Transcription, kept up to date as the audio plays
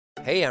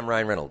Hey, I'm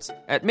Ryan Reynolds.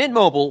 At Mint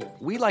Mobile,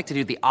 we like to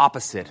do the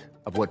opposite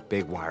of what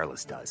Big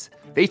Wireless does.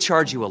 They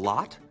charge you a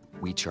lot,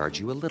 we charge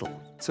you a little.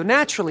 So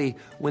naturally,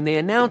 when they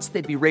announced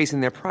they'd be raising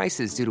their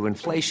prices due to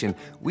inflation,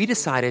 we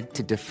decided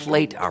to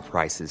deflate our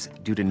prices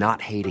due to not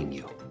hating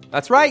you.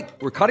 That's right.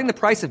 We're cutting the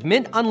price of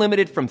Mint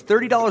Unlimited from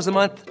 $30 a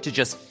month to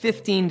just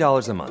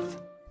 $15 a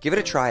month. Give it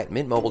a try at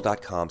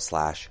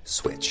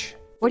mintmobile.com/switch.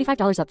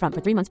 $45 up front for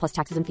 3 months plus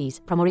taxes and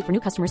fees. Promo rate for new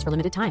customers for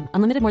limited time.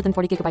 Unlimited more than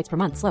 40 gigabytes per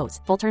month. Slows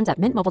full terms at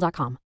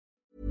mintmobile.com.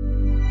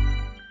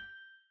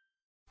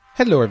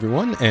 Hello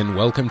everyone and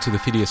welcome to the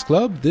Phileas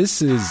Club.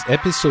 This is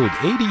episode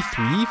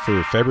 83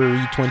 for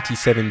February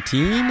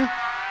 2017.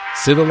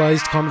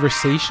 Civilized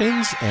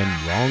Conversations and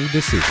Wrong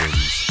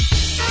Decisions.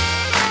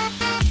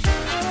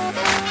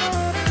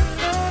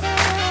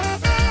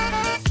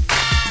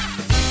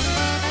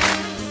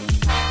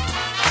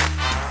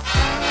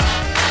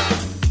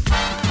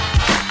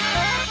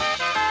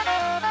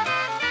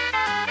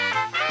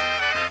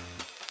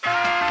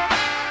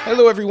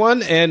 Hello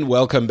everyone and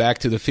welcome back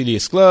to the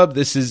Phileas Club.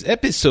 This is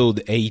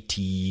episode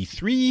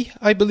 83,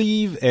 I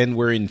believe, and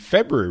we're in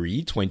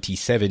February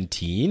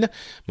 2017.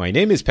 My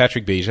name is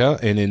Patrick Beja,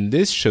 and in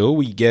this show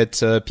we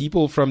get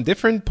people from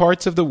different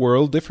parts of the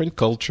world, different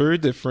cultures,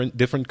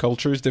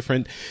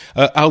 different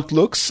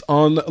outlooks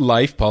on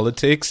life,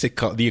 politics,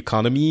 the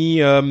economy,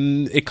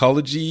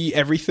 ecology,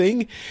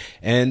 everything,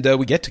 and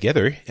we get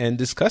together and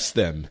discuss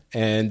them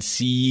and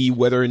see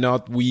whether or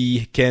not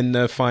we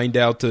can find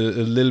out a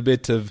little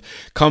bit of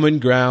common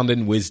ground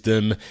and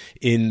wisdom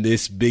in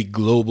this big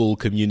global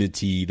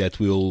community that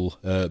we'll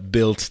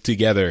build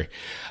together.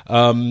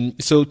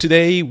 So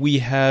today we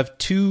have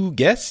two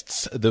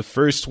guests. The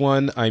first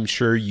one I'm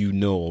sure you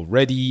know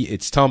already.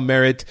 It's Tom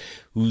Merritt,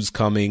 who's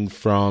coming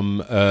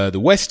from the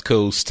West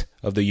Coast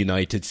of the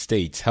United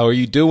States. How are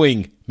you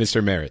doing,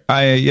 Mr. Merritt?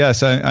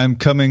 I'm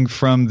coming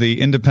from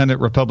the independent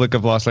Republic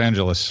of Los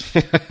Angeles.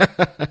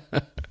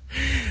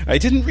 I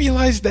didn't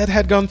realize that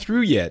had gone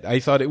through yet. I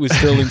thought it was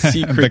still in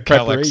secret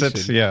preparation.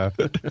 Yeah.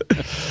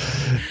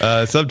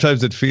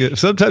 Sometimes it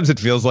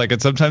feels like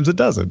it. Sometimes it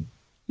doesn't.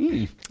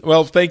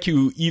 Well, thank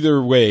you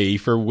either way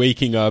for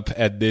waking up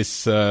at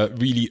this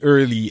really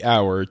early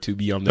hour to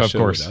be on the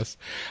show with us.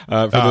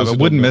 I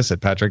wouldn't miss it,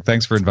 Patrick.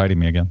 Thanks for inviting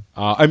me again.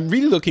 I'm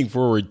really looking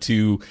forward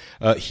to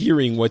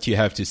hearing what you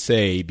have to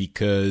say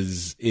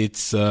because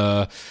it's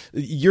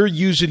you're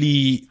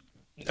usually...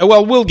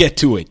 Well, we'll get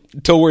to it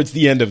towards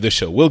the end of the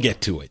show. We'll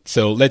get to it.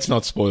 So let's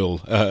not spoil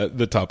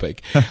the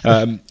topic.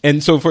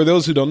 And so for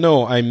those who don't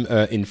know, I'm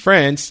in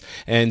France.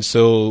 And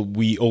so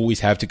we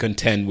always have to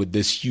contend with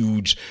this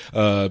huge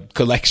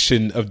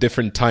collection of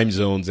different time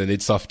zones. And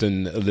it's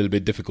often a little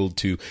bit difficult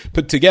to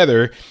put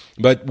together,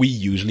 but we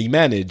usually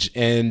manage.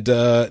 And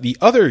the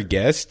other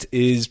guest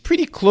is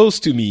pretty close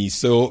to me.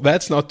 So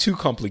that's not too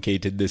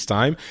complicated this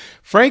time.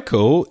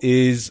 Franco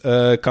is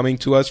coming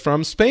to us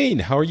from Spain.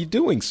 How are you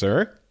doing,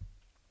 sir?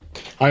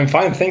 I'm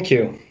fine, thank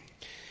you.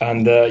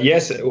 And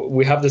yes,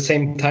 we have the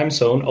same time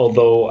zone,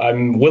 although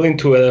I'm willing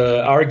to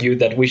argue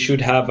that we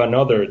should have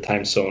another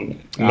time zone,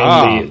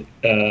 mainly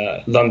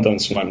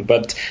London's one.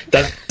 But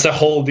that's a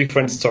whole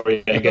different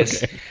story, I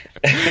guess.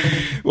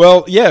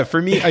 Well, yeah,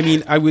 for me, I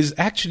mean, I was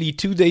actually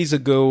 2 days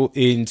ago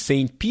in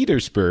St.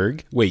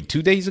 Petersburg. Wait,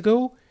 2 days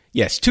ago?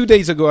 Yes, 2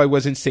 days ago I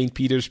was in St.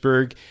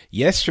 Petersburg.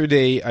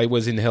 Yesterday I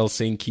was in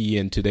Helsinki,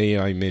 and today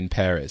I'm in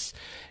Paris.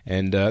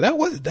 And that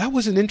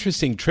was an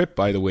interesting trip,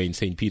 by the way, in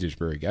St.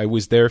 Petersburg. I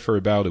was there for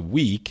about a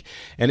week,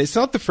 and it's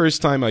not the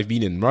first time I've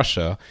been in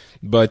Russia,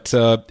 but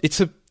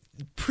it's a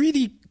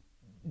pretty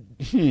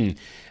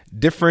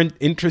different,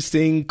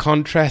 interesting,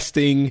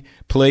 contrasting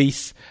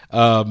place.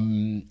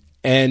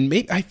 And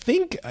I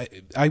think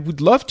I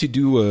would love to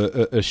do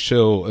a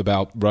show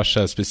about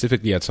Russia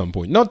specifically at some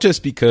point. Not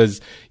just because,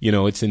 you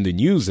know, it's in the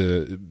news.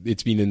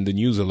 It's been in the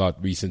news a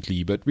lot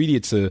recently, but really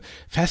it's a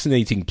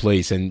fascinating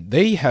place. And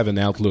they have an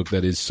outlook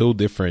that is so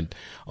different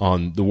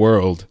on the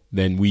world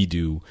than we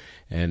do.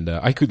 And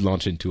I could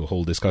launch into a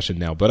whole discussion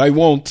now, but I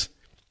won't,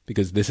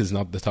 because this is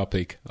not the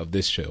topic of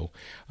this show.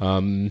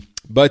 So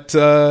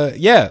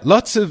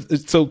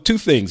two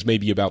things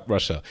maybe about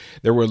Russia.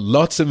 There were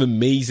lots of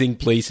amazing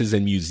places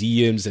and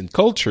museums and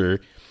culture.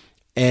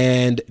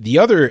 And the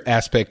other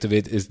aspect of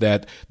it is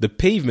that the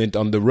pavement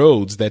on the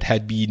roads that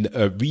had been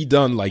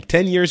redone like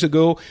 10 years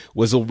ago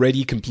was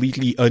already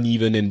completely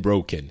uneven and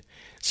broken.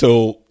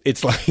 So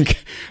it's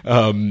like,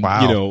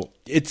 wow. You know,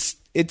 it's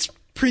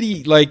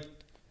pretty like,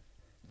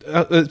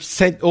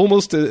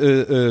 almost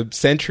a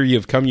century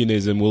of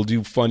communism will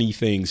do funny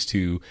things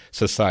to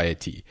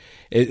society.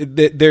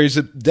 There's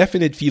a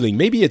definite feeling,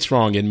 maybe it's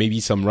wrong, and maybe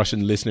some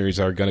Russian listeners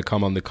are going to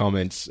come on the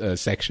comments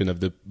section of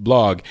the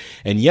blog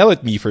and yell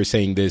at me for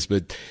saying this,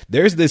 but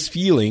there's this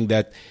feeling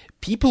that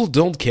people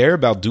don't care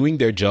about doing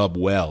their job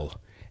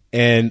well.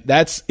 And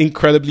that's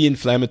incredibly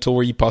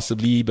inflammatory,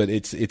 possibly, but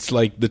it's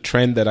like the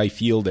trend that I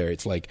feel there.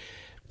 It's like,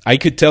 I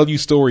could tell you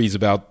stories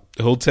about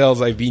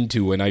hotels I've been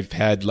to and I've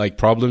had like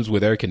problems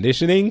with air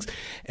conditionings,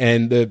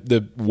 and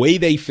the way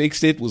they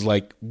fixed it was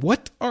like,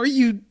 what are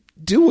you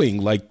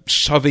doing? Like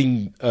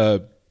shoving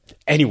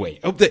Anyway,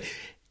 it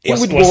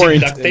Was would it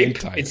warrant duct an tape?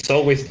 entire... It's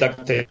always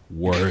duct tape.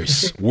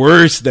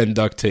 Worse than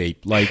duct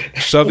tape. Like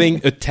shoving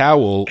a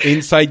towel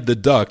inside the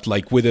duct,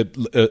 like with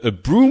a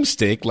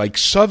broomstick, like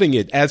shoving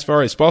it as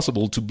far as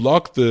possible to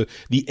block the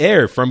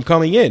air from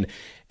coming in.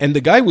 And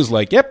the guy was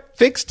like, "Yep,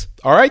 fixed.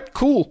 All right,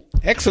 cool,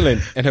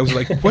 excellent." And I was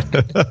like, "What?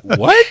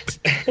 What?"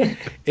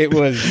 It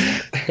was,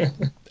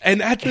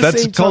 and at the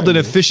That's same called time, an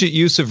efficient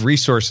use of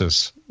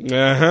resources.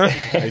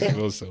 I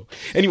suppose so.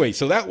 Anyway,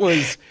 so that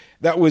was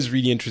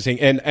really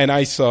interesting, and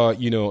I saw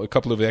a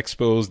couple of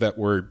expos that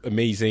were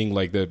amazing.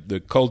 Like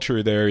the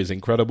culture there is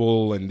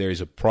incredible, and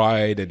there's a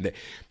pride, and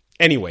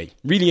anyway,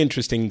 really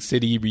interesting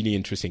city, really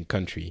interesting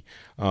country.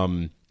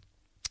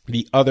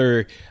 The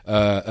other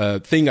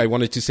thing I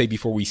wanted to say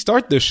before we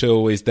start the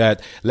show is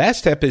that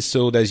last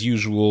episode, as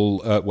usual,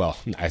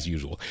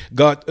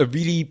 got a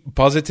really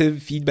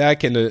positive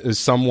feedback and a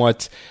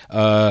somewhat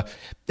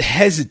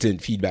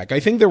hesitant feedback. I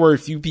think there were a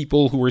few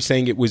people who were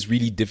saying it was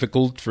really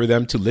difficult for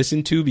them to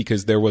listen to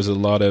because there was a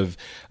lot of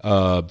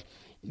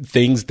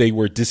things they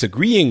were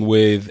disagreeing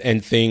with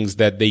and things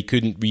that they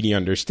couldn't really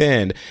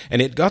understand.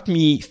 And it got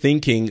me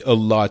thinking a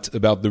lot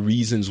about the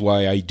reasons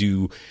why I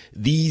do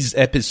these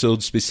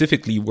episodes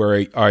specifically,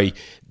 where I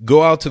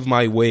go out of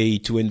my way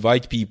to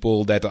invite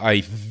people that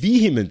I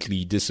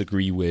vehemently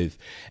disagree with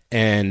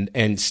and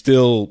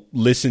still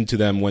listen to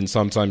them when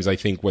sometimes I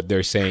think what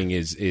they're saying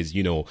is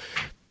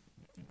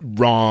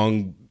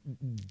wrong.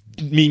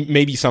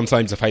 Maybe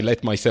sometimes if I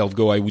let myself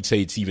go, I would say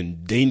it's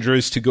even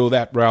dangerous to go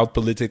that route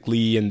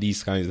politically and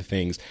these kinds of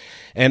things.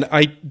 And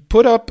I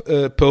put up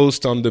a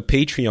post on the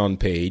Patreon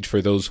page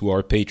for those who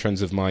are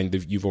patrons of mine.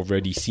 You've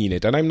already seen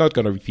it. And I'm not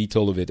going to repeat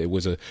all of it. It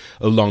was a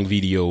long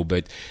video.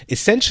 But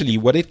essentially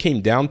what it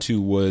came down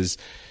to was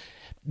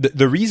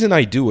the reason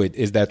I do it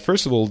is that,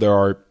 first of all,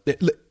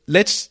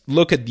 let's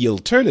look at the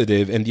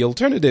alternative. And the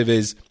alternative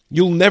is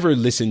you'll never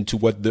listen to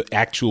what the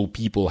actual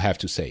people have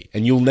to say,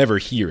 and you'll never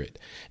hear it.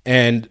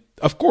 And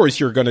of course,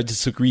 you're going to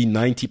disagree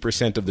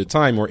 90% of the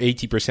time or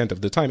 80%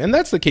 of the time. And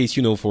that's the case,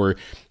 for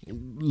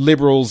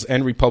liberals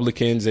and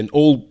Republicans and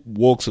all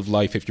walks of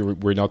life.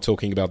 We're not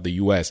talking about the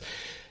US,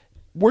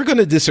 we're going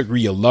to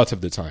disagree a lot of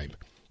the time.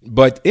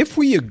 But if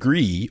we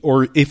agree,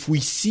 or if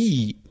we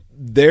see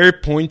their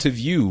point of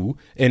view,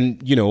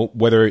 and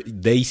whether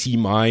they see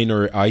mine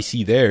or I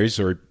see theirs,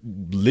 or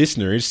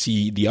listeners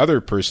see the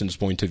other person's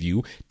point of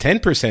view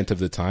 10% of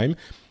the time,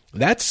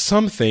 that's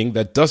something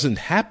that doesn't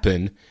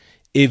happen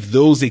if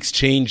those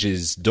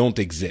exchanges don't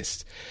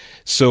exist.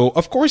 So,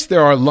 of course,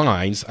 there are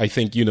lines. I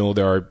think,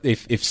 there are,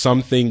 if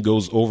something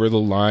goes over the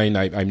line,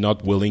 I'm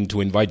not willing to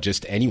invite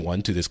just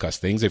anyone to discuss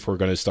things. If we're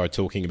going to start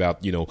talking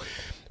about,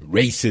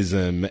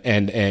 racism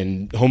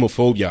and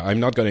homophobia, I'm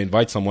not going to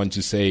invite someone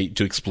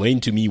to explain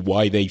to me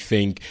why they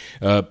think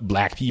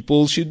black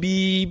people should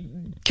be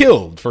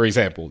killed, for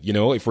example,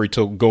 if we're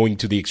going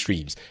to the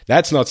extremes.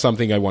 That's not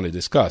something I want to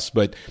discuss,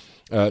 but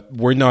I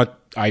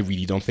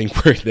really don't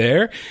think we're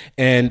there.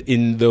 And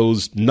in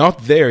those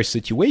not there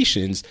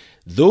situations,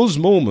 those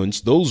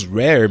moments, those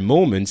rare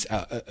moments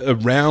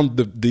around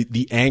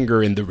the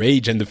anger and the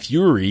rage and the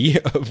fury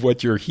of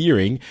what you're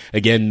hearing,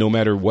 again, no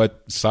matter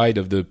what side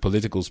of the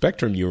political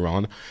spectrum you're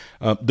on,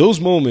 those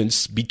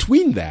moments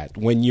between that,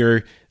 when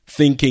you're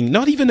thinking,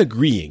 not even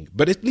agreeing,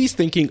 but at least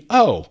thinking,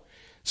 oh,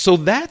 so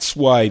that's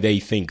why they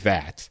think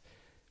that.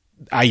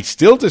 I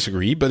still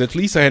disagree, but at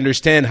least I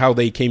understand how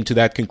they came to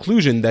that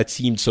conclusion that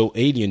seemed so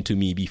alien to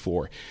me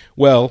before.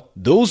 Well,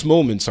 those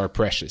moments are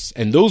precious,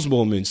 and those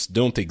moments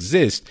don't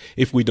exist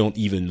if we don't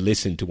even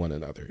listen to one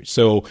another.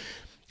 So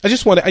I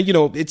just want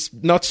to, it's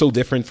not so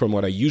different from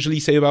what I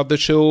usually say about the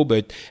show,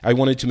 but I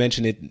wanted to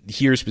mention it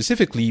here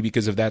specifically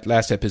because of that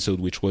last episode,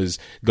 which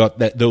got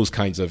those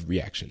kinds of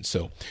reactions.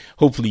 So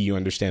hopefully you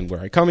understand where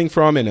I'm coming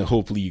from, and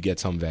hopefully you get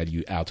some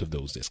value out of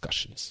those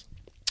discussions.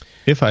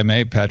 If I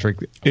may, Patrick,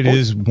 it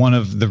is one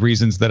of the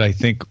reasons that I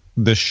think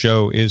this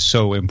show is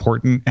so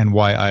important and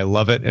why I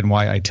love it and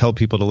why I tell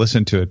people to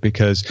listen to it,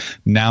 because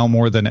now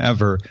more than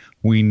ever,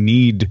 we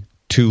need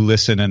to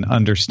listen and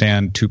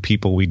understand to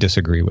people we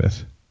disagree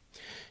with.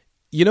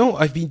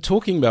 I've been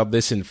talking about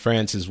this in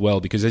France as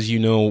well, because as you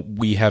know,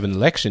 we have an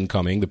election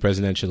coming, the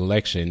presidential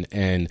election,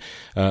 and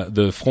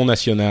the Front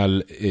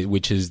National,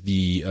 which is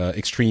the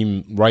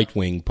extreme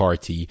right-wing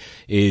party,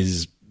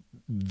 is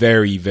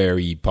very,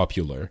 very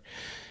popular.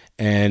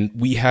 And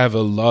we have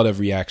a lot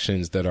of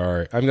reactions that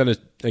are, I'm going to,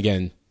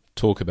 again,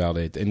 talk about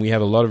it, and we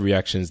have a lot of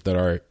reactions that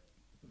are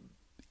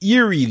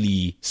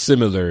eerily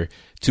similar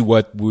to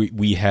what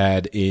we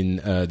had in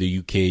the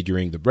UK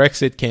during the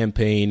Brexit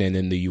campaign and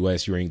in the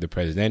US during the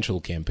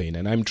presidential campaign.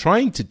 And I'm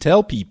trying to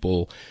tell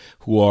people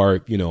who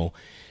are,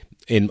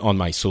 on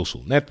my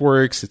social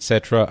networks,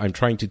 etc., I'm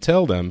trying to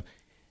tell them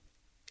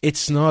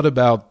it's not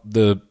about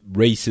the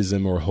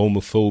racism or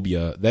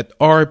homophobia that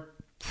are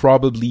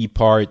probably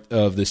part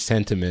of the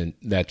sentiment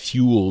that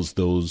fuels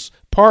those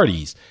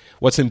parties.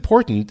 What's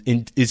important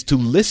is to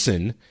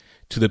listen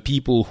to the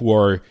people who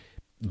are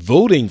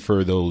voting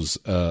for those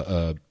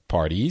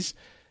parties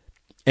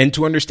and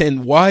to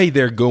understand why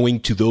they're going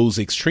to those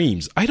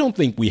extremes. I don't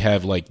think we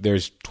have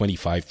there's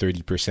 25,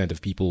 30%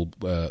 of people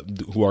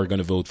who are going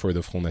to vote for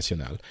the Front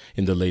National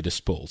in the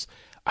latest polls.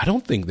 I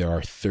don't think there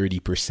are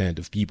 30%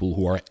 of people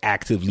who are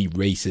actively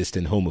racist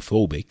and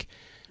homophobic.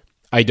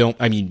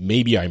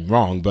 Maybe I'm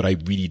wrong, but I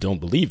really don't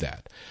believe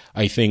that.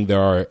 I think there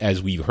are,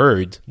 as we've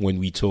heard when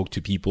we talk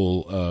to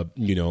people,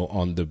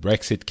 on the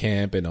Brexit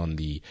camp and on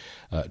the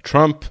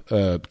Trump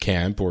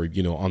camp, or,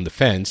 on the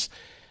fence,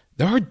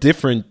 there are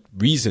different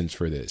reasons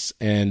for this.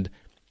 And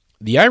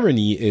the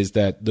irony is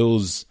that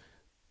those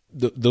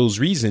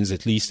reasons,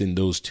 at least in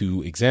those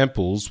two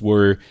examples,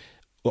 were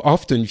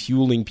often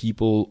fueling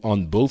people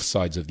on both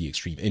sides of the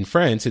extreme. In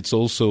France, it's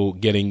also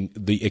getting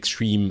the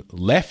extreme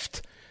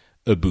left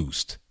a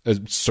boost, a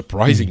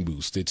surprising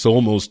boost. It's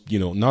almost,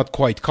 not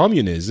quite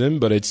communism,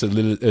 but it's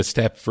a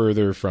step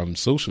further from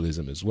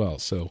socialism as well.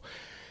 So,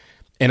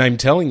 and I'm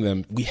telling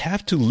them, we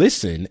have to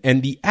listen.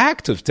 And the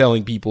act of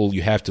telling people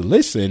you have to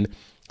listen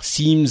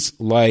seems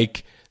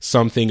like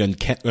something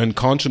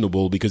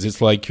unconscionable, because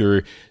it's like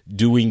you're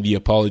doing the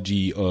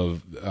apology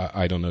of,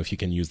 I don't know if you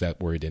can use that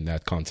word in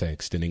that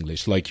context in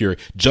English, like you're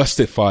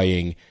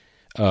justifying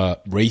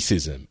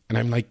racism. And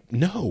I'm like,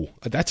 no,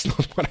 that's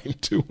not what I'm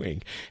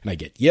doing. And I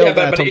get yelled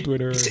at on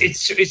Twitter.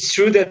 It's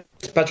true that,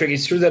 Patrick,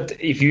 it's true that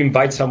if you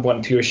invite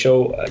someone to your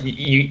show,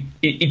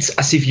 it's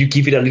as if you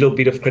give it a little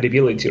bit of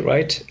credibility,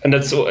 right? And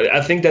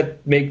I think that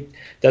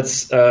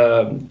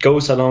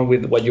goes along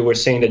with what you were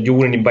saying, that you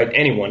wouldn't invite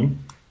anyone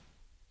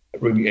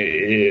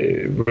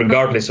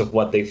regardless of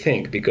what they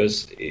think,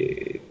 because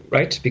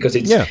right, because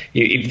it's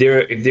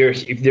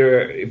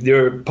if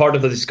they're part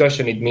of the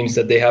discussion, it means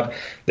that they have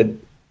that,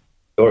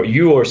 or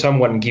you or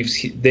someone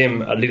gives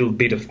them a little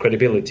bit of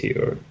credibility.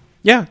 Or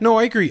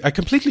I agree, I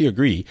completely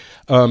agree,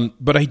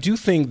 but I do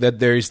think that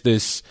there's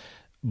this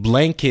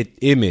blanket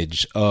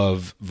image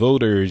of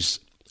voters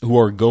who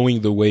are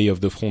going the way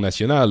of the Front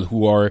National,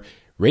 who are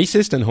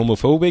racist and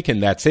homophobic,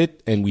 and that's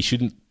it, and we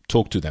shouldn't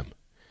talk to them.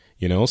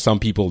 Some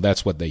people,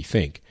 that's what they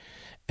think.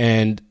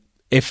 And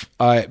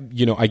I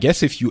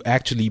guess if you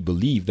actually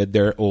believe that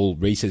they're all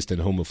racist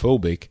and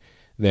homophobic,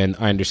 then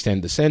I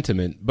understand the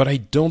sentiment. But I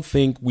don't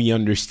think we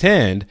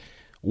understand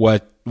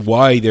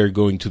why they're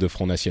going to the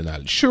Front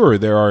National. Sure,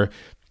 there are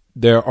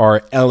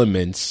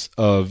elements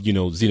of,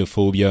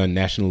 xenophobia and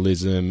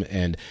nationalism,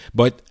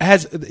 but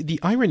as the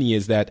irony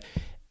is that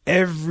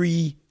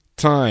every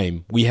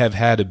time we have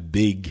had a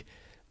big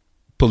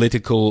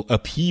political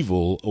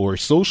upheaval or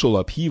social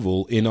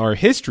upheaval in our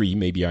history,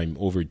 maybe I'm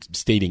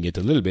overstating it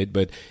a little bit,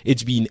 but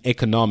it's been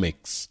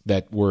economics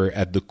that were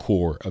at the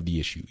core of the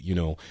issue.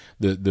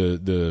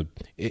 The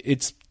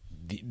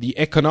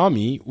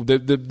economy,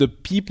 the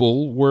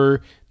people were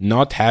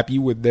not happy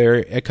with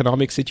their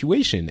economic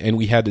situation, and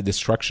we had the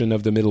destruction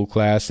of the middle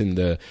class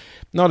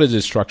not a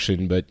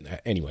destruction, but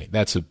anyway,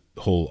 that's a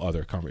whole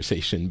other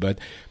conversation. But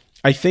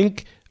I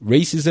think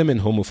racism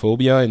and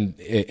homophobia and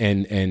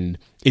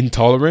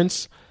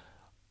intolerance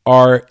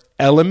are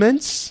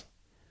elements,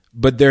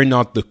 but they're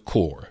not the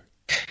core.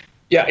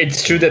 Yeah,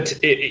 it's true that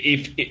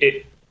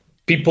if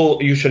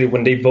people usually,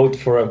 when they vote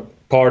for a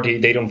party,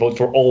 they don't vote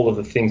for all of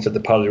the things that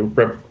the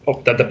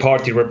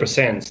party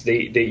represents.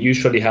 They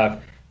usually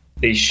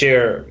they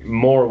share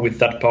more with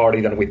that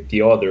party than with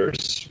the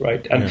others,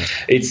 right? And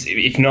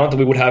if not,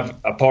 we would have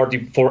a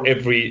party for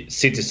every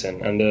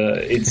citizen. And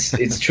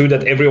it's true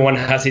that everyone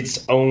has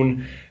its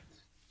own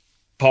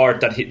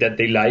part that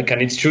they like,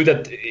 and it's true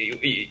that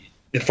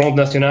the Front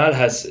National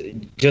has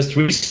just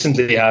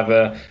recently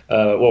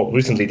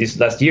these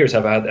last years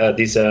have had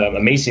this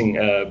amazing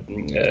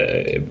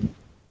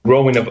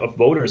growing of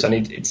voters, and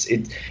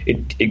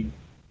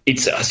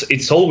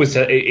it's always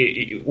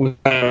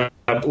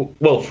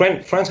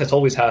France has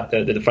always had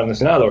the Front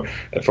National, or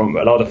from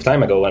a lot of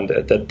time ago, and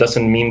that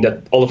doesn't mean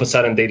that all of a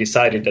sudden they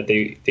decided that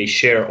they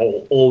share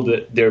all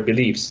their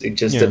beliefs. It's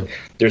just that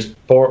there's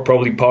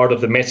probably part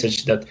of the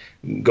message that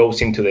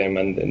goes into them,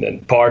 and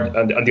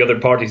the other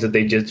parties that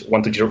they just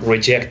want to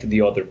reject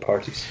the other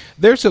parties.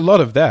 There's a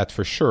lot of that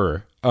for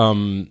sure.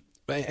 And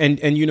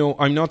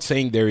I'm not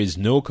saying there is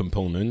no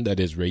component that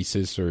is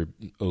racist or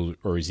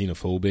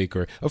xenophobic,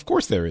 or of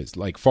course there is,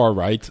 like far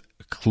right.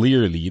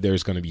 Clearly,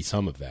 there's going to be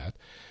some of that,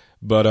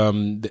 but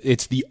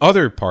it's the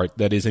other part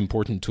that is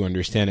important to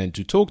understand and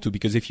to talk to.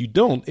 Because if you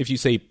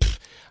say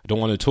I don't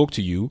want to talk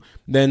to you,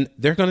 then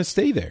they're going to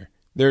stay there.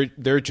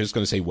 They're just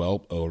going to say,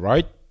 well, all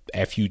right,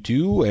 F you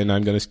too, and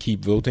I'm going to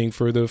keep voting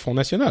for the Front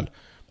National.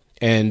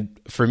 And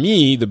for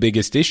me, the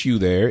biggest issue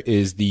there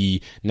is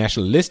the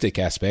nationalistic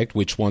aspect,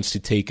 which wants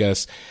to take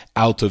us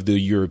out of the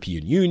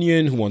European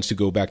Union, who wants to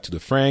go back to the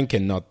franc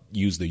and not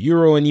use the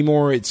euro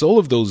anymore. It's all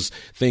of those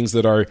things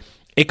that are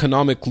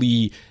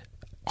economically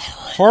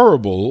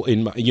horrible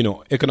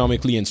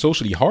economically and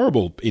socially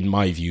horrible in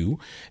my view,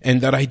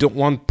 and that I don't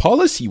want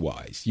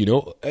policy-wise.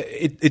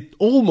 It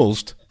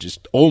almost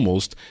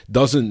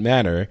doesn't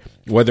matter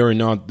whether or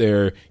not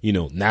they're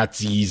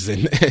Nazis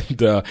and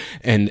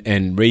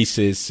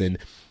racists, and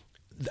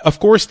of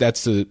course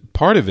that's a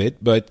part of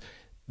it, but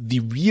the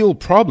real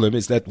problem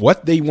is that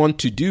what they want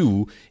to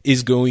do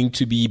is going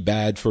to be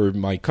bad for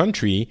my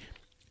country,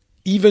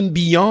 even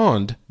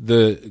beyond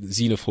the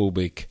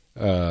xenophobic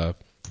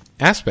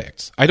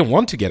aspects. I don't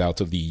want to get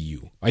out of the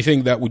EU. I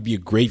think that would be a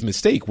grave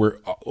mistake. We're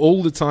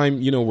all the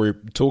time,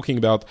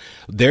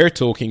 they're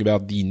talking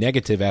about the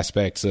negative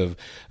aspects of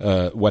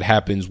what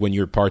happens when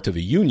you're part of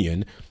a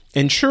union.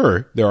 And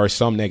sure, there are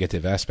some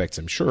negative aspects,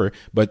 I'm sure,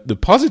 but the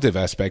positive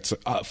aspects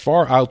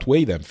far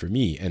outweigh them for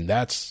me. And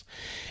that's,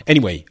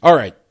 anyway, all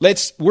right,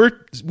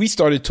 we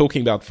started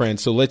talking about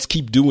France, so let's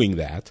keep doing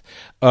that.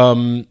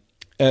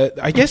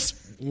 I guess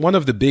one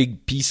of the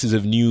big pieces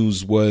of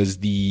news was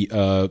the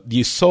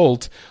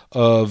assault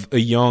of a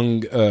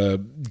young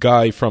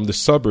guy from the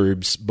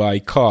suburbs by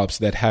cops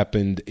that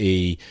happened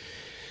a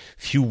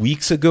few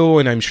weeks ago,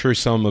 and I'm sure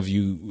some of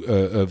you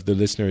of the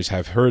listeners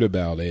have heard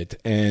about it.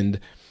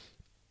 And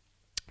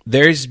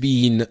there's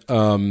been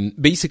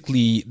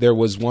basically there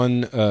was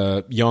one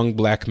young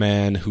black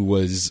man who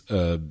was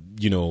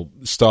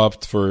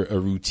stopped for a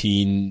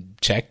routine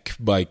check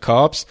by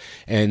cops,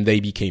 and they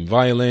became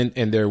violent,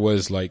 and there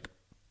was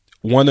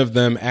one of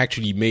them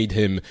actually made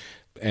him,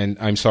 and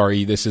I'm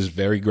sorry, this is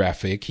very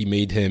graphic, he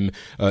made him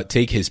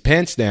take his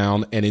pants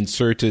down and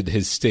inserted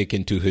his stick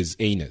into his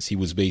anus. He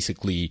was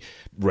basically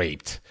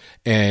raped.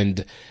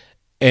 And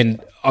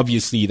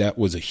obviously that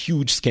was a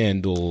huge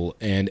scandal.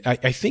 And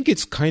I think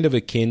it's kind of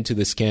akin to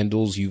the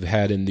scandals you've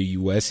had in the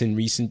US in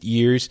recent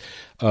years,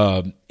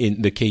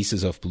 in the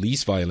cases of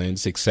police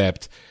violence,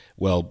 except,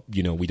 well,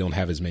 we don't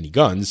have as many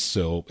guns,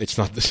 so it's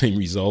not the same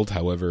result,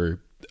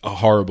 however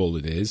horrible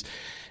it is.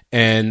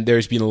 And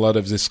there's been a lot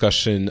of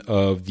discussion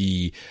of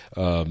the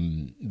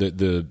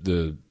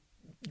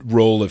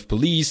role of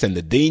police and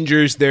the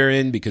dangers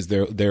therein, because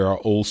there are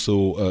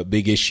also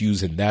big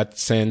issues in that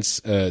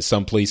sense.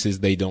 Some places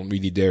they don't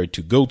really dare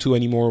to go to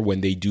anymore. When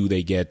they do,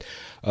 they get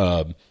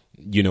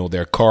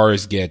their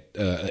cars get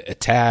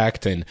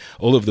attacked and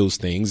all of those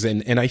things.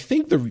 And I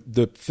think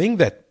the thing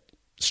that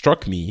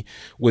struck me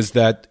was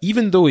that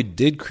even though it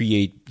did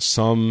create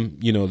some,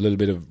 a little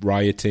bit of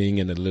rioting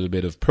and a little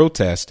bit of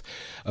protest,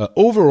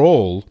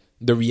 overall,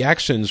 the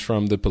reactions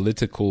from the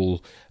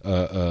political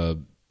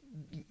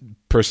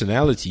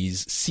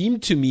personalities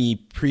seemed to me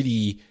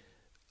pretty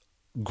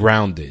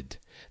grounded.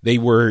 They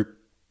were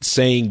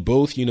saying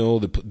both,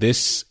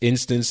 this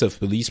instance of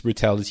police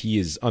brutality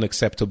is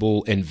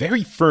unacceptable, and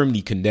very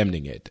firmly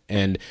condemning it,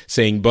 and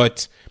saying,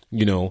 but,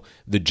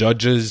 the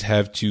judges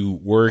have to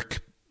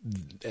work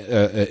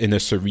in a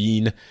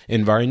serene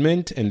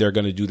environment, and they're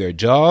going to do their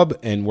job,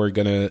 and we're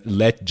going to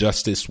let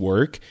justice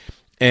work.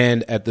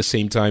 And at the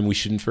same time, we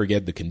shouldn't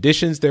forget the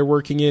conditions they're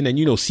working in,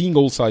 and, seeing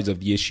all sides of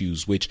the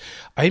issues, which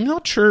I'm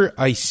not sure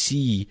I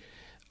see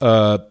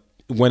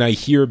when I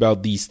hear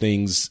about these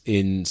things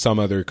in some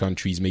other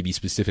countries, maybe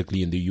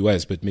specifically in the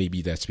US, but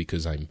maybe that's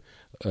because I'm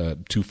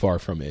too far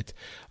from it.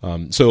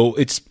 So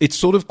it's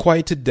sort of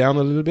quieted down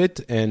a little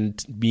bit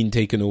and being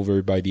taken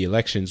over by the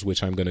elections,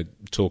 which I'm going to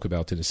talk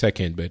about in a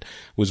second, but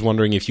was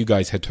wondering if you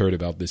guys had heard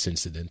about this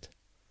incident.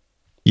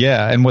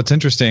 Yeah, and what's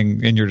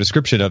interesting in your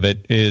description of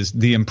it is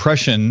the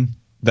impression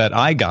that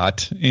I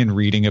got in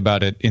reading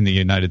about it in the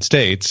United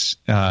States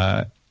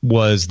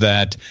was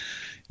that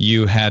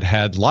you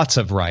had lots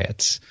of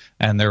riots,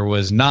 and there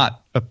was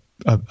not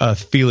a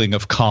feeling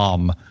of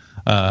calm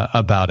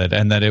about it,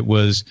 and that it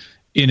was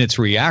in its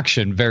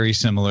reaction very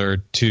similar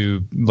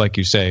to, like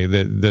you say,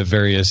 the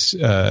various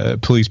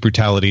police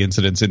brutality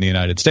incidents in the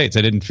United States.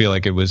 I didn't feel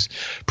like it was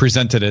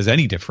presented as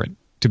any different,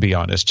 to be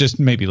honest, just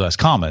maybe less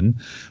common,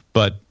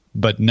 but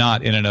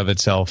not in and of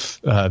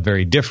itself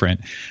very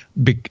different.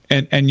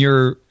 And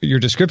your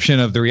description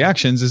of the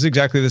reactions is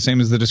exactly the same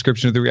as the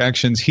description of the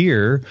reactions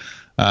here.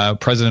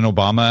 President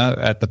Obama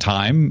at the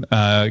time,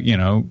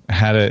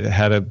 had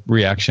a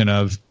reaction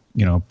of,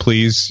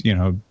 please,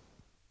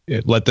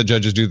 let the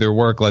judges do their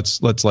work.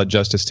 Let's let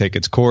justice take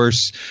its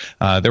course.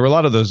 There were a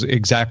lot of those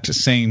exact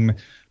same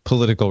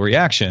political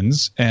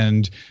reactions,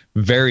 and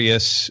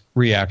various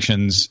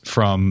reactions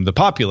from the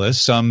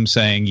populace, some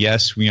saying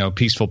yes,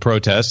 peaceful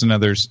protest, and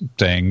others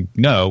saying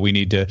no, we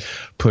need to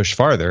push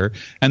farther.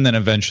 And then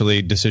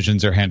eventually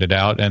decisions are handed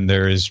out, and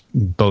there is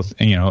both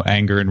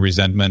anger and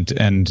resentment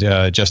and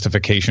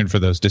justification for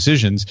those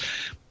decisions.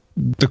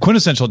 The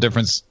quintessential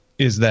difference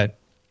is that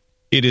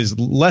it is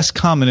less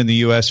common in the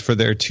U.S. for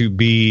there to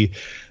be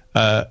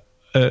a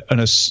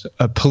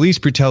police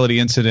brutality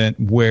incident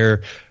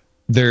where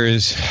there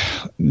is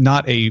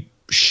not a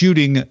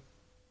shooting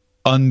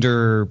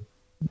under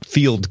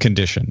field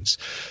conditions.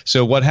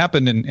 So what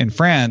happened in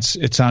France,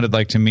 it sounded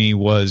like to me,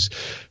 was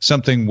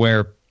something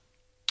where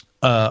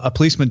a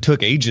policeman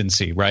took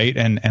agency, right,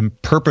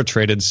 and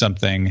perpetrated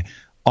something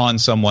on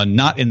someone,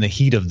 not in the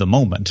heat of the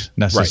moment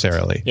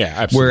necessarily. Right. Yeah,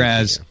 absolutely.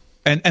 Whereas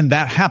and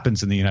that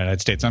happens in the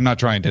United States. I'm not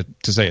trying to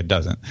say it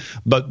doesn't,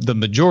 but the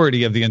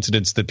majority of the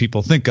incidents that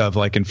people think of,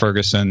 like in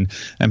Ferguson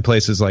and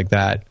places like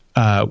that,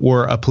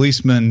 were a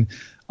policeman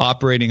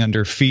operating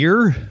under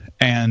fear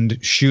and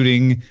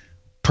shooting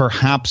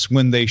perhaps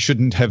when they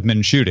shouldn't have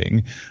been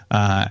shooting,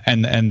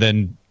 and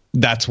then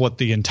that's what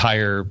the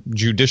entire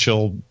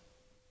judicial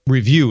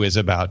review is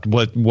about.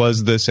 What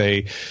was this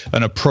an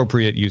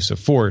appropriate use of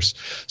force?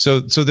 So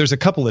there's a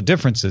couple of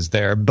differences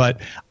there,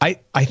 but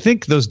I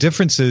think those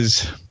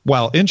differences,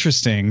 while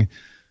interesting,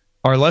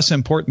 are less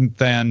important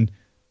than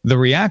the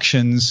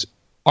reactions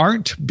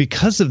aren't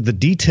because of the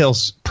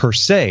details per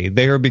se.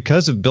 They are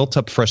because of built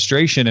up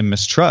frustration and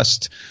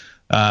mistrust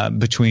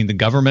between the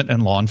government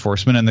and law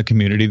enforcement and the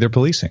community they're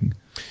policing.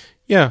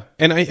 Yeah,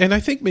 and I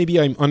think maybe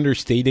I'm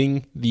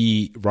understating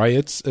the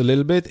riots a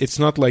little bit. It's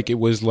not like it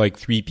was like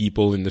 3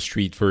 people in the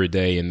street for a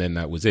day and then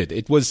that was it.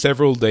 It was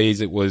several days.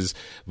 It was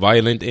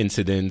violent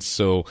incidents.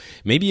 So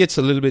maybe it's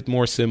a little bit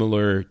more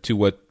similar to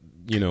what,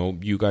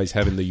 you guys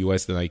have in the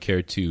US than I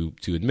care to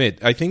admit.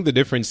 I think the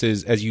difference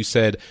is, as you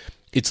said,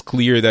 it's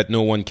clear that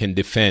no one can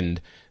defend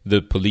the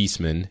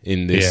policeman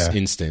in this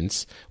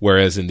instance,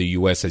 whereas in the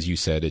U.S., as you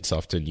said, it's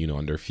often,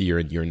 under fear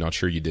and you're not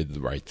sure you did the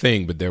right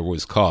thing, but there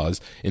was cause.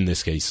 In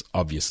this case,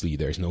 obviously,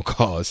 there's no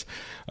cause.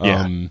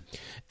 Yeah.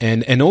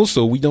 And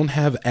also, we don't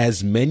have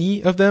as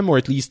many of them, or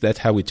at least that's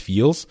how it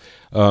feels.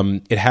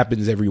 It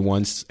happens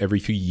every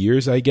few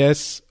years, I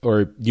guess,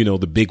 or,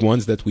 the big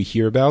ones that we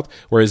hear about,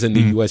 whereas in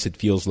the U.S., it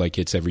feels like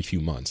it's every few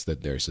months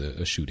that there's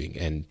a shooting.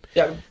 And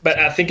yeah, but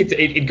I think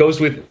it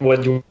goes with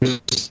what you were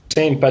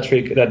saying,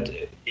 Patrick, that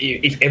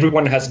if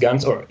everyone has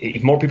guns, or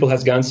if more people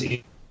has guns,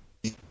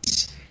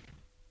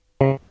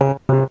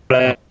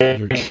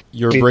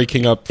 you're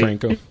breaking up,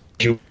 Franco.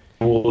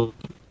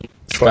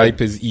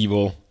 Skype is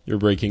evil. You're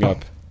breaking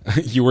up.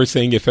 You were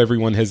saying if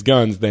everyone has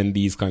guns, then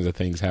these kinds of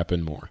things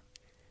happen more.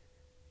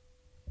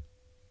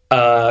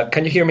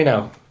 Can you hear me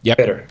now? Yeah,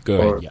 better. Go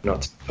ahead. Or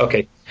not?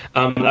 Okay.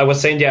 I was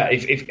saying,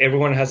 if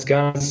everyone has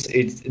guns,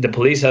 the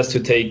police has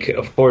to take,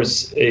 of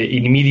course,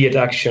 immediate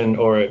action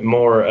or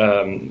more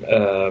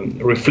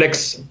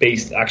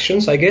reflex-based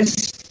actions, I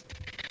guess.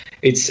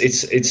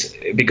 It's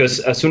because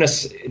as soon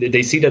as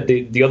they see that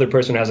the other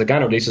person has a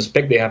gun or they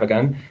suspect they have a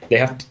gun,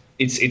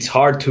 it's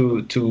hard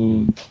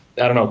to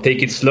I don't know,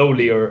 take it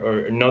slowly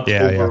or not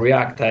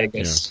overreact, I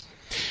guess.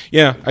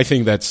 Yeah, I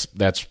think that's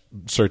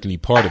certainly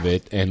part of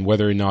it, and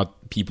whether or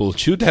not people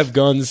should have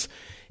guns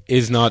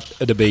is not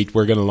a debate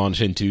we're going to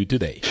launch into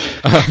today.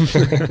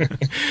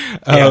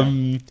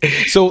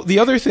 So the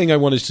other thing I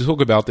wanted to talk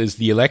about is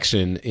the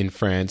election in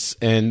France,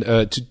 and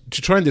to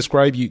try and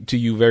describe to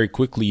you very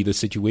quickly the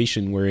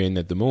situation we're in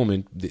at the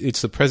moment.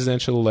 It's the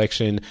presidential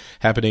election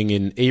happening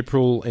in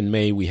April and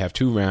May. We have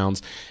 2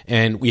 rounds,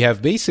 and we have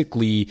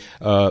basically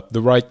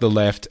the right, the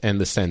left,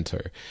 and the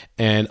center.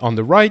 And on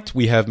the right,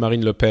 we have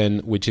Marine Le Pen,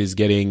 which is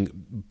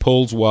getting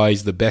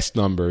polls-wise the best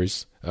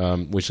numbers,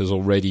 which is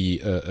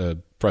already a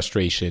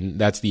frustration.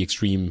 That's the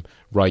extreme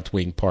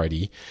right-wing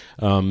party.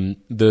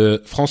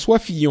 The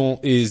François Fillon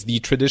is the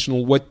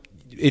traditional,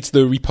 it's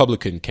the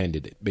Republican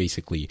candidate,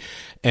 basically.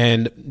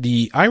 And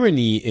the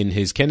irony in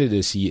his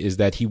candidacy is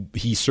that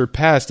he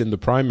surpassed in the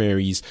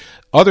primaries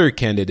other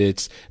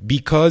candidates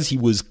because he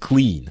was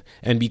clean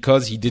and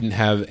because he didn't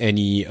have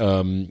any,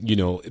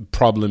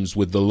 problems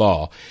with the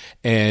law.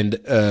 And,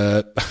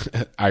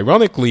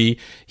 ironically,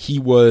 he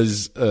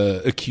was,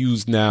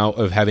 accused now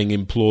of having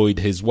employed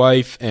his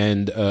wife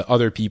and,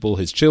 other people,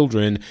 his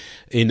children,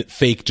 in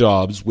fake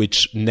jobs,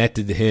 which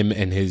netted him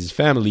and his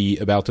family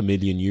about €1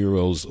 million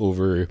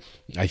over,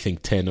 I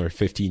think, 10 or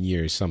 15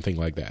 years, something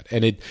like that.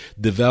 And it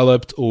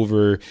developed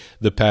over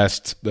the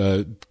past,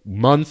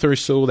 month or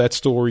so, that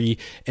story.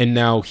 And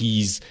now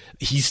he's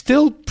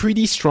still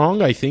pretty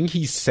strong. I think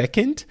he's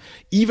second,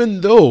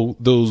 even though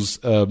those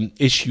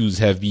issues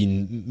have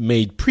been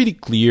made pretty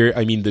clear.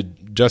 I mean, the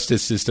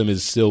justice system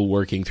is still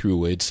working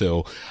through it.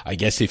 So I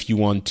guess if you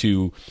want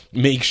to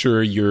make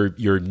sure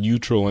you're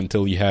neutral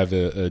until you have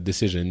a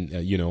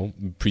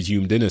decision,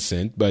 presumed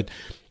innocent, but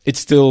it's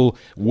still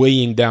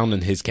weighing down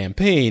on his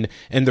campaign.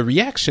 And the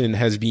reaction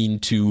has been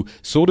to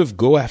sort of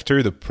go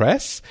after the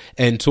press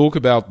and talk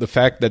about the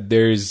fact that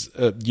there's,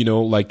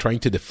 trying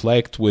to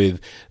deflect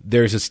with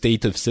there's a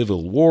state of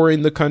civil war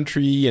in the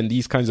country and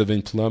these kinds of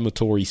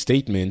inflammatory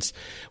statements,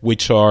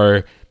 which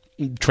are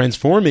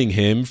transforming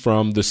him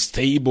from the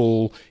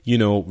stable,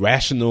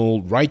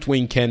 rational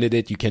right-wing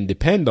candidate you can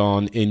depend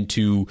on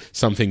into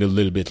something a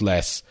little bit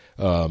less,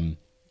 reliable,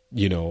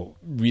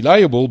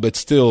 but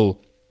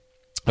still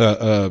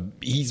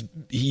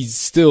he's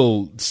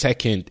still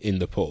second in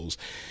the polls.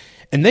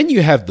 And then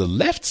you have the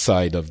left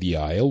side of the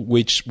aisle,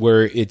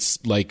 where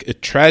it's like a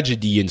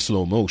tragedy in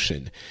slow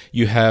motion.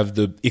 You have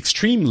the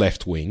extreme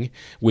left wing,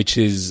 which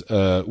is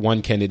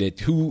one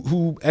candidate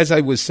who, as I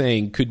was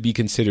saying, could be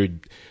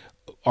considered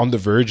on the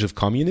verge of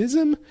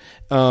communism,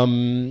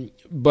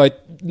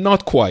 but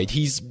not quite.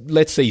 He's,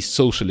 let's say,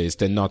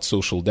 socialist and not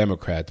social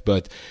democrat,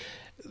 but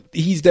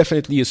he's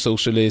definitely a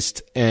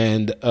socialist,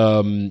 and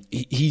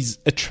he's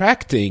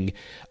attracting,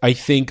 I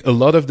think, a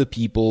lot of the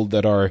people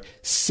that are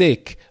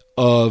sick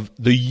of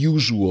the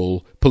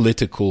usual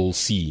political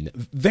scene,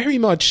 very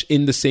much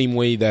in the same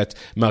way that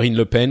Marine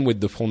Le Pen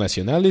with the Front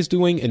National is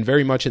doing, and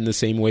very much in the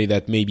same way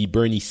that maybe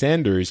Bernie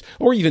Sanders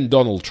or even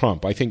Donald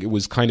Trump, I think it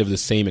was kind of the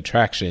same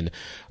attraction,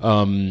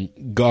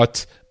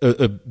 got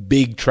a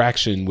big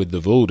traction with the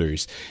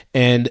voters.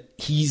 And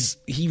he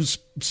was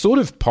sort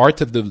of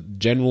part of the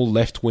general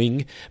left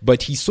wing,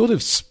 but he's sort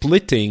of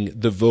splitting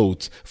the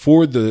vote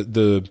for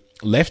the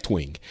left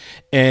wing.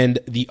 And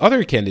the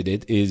other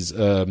candidate is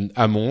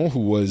Hamon,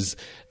 who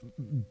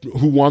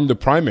won the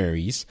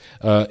primaries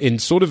in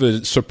sort of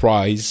a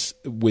surprise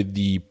with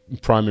the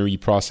primary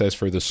process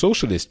for the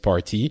Socialist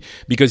Party,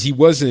 because he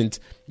wasn't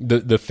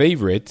the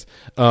favorite,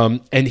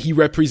 and he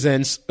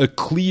represents a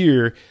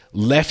clear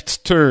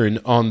left turn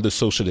on the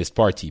Socialist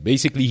Party.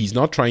 Basically, he's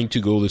not trying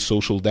to go the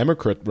Social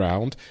Democrat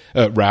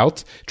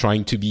route,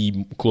 trying to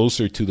be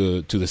closer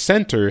to the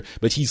center,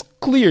 but he's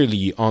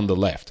clearly on the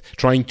left,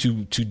 trying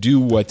to do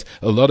what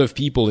a lot of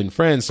people in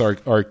France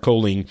are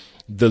calling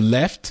the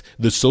left.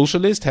 The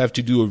socialists have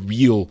to do a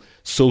real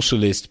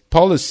socialist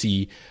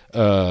policy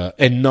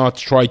and not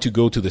try to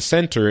go to the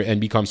center and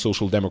become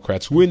social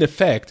democrats, who in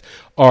effect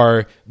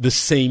are the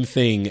same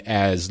thing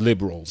as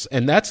liberals.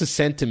 And that's a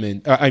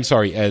sentiment,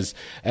 as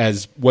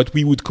what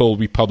we would call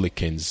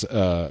Republicans,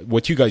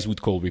 what you guys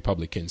would call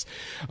Republicans.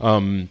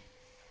 And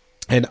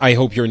I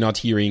hope you're not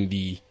hearing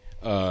the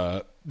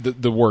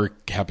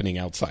work happening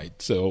outside.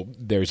 So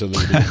there's a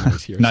little bit of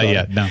noise here. Not Sorry.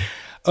 yet, no.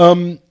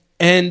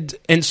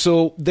 And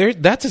so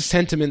that's a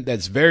sentiment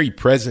that's very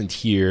present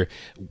here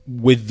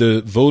with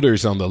the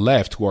voters on the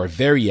left, who are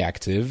very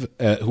active,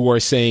 who are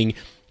saying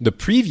the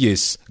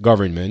previous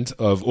government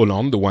of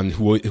Hollande, the one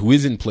who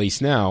is in place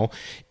now,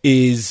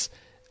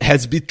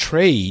 has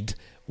betrayed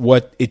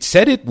what it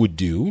said it would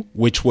do,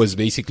 which was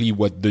basically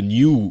what the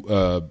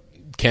new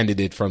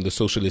candidate from the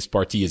Socialist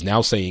Party is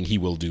now saying he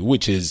will do,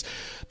 which is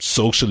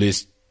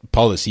socialist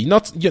policy.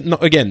 Not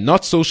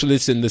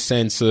socialist in the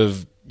sense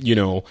of,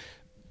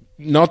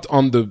 not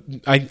on the.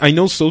 I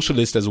know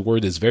socialist as a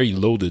word is very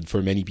loaded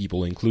for many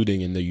people, including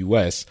in the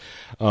U.S.,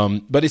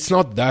 but it's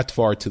not that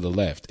far to the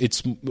left.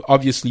 It's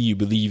obviously you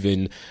believe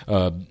in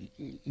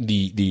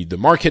the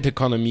market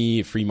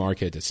economy, free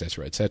market,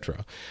 etc.,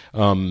 etc.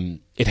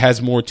 It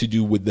has more to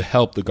do with the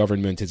help the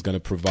government is going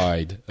to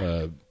provide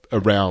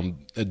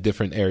around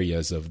different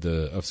areas of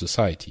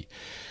society,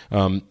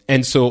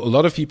 and so a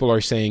lot of people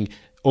are saying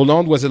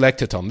Hollande was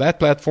elected on that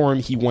platform.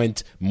 He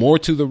went more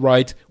to the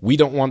right. We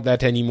don't want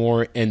that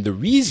anymore. And the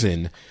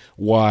reason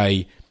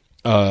why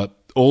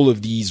all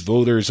of these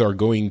voters are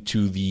going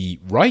to the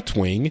right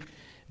wing,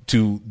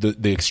 to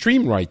the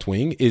extreme right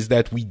wing, is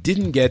that we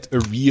didn't get a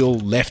real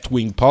left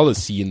wing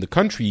policy in the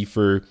country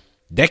for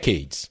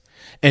decades.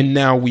 And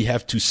now we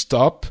have to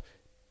stop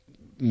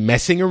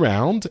messing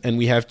around, and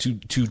we have to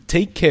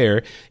take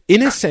care.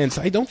 In a sense,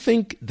 I don't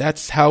think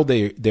that's how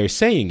they're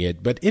saying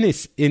it, but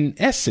in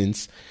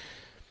essence,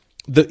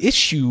 the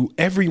issue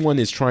everyone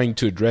is trying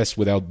to address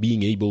without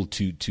being able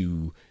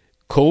to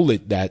call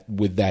it that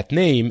with that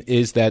name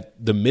is that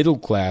the middle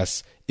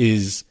class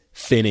is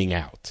thinning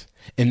out.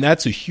 And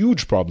that's a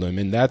huge problem.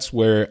 And that's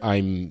where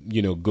I'm,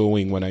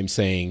 going when I'm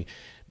saying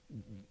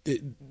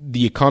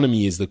the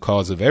economy is the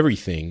cause of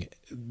everything.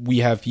 We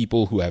have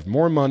people who have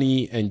more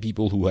money and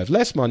people who have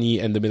less money,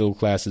 and the middle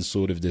class is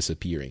sort of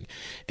disappearing.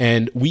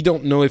 And we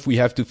don't know if we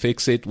have to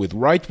fix it with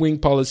right-wing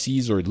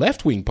policies or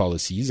left-wing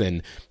policies,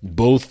 and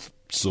both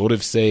sort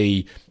of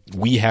say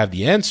we have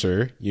the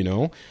answer,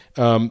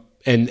 and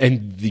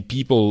the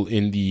people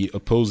in the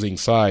opposing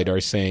side are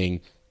saying,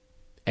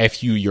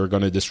 F you, you're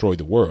going to destroy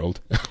the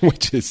world,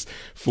 which is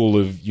full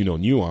of,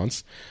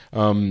 nuance.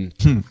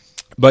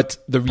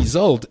 But the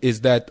result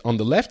is that on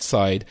the left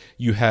side,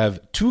 you have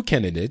two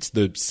candidates,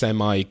 the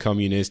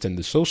semi-communist and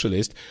the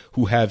socialist,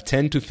 who have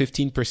 10 to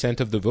 15%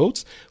 of the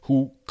votes,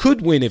 who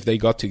could win if they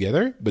got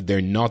together, but they're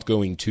not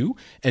going to,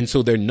 and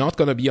so they're not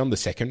going to be on the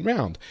second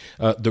round.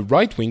 The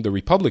right wing, the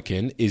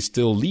Republican, is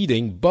still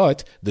leading,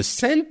 but the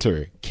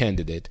center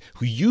candidate,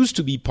 who used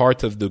to be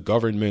part of the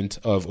government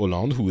of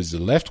Hollande, who is a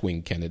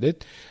left-wing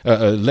candidate,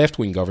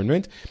 left-wing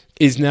government,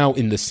 is now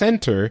in the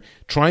center,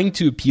 trying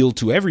to appeal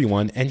to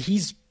everyone, and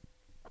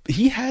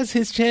he has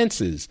his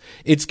chances.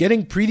 It's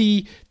getting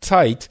pretty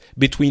tight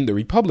between the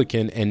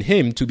Republican and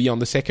him to be on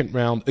the second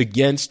round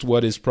against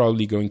what is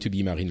probably going to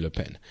be Marine Le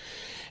Pen.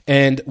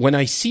 And when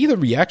I see the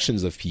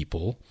reactions of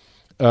people,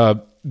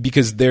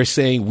 because they're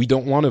saying we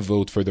don't want to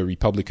vote for the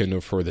Republican or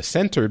for the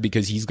center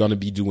because he's going to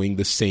be doing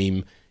the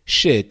same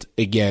shit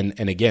again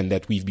and again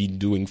that we've been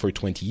doing for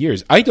 20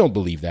 years. I don't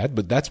believe that,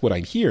 but that's what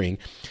I'm hearing.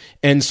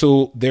 And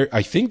so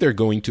I think they're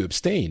going to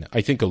abstain.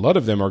 I think a lot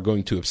of them are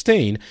going to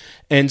abstain.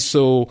 And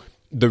so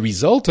the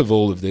result of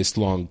all of this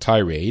long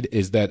tirade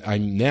is that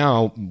I'm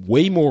now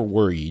way more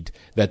worried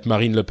that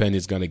Marine Le Pen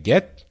is going to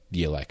get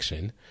the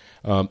election.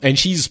 And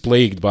she's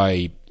plagued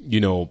by,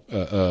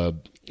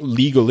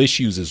 legal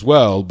issues as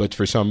well. But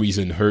for some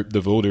reason,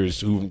 the voters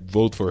who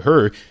vote for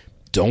her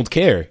don't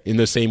care, in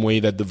the same way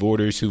that the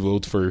voters who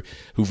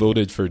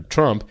voted for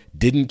Trump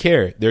didn't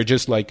care. They're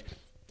just like,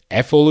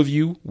 F all of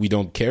you. We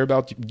don't care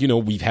about,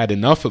 we've had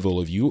enough of all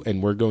of you,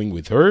 and we're going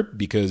with her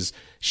because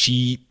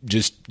she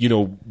just,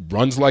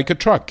 runs like a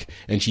truck,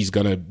 and she's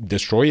going to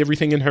destroy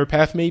everything in her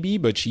path maybe,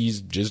 but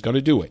she's just going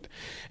to do it.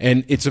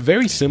 And it's a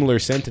very similar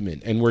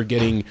sentiment, and we're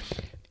getting,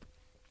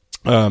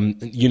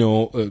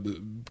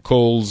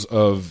 calls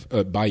of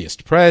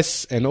biased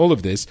press and all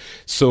of this.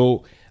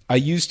 So I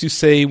used to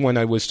say when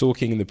I was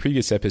talking in the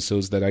previous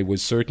episodes that I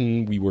was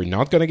certain we were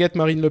not going to get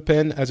Marine Le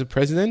Pen as a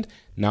president.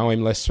 Now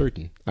I'm less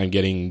certain. I'm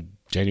getting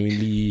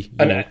genuinely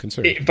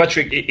concerned.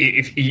 Patrick,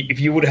 if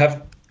you would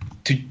have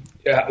to,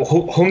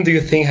 whom do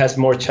you think has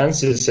more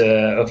chances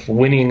of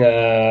winning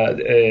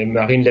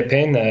Marine Le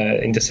Pen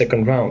in the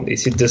second round?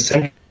 Is it the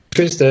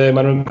centrist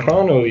Emmanuel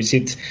Macron, or is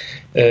it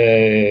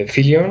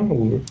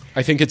Fillon?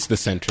 I think it's the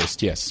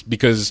centrist, yes,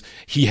 because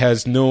he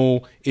has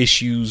no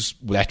issues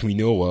that we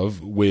know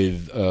of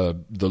with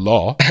the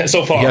law.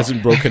 So far. He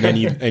hasn't broken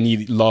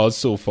any laws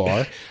so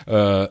far.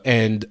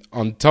 And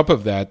on top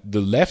of that,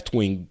 the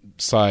left-wing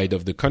side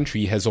of the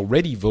country has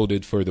already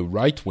voted for the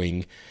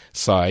right-wing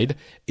side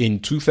in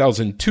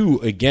 2002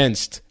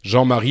 against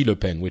Jean-Marie Le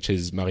Pen, which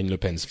is Marine Le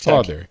Pen's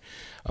father.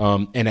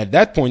 And at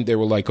that point, they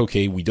were like,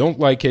 okay, we don't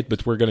like it,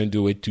 but we're going to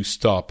do it to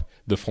stop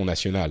the Front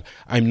National.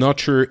 I'm not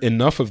sure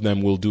enough of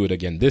them will do it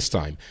again this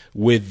time.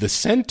 With the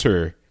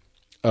center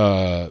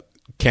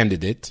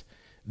candidate,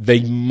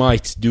 they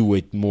might do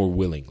it more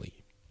willingly.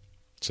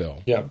 So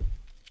yeah,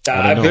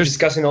 I've been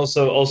discussing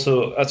also.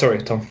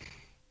 Sorry, Tom.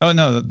 Oh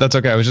no, that's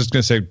okay. I was just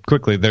going to say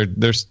quickly,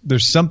 there's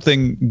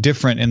something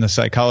different in the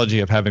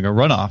psychology of having a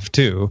runoff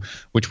too,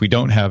 which we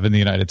don't have in the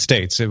United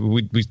States.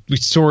 We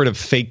sort of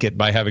fake it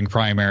by having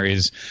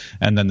primaries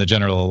and then the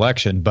general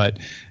election, but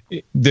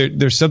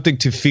there's something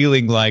to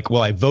feeling like,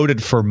 well, I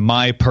voted for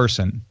my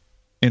person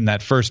in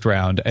that first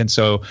round, and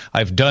so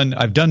I've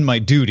done my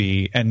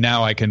duty, and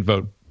now I can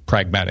vote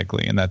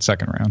pragmatically in that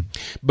second round.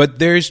 But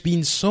there's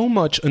been so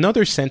much.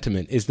 Another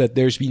sentiment is that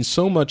there's been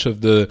so much of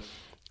the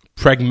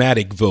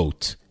pragmatic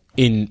vote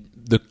in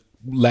the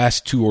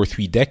last 2 or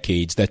 3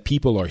 decades that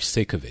people are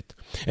sick of it.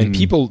 And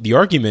the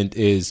argument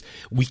is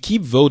we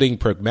keep voting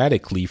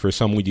pragmatically for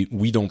someone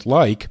we don't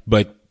like,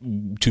 but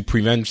to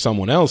prevent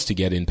someone else to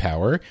get in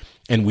power,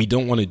 and we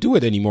don't want to do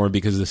it anymore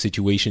because the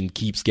situation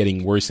keeps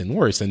getting worse and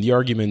worse. And the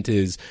argument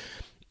is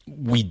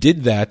we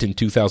did that in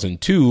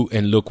 2002,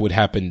 and look what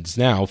happens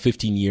now.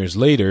 15 years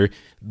later,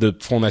 the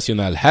Front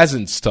National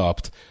hasn't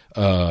stopped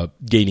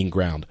gaining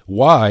ground.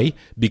 Why?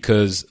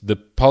 Because the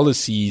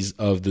policies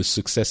of the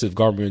successive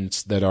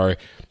governments that are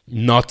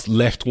not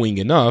left-wing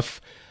enough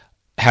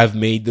have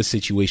made the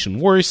situation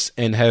worse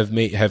and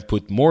have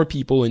put more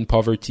people in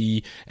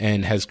poverty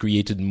and has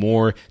created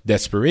more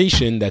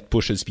desperation that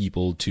pushes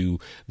people to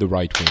the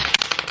right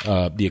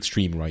wing, the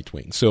extreme right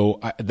wing. So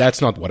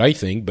that's not what I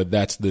think, but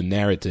that's the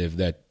narrative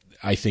that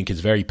I think is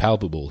very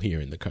palpable here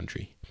in the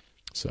country.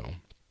 So,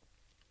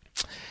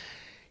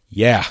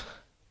 yeah.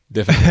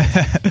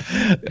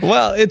 Definitely.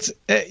 Well, it's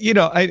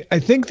I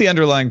think the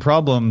underlying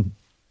problem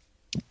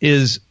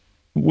is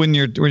when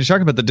you're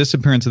talking about the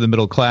disappearance of the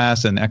middle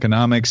class and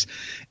economics,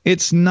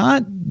 it's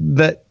not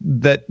that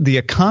the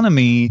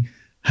economy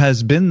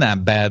has been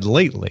that bad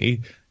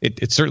lately.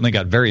 It certainly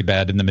got very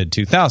bad in the mid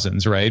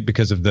 2000s, right,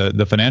 because of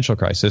the financial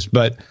crisis.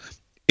 But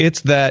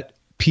it's that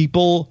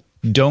people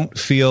don't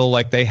feel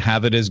like they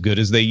have it as good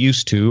as they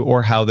used to,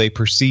 or how they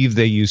perceive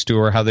they used to,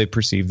 or how they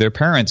perceive their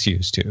parents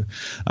used to.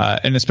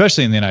 And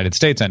especially in the United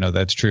States, I know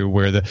that's true,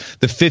 where the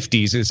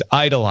 50s is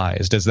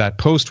idolized as that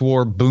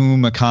post-war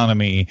boom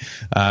economy,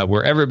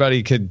 where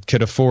everybody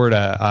could afford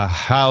a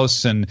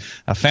house and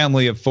a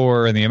family of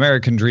 4 and the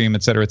American dream,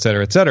 et cetera, et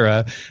cetera, et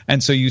cetera.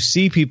 And so you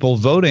see people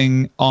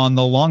voting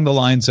along the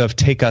lines of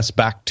take us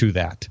back to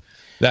that.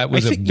 That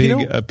was a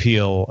big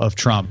appeal of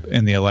Trump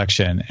in the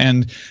election.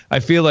 And I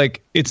feel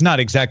like it's not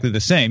exactly the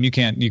same. You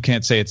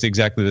can't say it's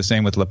exactly the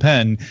same with Le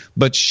Pen,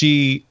 but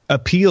she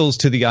appeals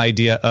to the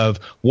idea of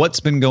what's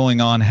been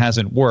going on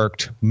hasn't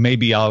worked.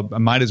 Maybe I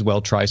might as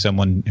well try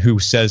someone who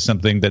says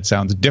something that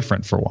sounds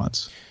different for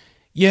once.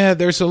 Yeah,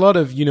 there's a lot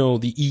of,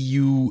 the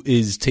EU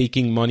is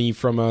taking money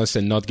from us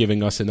and not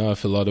giving us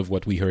enough. A lot of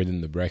what we heard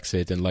in the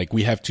Brexit, and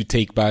we have to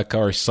take back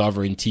our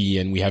sovereignty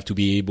and we have to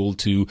be able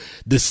to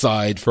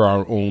decide for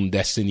our own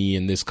destiny,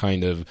 and this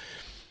kind of,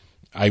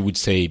 I would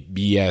say,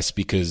 BS,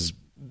 because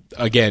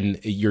again,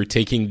 you're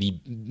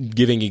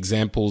giving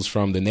examples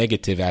from the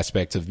negative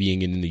aspects of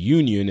being in the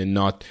union and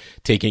not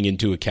taking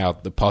into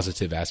account the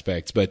positive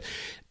aspects. But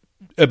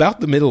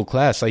about the middle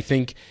class, I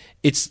think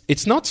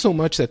it's not so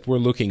much that we're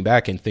looking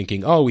back and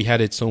thinking, oh, we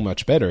had it so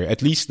much better.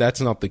 At least that's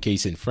not the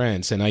case in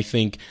France. And I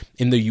think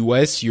in the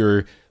US,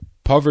 your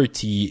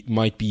poverty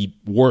might be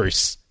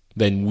worse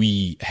than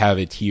we have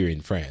it here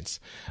in France.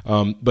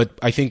 But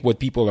I think what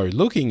people are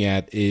looking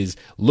at is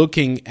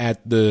looking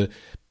at the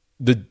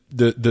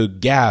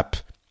gap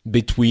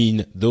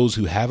between those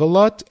who have a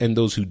lot and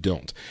those who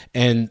don't.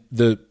 And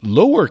the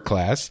lower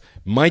class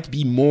might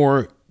be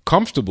more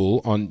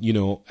comfortable on,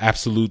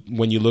 absolute,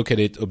 when you look at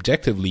it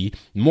objectively,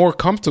 more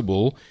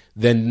comfortable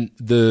than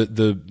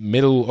the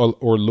middle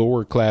or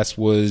lower class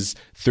was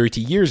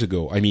 30 years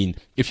ago. I mean,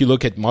 if you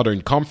look at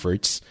modern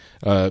comforts,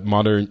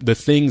 the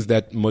things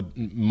that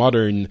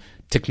modern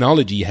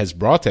technology has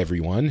brought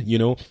everyone,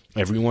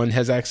 everyone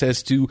has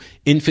access to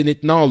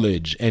infinite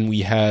knowledge, and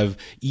we have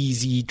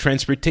easy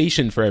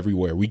transportation for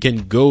everywhere. We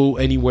can go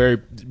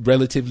anywhere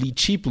relatively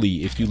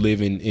cheaply. If you live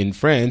in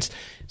France,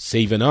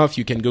 save enough,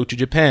 you can go to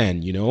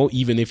Japan,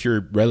 even if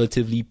you're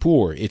relatively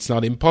poor. It's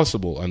not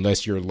impossible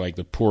unless you're like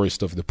the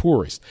poorest of the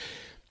poorest.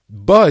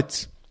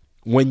 But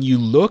when you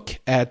look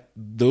at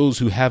those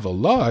who have a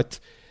lot,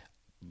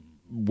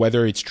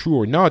 whether it's true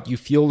or not, you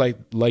feel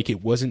like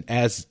it wasn't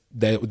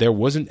there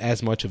wasn't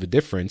as much of a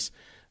difference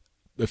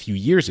a few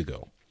years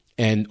ago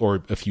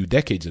or a few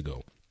decades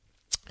ago.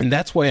 And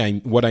that's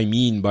what I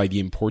mean by the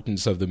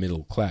importance of the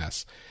middle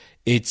class.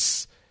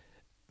 It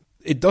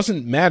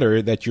doesn't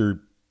matter that your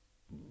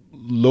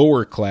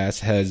lower class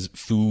has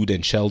food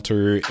and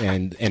shelter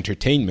and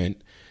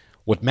entertainment.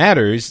 What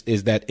matters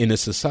is that in a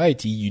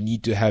society, you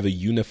need to have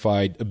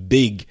a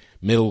big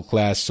middle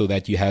class so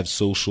that you have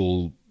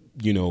social,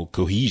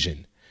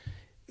 cohesion.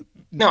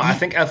 No, I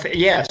think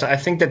yes. I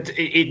think that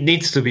it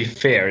needs to be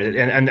fair,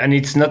 and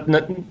it's not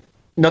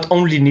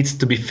only needs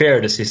to be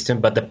fair, the system,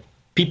 but the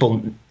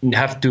people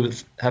have to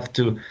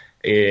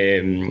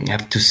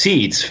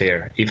see it's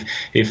fair. If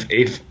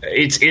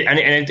it's and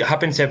it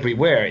happens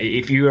everywhere.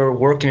 If you are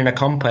working in a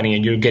company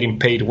and you're getting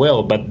paid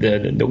well, but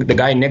the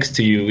guy next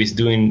to you is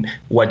doing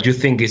what you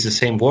think is the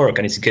same work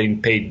and is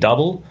getting paid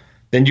double,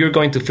 then you're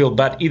going to feel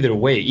bad either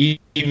way,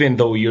 even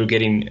though you're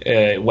getting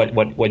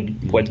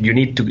what you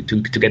need to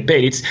get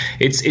paid.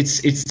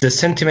 It's the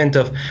sentiment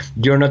of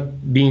you're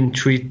not being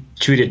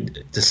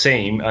treated the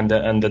same, and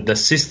the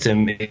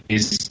system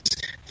is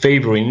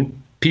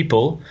favoring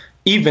people,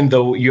 even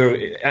though you're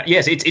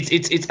yes.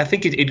 It's I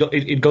think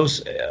it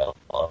goes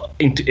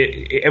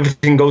into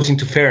everything goes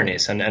into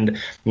fairness and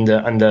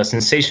the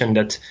sensation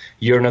that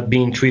you're not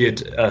being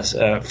treated as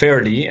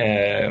fairly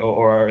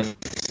or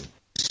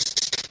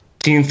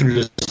seen through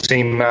the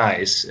same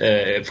eyes.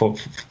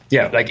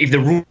 Like if the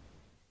rule is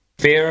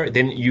fair,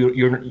 then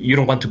you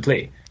don't want to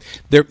play.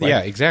 There, right?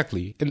 Yeah,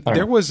 exactly. And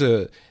there was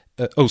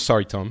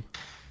sorry, Tom.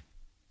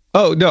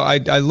 Oh, no, I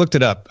looked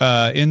it up.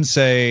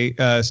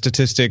 INSEE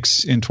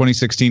statistics in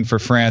 2016 for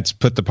France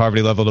put the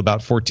poverty level at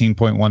about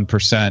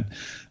 14.1%.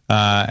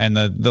 And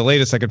the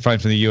latest I could find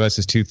from the U.S.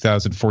 is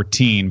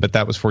 2014, but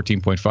that was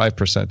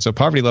 14.5%. So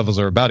poverty levels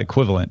are about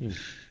equivalent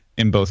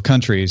in both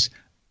countries.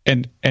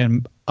 And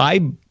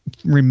I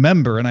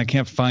remember, and I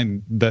can't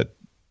find that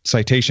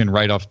citation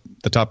right off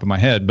the top of my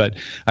head, but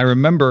I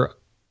remember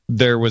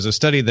there was a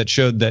study that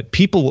showed that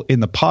people in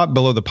the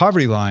below the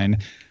poverty line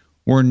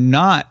were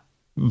not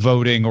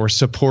voting or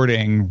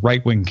supporting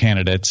right-wing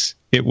candidates.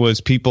 It was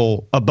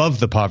people above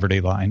the poverty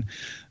line.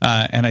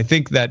 And I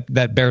think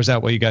that bears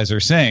out what you guys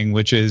are saying,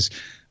 which is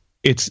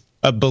it's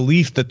a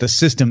belief that the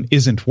system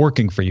isn't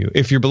working for you.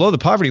 If you're below the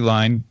poverty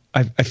line,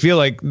 I feel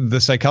like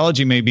the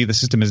psychology may be the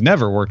system has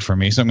never worked for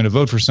me, so I'm going to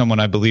vote for someone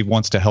I believe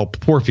wants to help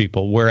poor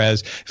people.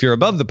 Whereas if you're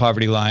above the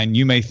poverty line,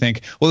 you may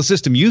think, well, the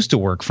system used to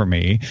work for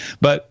me,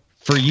 but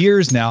for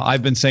years now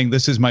I've been saying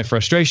this is my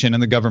frustration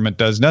and the government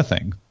does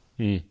nothing.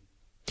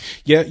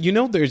 Yeah,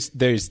 there's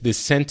this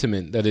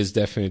sentiment that is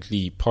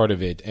definitely part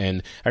of it.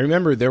 And I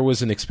remember there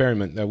was an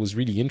experiment that was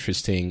really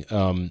interesting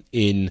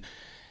in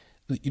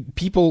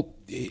people.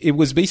 It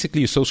was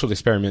basically a social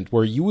experiment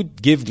where you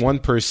would give one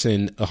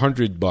person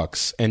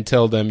 $100 and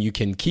tell them you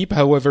can keep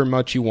however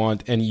much you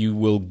want and you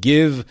will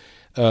give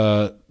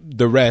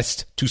the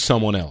rest to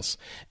someone else.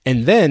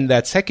 And then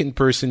that second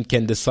person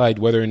can decide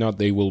whether or not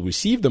they will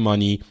receive the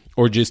money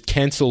or just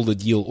cancel the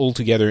deal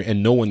altogether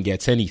and no one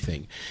gets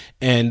anything.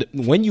 And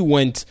when you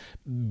went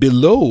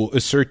below a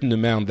certain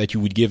amount that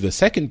you would give the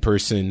second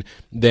person,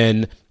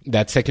 then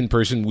that second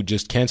person would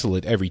just cancel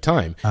it every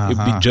time. It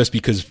would be just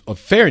because of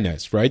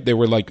fairness, right? They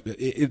were like,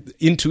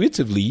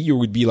 intuitively, you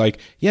would be like,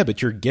 yeah,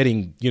 but you're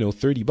getting,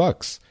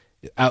 $30.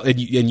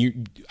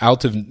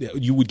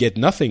 You would get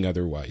nothing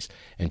otherwise,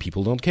 and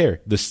people don't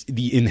care.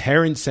 The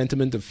inherent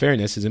sentiment of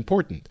fairness is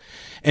important,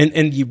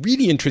 and the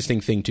really interesting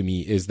thing to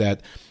me is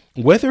that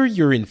whether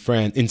you're in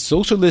France, in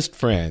socialist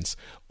France,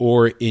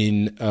 or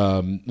in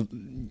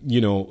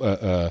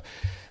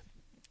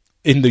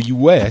in the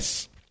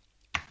U.S.,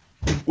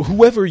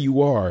 whoever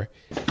you are,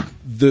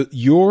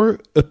 your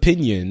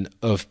opinion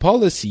of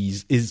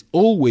policies is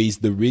always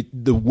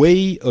the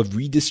way of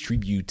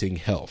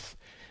redistributing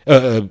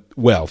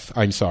wealth.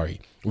 I'm sorry.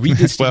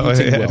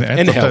 Redistributing wealth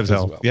and health as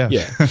well.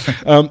 Yeah.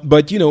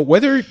 But,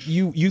 whether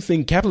you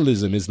think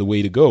capitalism is the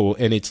way to go,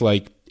 and it's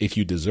like, if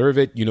you deserve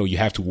it, you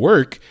have to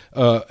work,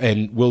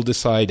 and we'll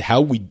decide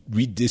how we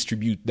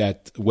redistribute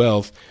that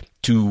wealth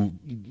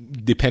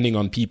depending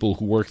on people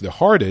who work the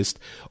hardest,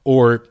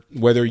 or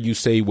whether you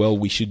say, well,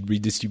 we should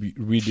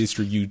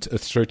redistribute a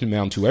certain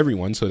amount to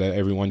everyone so that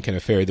everyone can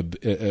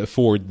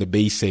afford the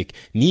basic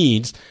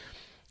needs.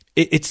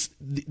 It's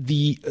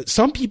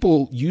some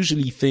people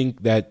usually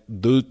think that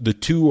the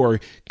two are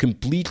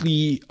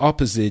completely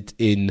opposite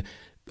in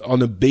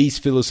on a base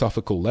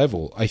philosophical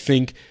level, I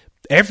think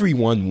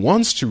everyone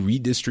wants to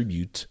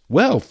redistribute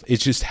wealth.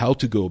 It's just how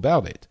to go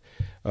about it.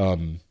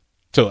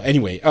 So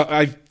anyway,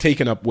 I've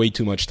taken up way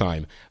too much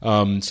time.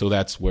 So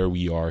that's where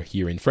we are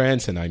here in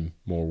France, and I'm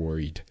more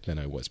worried than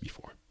I was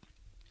before.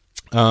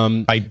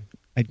 I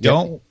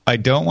don't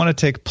want to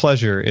take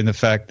pleasure in the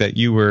fact that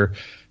you were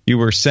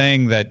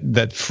saying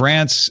that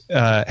France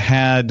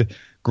had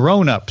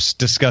grown-ups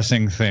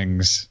discussing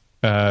things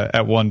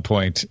at one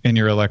point in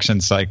your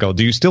election cycle.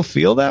 Do you still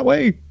feel that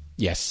way?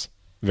 Yes,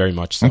 very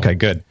much so. Okay,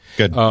 good.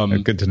 Good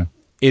to know.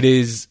 It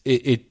is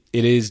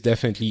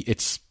definitely,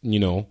 it's,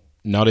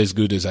 not as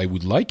good as I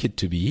would like it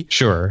to be.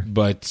 Sure.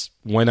 But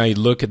when I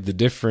look at the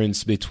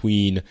difference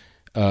between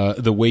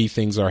the way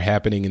things are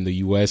happening in the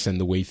US and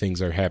the way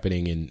things are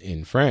happening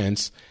in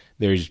France,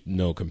 there's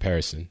no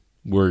comparison.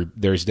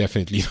 There's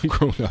definitely the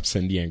grown-ups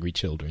and the angry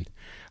children.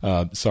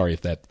 Sorry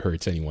if that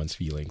hurts anyone's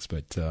feelings,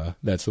 but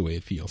that's the way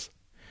it feels.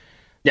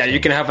 Yeah, you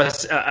can have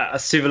a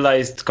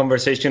civilized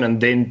conversation and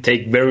then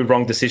take very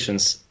wrong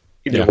decisions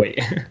either way.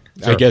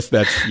 I guess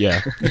that's,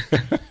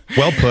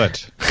 Well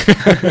put.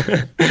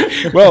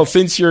 Well,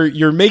 since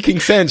you're making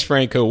sense,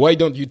 Franco, why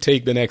don't you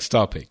take the next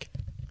topic?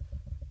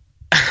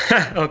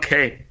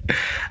 Okay.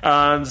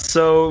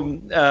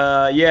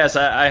 Yes,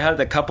 I had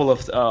a couple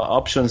of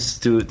options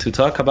to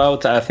talk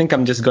about. I think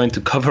I'm just going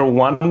to cover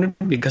one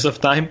because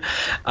of time.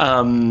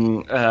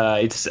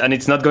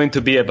 It's not going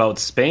to be about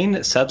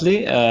Spain,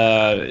 sadly.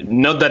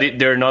 Not that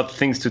there are not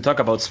things to talk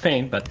about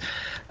Spain, but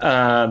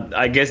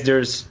I guess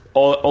there's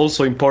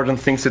also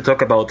important things to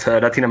talk about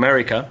Latin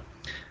America.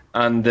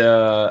 And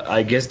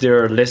I guess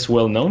they're less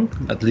well known,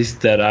 at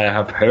least that I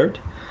have heard.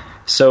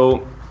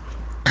 So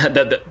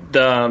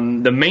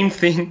the main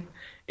thing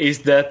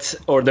is that,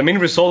 or the main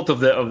result of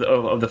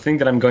the thing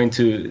that I'm going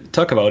to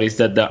talk about is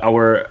that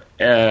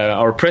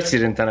our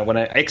president, and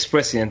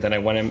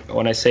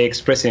when I say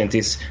ex-president,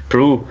 is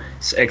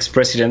Peru's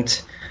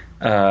ex-president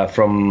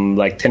from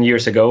like 10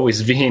 years ago,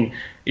 is being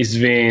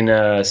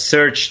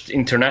searched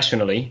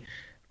internationally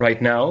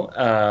right now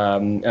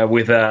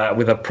with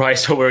a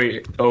price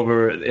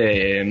over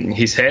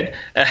his head.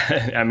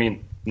 I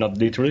mean, not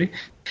literally.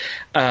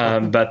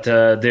 But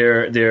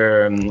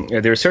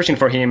they're searching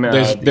for him.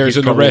 There's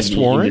an arrest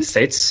warrant in the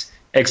States.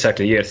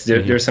 Exactly. Yes,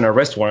 there's an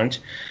arrest warrant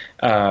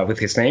with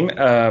his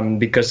name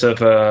because of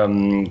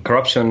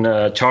corruption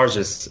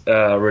charges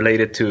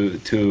related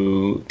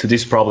to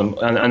this problem,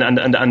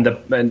 and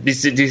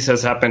this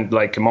has happened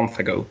like a month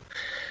ago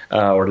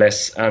or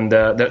less. And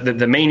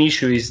the main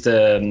issue is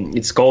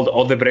it's called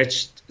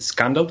Odebrecht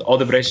scandal.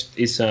 Odebrecht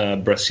is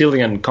a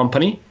Brazilian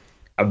company,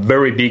 a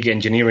very big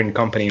engineering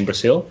company in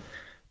Brazil.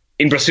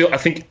 In Brazil, I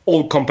think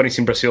all companies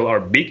in Brazil are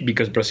big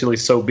because Brazil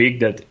is so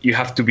big that you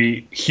have to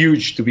be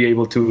huge to be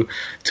able to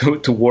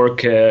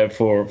work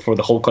for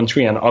the whole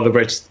country. And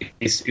Odebrecht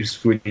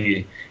is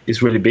really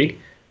big,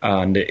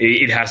 and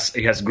it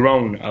has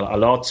grown a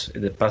lot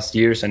in the past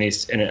years, and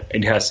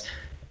it has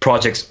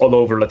projects all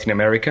over Latin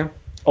America,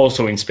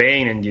 also in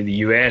Spain and in the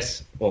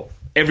US, well,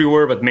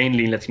 everywhere, but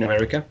mainly in Latin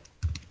America.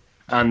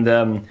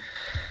 And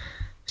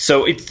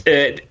so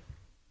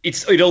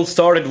it all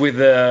started with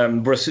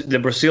the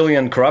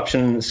Brazilian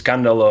corruption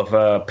scandal of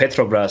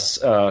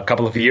Petrobras a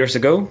couple of years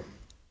ago,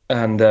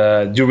 and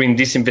during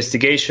this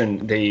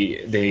investigation,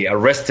 they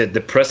arrested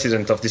the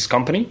president of this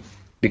company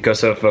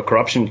because of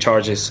corruption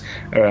charges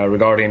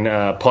regarding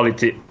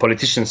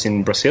politicians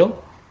in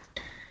Brazil.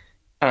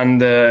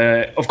 And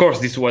of course,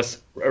 this was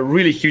a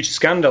really huge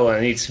scandal,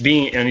 and it's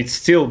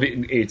still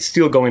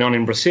going on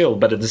in Brazil.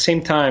 But at the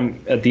same time,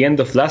 at the end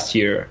of last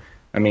year,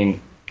 I mean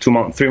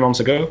 3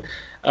 months ago.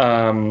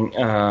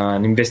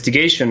 An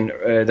investigation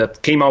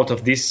that came out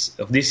of this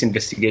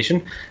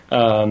investigation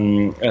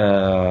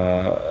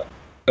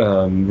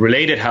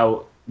related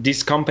how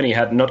this company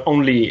had not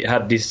only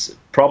had these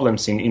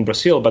problems in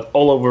Brazil but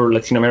all over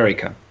Latin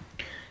America.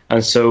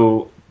 And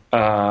so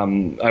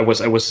I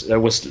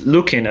was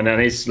looking, and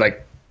it's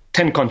like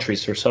 10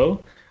 countries or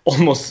so,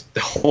 almost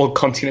the whole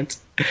continent,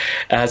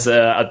 as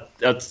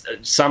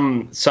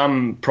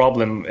some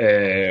problem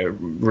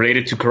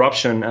related to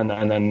corruption and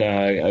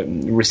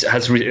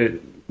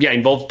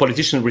involved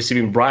politicians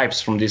receiving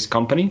bribes from this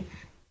company.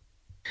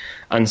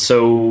 And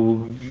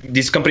so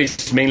this company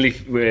is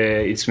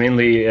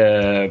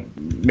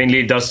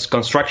mainly does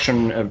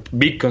construction,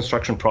 big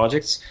construction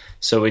projects.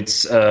 So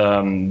it's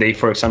they,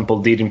 for example,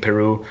 did in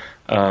Peru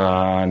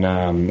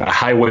a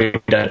highway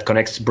that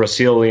connects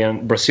Brazil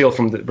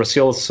from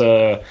Brazil's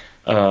that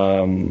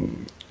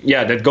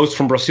goes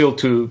from Brazil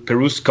to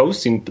Peru's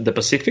coast in the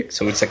Pacific.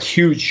 So it's a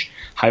huge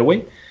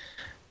highway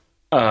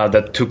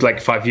that took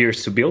like 5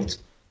 years to build.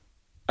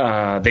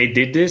 They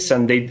did this,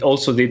 and they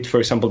also did, for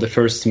example, the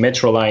first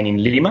metro line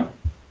in Lima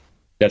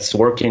that's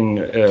working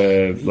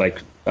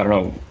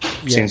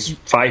since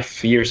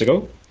 5 years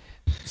ago.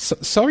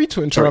 Sorry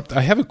to interrupt.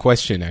 I have a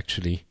question,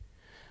 actually.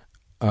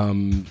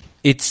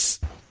 It's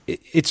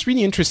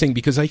really interesting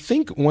because I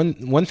think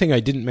one thing I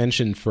didn't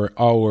mention for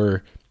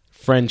our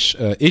French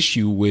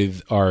issue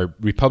with our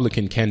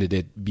Republican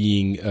candidate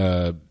being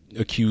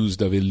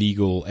accused of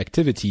illegal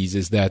activities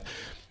is that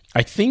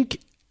I think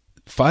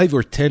 5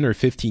 or 10 or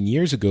 15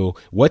 years ago,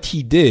 what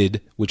he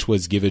did, which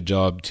was give a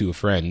job to a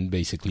friend,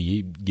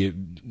 basically,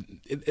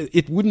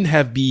 it wouldn't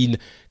have been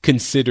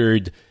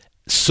considered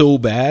so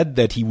bad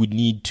that he would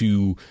need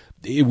to,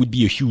 it would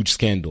be a huge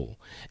scandal.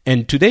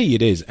 And today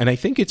it is. And I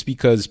think it's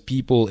because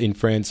people in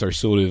France are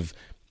sort of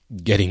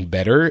getting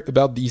better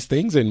about these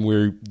things, and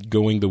we're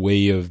going the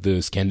way of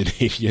the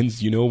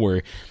Scandinavians,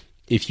 where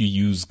if you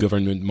use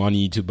government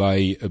money to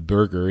buy a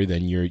burger,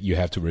 then you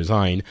have to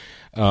resign.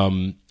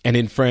 And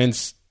in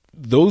France,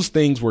 those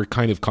things were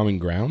kind of common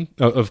ground,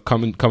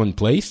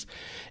 commonplace.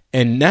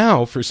 And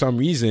now, for some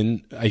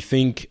reason, I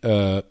think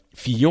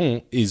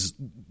Fillon is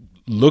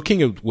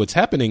looking at what's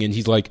happening, and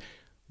he's like,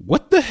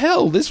 what the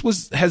hell? This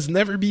has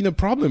never been a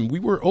problem. We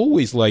were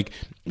always like,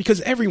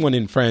 because everyone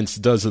in France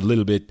does a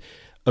little bit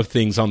of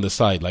things on the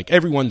side. Like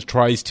everyone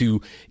tries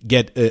to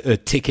get a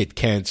ticket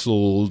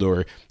canceled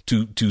or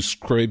to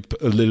scrape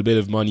a little bit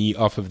of money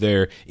off of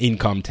their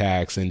income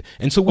tax. And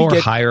so we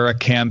hire a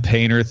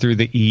campaigner through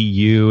the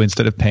EU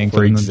instead of paying for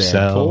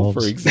themselves.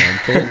 For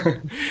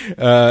example.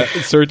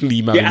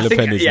 Certainly Marine Le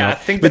Pen is not. I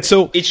think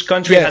that each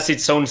country has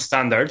its own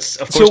standards.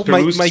 Of course,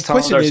 Peru's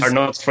standards are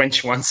not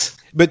French ones.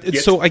 But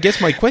so I guess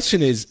my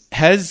question is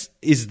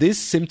this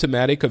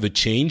symptomatic of a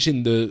change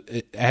in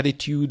the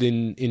attitude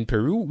in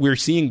Peru? We're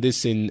seeing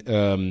this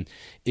in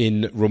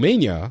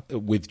Romania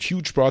with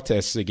huge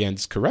protests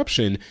against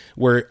corruption,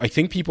 where I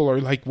think people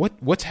are like,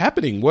 what's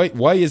happening?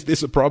 Why is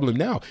this a problem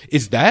now?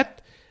 Is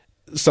that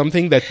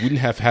something that wouldn't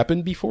have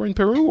happened before in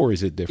Peru, or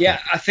is it different? Yeah,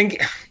 I think,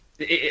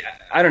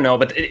 I don't know,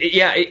 but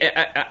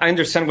I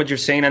understand what you're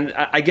saying, and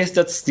I guess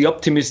that's the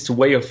optimist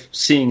way of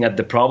seeing at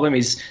the problem,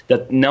 is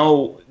that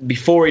now,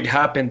 before it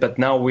happened, but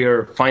now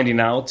we're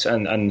finding out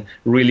and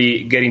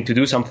really getting to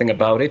do something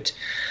about it.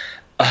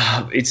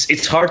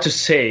 It's hard to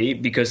say,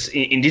 because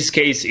in this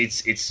case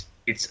it's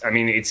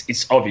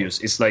obvious.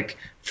 It's like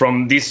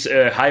from this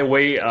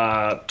highway,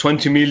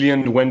 20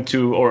 million went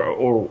to,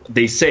 or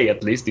they say,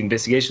 at least the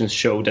investigations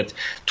show that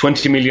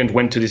 20 million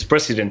went to this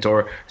president,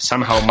 or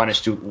somehow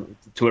managed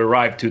to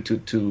arrive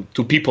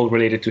to people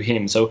related to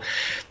him. So,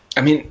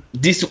 I mean,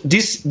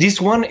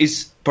 this one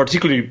is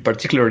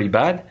particularly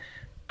bad.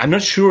 I'm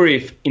not sure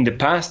if in the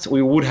past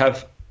we would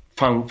have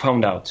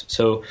found out.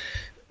 So.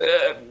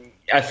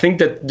 I think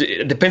that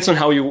it depends on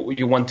how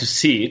you want to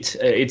see it.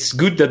 It's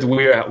good that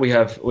we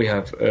have.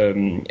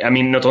 I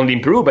mean, not only in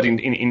Peru, but in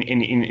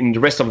the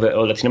rest of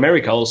Latin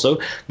America also,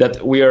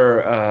 that we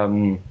are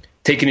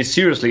taking it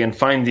seriously and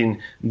finding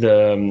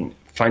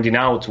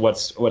out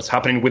what's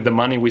happening with the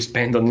money we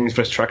spend on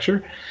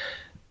infrastructure.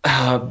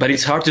 But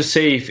it's hard to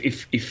say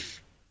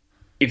if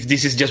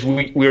this is just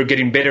we're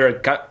getting better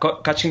at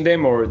catching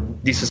them, or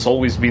this has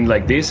always been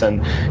like this,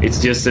 and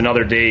it's just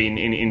another day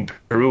in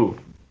Peru.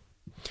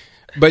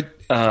 But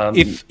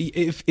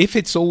if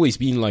it's always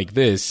been like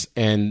this,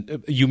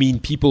 and you mean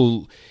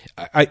people,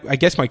 I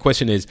guess my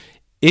question is,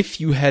 if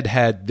you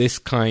had this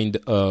kind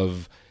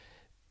of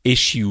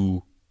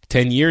issue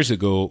 10 years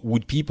ago,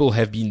 would people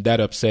have been that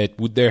upset?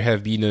 Would there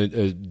have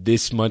been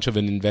this much of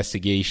an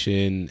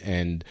investigation?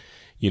 And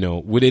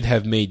would it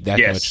have made that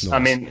much noise? I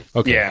mean,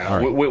 okay, yeah,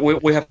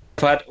 right.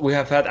 we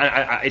have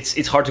had.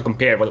 It's hard to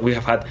compare, but we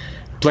have had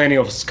plenty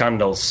of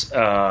scandals.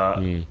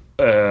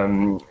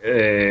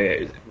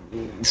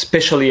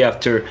 Especially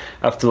after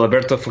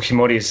Alberto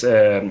Fujimori's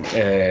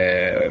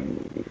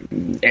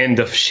end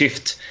of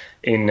shift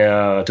in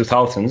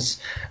 2000s,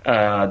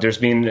 there's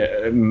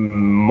been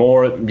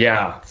more,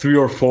 3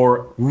 or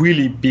 4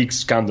 really big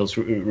scandals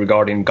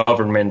regarding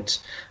government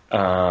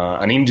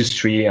and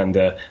industry and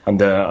the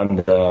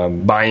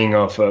buying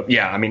of.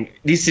 I mean,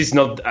 this is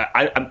not.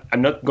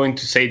 I'm not going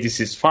to say this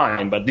is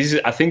fine, but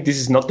I think this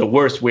is not the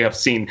worst we have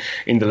seen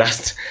in the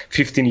last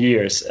 15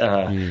 years.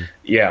 I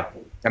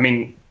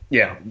mean.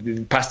 Yeah,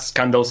 past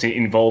scandals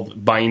involve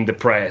buying the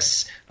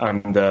press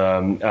and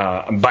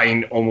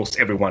buying almost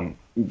everyone.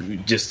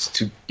 Just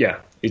to,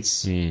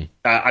 it's.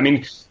 I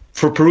mean,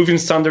 for Peruvian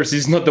standards,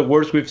 it's not the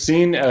worst we've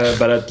seen,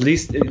 but at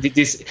least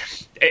this.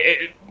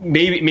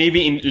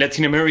 Maybe in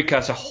Latin America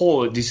as a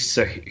whole, this is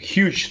a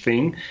huge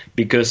thing,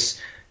 because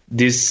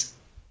this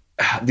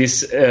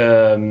it's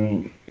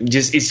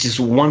just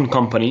one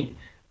company,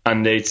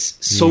 and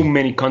it's so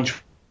many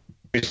countries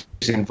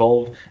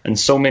involved and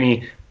so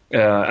many.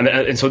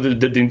 And so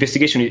the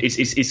investigation is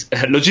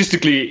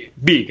logistically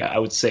big, I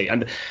would say,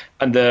 and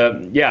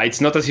it's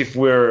not as if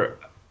we're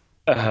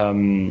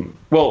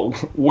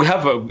we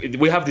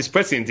have this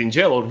president in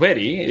jail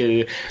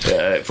already,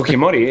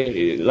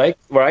 Fujimori,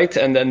 right,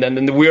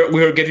 and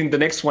we're getting the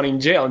next one in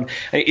jail, and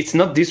it's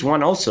not this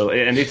one also,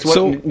 and it's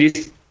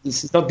this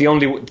is not the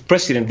only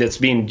president that's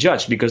being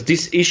judged, because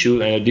this issue,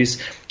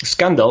 this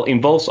scandal,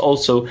 involves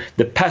also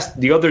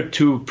the other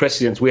 2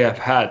 presidents we have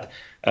had.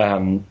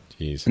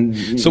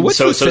 So what's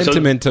the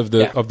sentiment of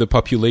the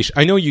population?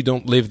 I know you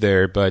don't live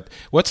there, but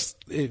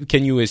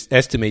can you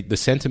estimate the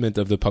sentiment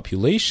of the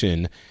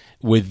population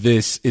with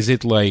this? Is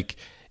it like,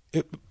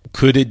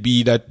 could it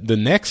be that the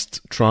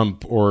next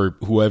Trump or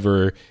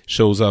whoever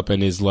shows up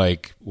and is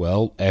like,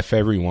 well, F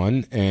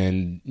everyone,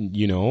 and,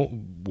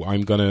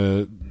 I'm going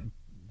to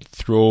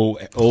throw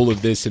all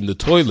of this in the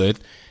toilet,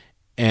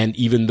 and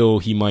even though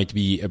he might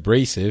be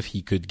abrasive,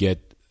 he could get,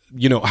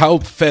 how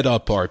fed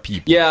up are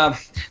people? Yeah,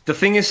 the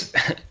thing is,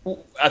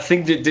 I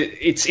think that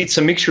it's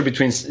a mixture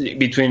between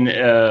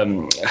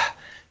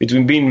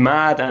being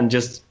mad and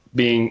just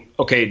being,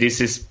 okay, this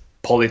is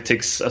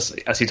politics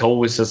as it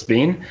always has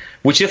been,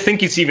 which I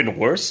think is even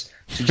worse,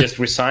 to just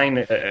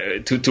resign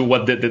to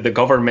what the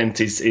government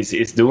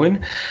is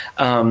doing.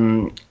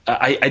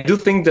 I do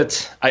think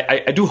that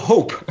I do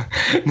hope,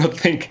 not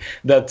think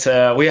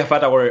that we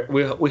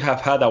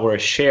have had our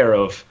share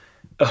of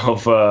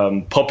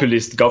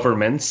populist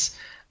governments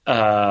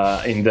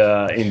in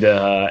the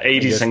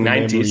 80s and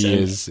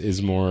 90s.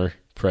 Is more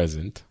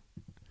present.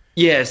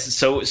 Yes,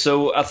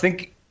 so I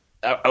think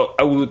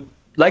I would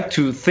like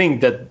to think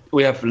that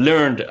we have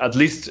learned, at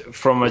least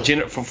for a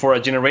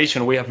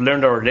generation, we have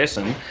learned our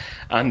lesson,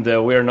 and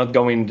we are not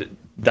going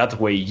that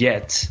way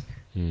yet.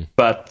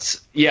 But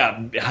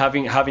yeah,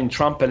 having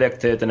Trump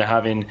elected and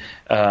having,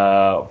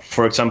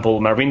 for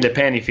example, Marine Le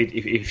Pen,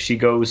 if she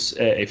comes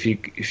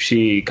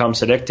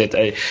elected,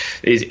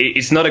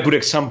 it's not a good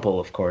example,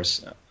 of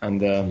course.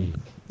 And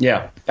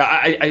yeah,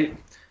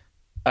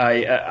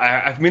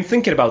 I've been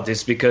thinking about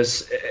this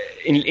because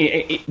in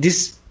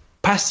this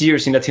past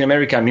years in Latin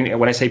America, I mean,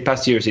 when I say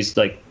past years, it's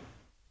like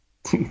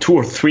 2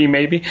 or 3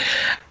 maybe,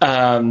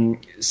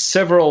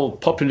 several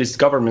populist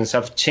governments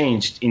have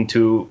changed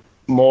into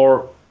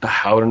more,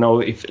 I don't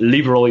know if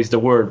liberal is the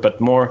word, but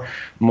more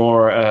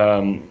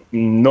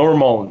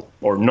normal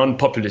or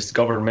non-populist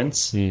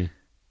governments. And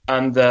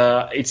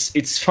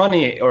it's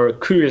funny or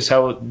curious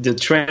how the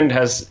trend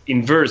has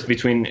inversed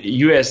between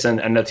US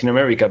and Latin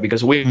America,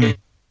 because we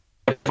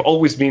have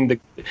always been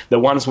the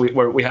ones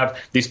where we have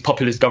these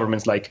populist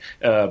governments like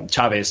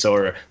Chavez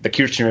or the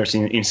Kirchners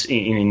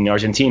in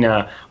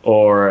Argentina,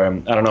 or I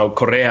don't know,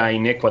 Correa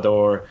in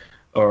Ecuador,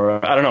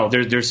 or I don't know.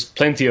 There's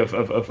plenty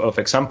of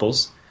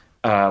examples.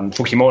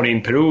 Fujimori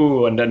in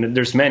Peru, and then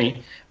there's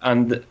many.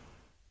 And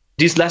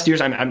these last years,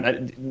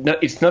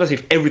 it's not as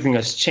if everything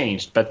has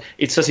changed, but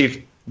it's as if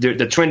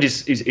the trend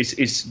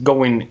is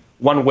going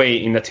one way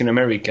in Latin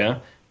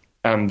America,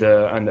 and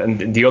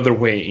the other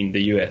way in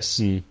the US.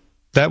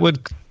 That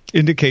would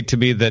indicate to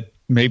me that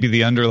maybe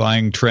the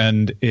underlying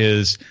trend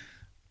is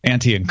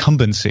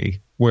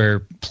anti-incumbency, where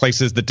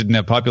places that didn't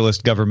have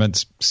populist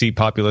governments see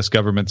populist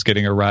governments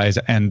getting a rise,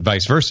 and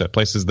vice versa.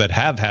 Places that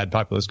have had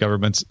populist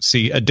governments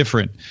see a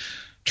different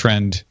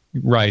trend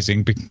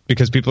rising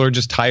because people are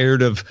just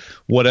tired of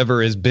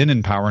whatever has been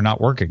in power not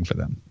working for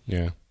them.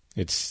 Yeah.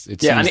 It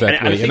seems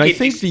that way. And I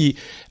think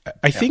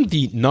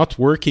the not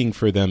working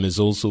for them is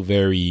also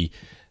very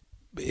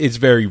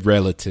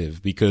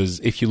relative, because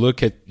if you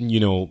look at,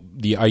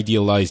 the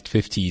idealized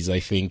 50s, I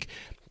think,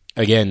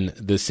 again,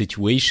 the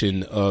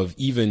situation of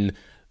even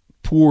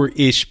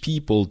poor-ish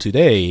people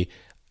today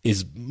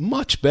is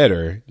much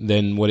better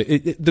than what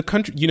the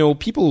country,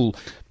 people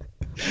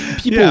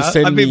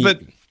send me.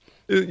 But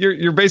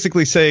you're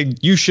basically saying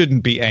you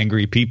shouldn't be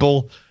angry,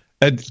 people.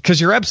 Because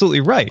you're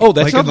absolutely right. Oh,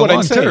 that's not what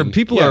I'm saying. Term,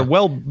 people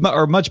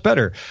are much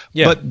better.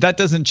 Yeah. But that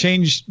doesn't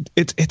change.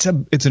 It's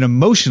an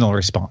emotional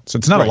response.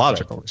 It's not a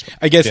logical response.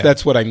 I guess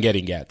that's what I'm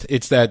getting at.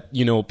 It's that,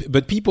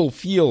 but people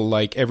feel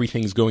like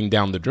everything's going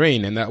down the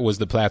drain, and that was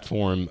the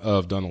platform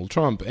of Donald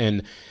Trump.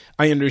 And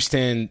I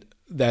understand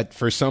that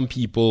for some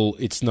people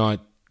it's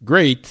not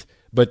great,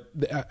 but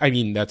I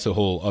mean, that's a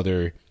whole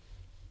other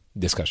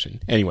discussion.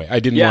 Anyway, I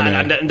didn't want to.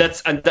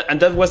 And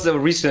that was the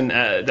reason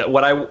that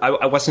what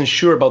I wasn't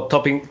sure about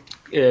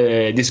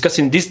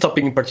discussing this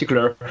topic in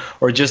particular,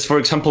 or just, for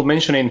example,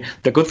 mentioning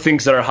the good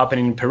things that are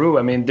happening in Peru.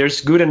 I mean,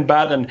 there's good and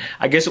bad, and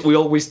I guess we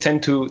always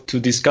tend to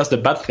discuss the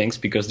bad things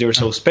because they're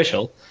so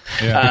special.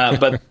 Yeah.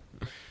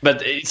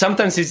 But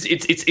sometimes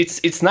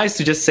it's nice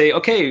to just say,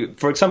 okay,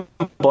 for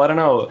example, I don't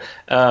know,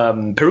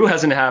 Peru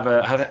hasn't had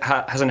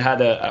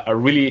a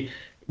really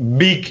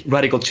big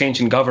radical change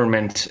in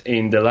government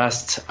in the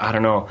last,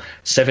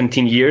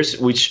 17 years,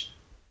 which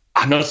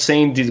I'm not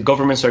saying the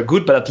governments are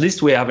good, but at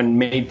least we haven't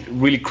made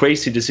really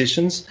crazy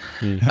decisions.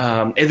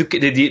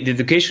 The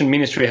education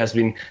ministry has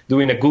been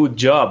doing a good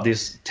job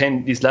these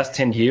last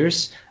 10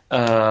 years.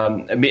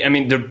 I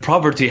mean, the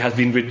poverty has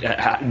been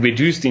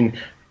reduced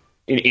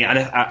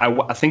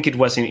I think it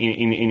was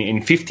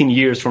in 15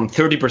 years from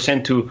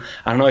 30% to,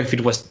 I don't know if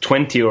it was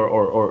 20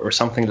 or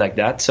something like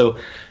that. So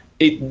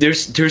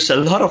there's a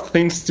lot of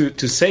things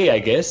to say, I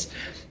guess,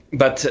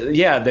 but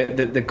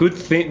the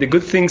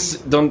good things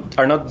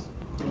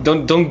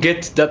don't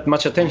get that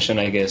much attention,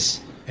 I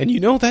guess.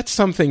 And that's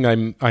something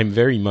I'm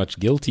very much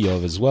guilty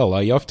of as well.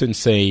 I often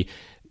say,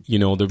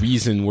 the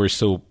reason we're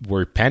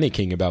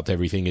panicking about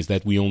everything is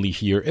that we only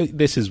hear,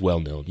 this is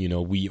well known,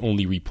 we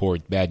only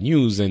report bad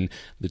news, and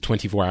the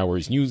 24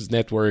 hours news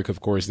network,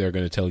 of course, they're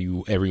going to tell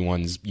you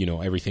everyone's,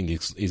 everything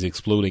is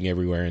exploding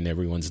everywhere and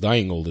everyone's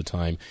dying all the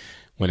time,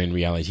 when in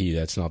reality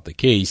that's not the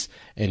case.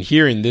 And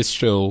here in this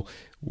show,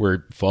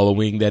 we're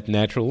following that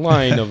natural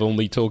line of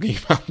only talking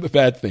about the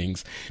bad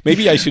things.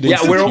 Maybe I should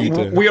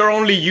institute... we are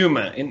only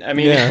human. I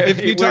mean,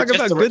 if you talk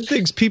about good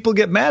things, people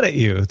get mad at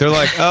you. They're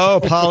like,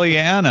 oh,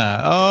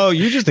 Pollyanna. Oh,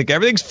 you just think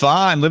everything's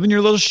fine. Live in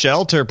your little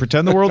shelter.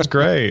 Pretend the world's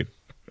great.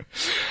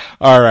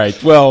 All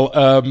right. Well,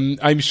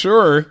 I'm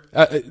sure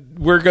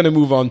we're going to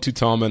move on to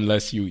Tom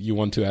unless you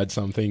want to add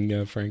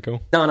something,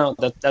 Franco. No,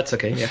 that's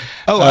okay. Yeah.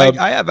 Oh,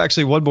 I have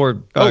actually one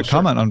more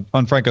comment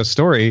on Franco's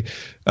story.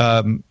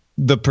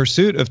 The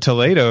pursuit of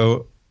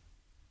Toledo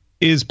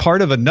is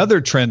part of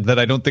another trend that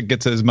I don't think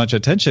gets as much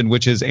attention,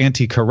 which is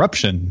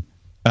anti-corruption.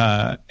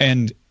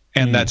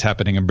 And that's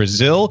happening in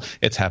Brazil.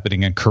 It's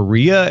happening in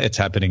Korea. It's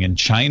happening in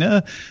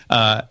China.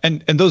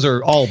 And those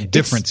are all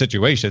different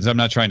situations. I'm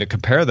not trying to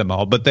compare them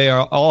all, but they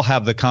all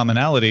have the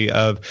commonality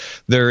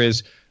of there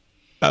is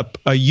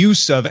a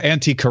use of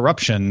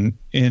anti-corruption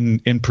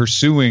in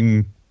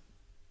pursuing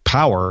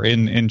power,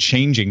 in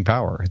changing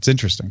power. It's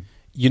interesting.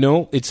 You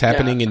know, it's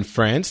happening in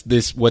France.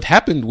 What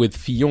happened with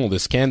Fillon, the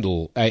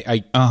scandal,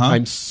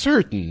 I'm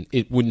certain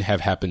it wouldn't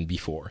have happened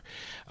before.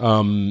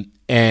 And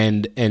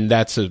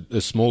that's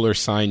a smaller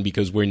sign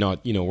because we're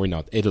not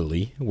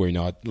Italy. We're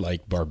not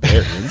like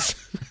barbarians.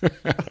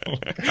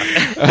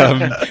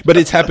 But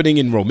it's happening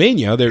in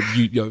Romania.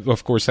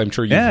 Of course, I'm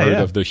sure you've heard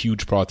of the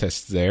huge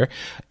protests there.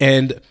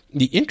 And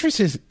the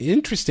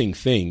interesting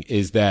thing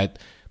is that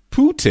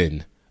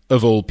Putin,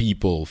 of all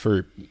people,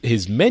 for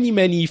his many,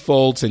 many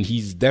faults, and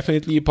he's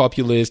definitely a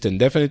populist and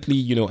definitely,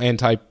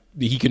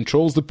 he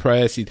controls the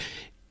press,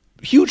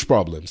 huge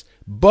problems.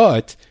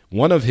 But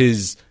one of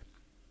his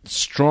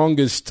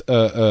strongest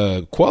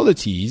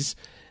qualities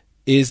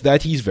is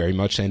that he's very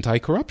much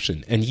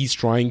anti-corruption, and he's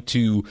trying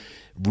to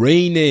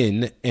rein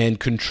in and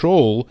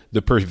control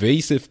the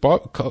pervasive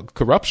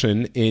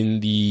corruption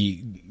in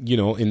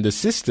the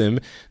system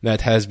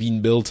that has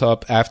been built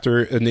up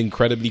after an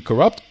incredibly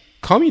corrupt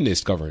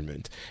communist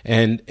government.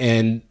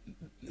 And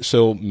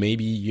so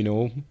maybe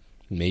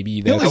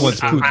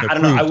that's... I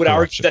don't know. I would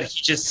argue that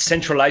he just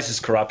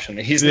centralizes corruption.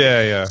 He's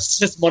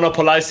just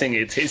monopolizing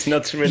it. He's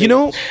not really...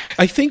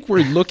 I think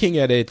we're looking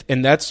at it,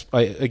 and that's,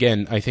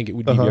 I think it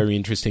would be very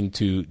interesting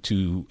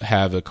to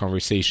have a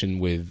conversation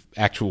with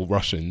actual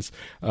Russians,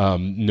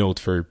 note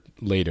for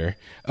later.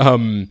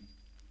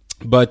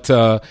 But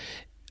I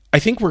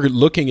think we're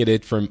looking at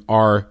it from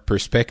our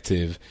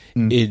perspective,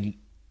 and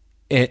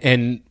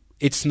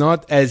it's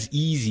not as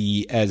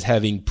easy as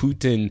having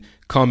Putin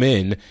come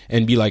in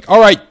and be like, all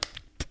right,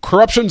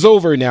 corruption's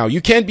over now. You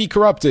can't be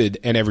corrupted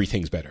and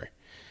everything's better.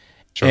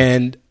 Sure.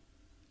 And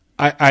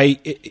I'm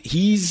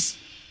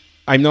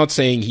not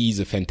saying he's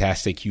a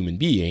fantastic human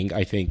being.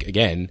 I think,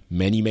 again,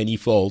 many, many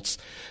faults,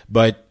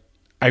 but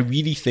I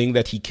really think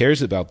that he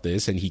cares about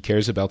this and he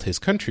cares about his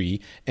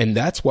country. And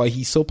that's why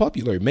he's so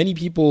popular. Many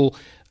people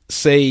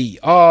say,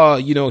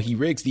 he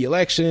rigs the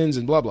elections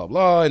and blah, blah,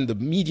 blah, and the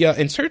media.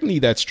 And certainly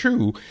that's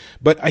true.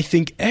 But I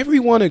think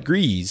everyone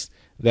agrees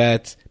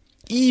that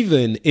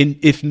even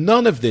if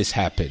none of this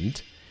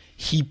happened,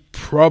 he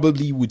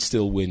probably would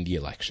still win the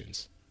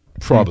elections.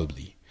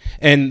 Probably.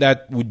 And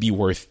that would be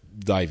worth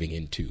diving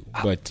into.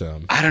 But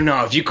I don't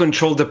know. If you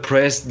control the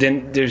press,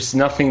 then there's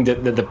nothing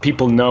that the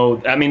people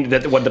know. I mean,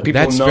 that what the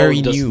people know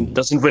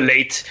doesn't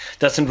relate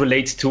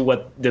to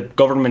what the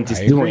government is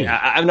doing.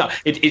 I'm not.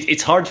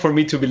 It's hard for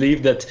me to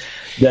believe that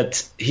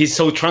he's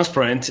so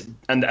transparent,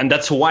 and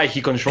that's why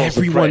he controls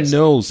the press. Everyone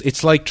knows.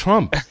 It's like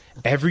Trump.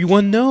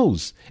 Everyone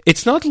knows.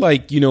 It's not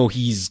like,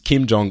 he's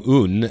Kim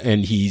Jong-un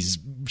and he's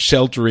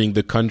sheltering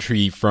the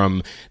country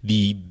from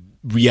the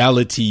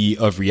reality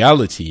of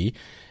reality.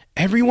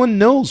 Everyone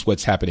knows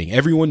what's happening.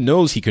 Everyone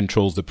knows he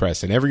controls the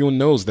press, and everyone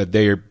knows that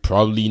they're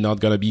probably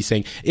not going to be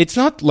saying... It's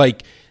not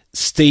like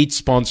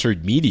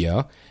state-sponsored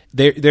media.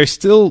 They're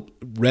still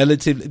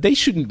relative... They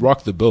shouldn't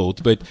rock the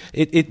boat, but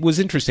it was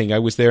interesting. I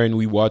was there and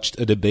we watched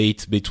a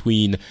debate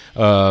between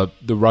the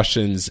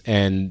Russians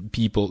and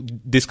people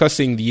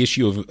discussing the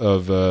issue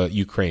of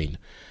Ukraine.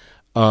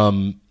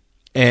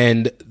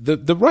 And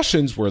the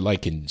Russians were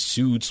like in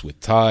suits with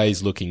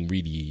ties, looking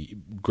really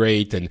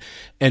great, and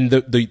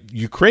the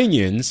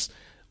Ukrainians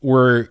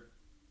were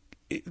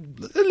a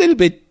little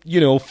bit,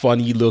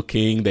 funny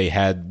looking. They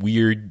had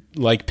weird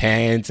like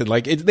pants and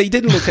they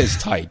didn't look as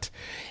tight.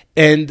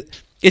 And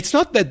it's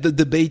not that the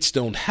debates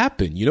don't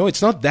happen,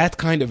 it's not that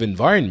kind of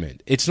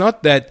environment. It's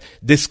not that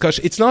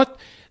discussion. It's not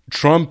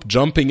Trump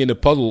jumping in a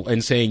puddle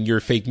and saying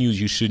you're fake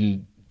news, you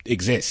shouldn't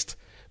exist.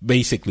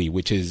 Basically,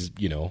 which is,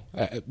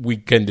 we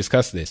can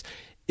discuss this.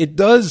 It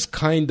does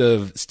kind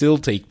of still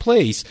take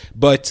place,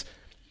 but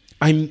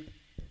I'm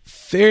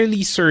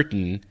fairly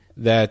certain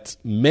that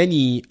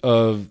Russia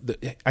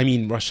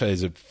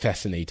is a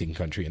fascinating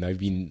country, and I've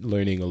been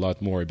learning a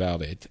lot more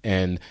about it.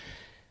 And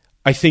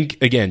I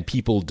think, again,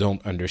 people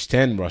don't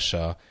understand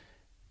Russia,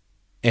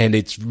 and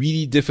it's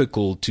really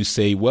difficult to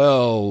say,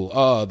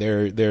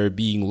 they're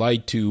being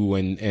lied to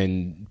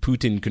and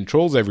Putin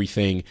controls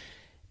everything,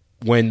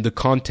 when the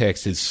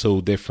context is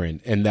so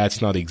different, and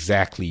that's not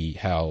exactly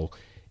how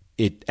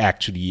it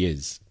actually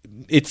is.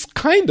 it's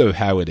kind of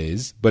how it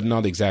is, but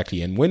not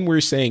exactly. And when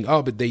we're saying,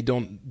 oh, but they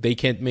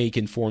can't make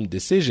informed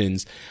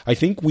decisions, I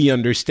think we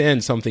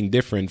understand something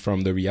different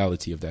from the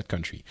reality of that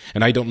country.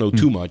 And I don't know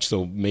too much,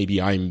 so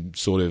maybe I'm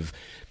sort of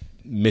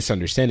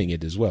misunderstanding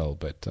it as well.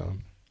 But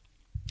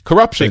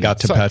corruption. They got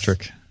to sucks.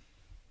 Patrick.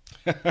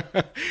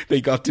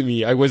 They got to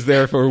me. I was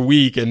there for a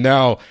week, and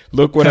now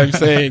look what I'm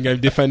saying. I'm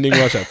defending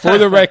Russia. For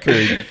the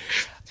record,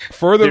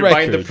 They're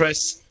buying the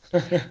press.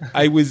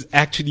 I was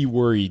actually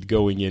worried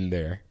going in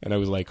there, and I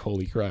was like,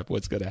 holy crap,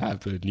 what's going to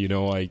happen? You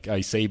know,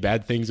 I say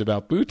bad things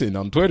about Putin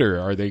on Twitter.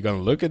 Are they going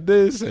to look at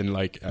this? And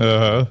like,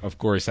 of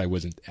course, I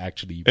wasn't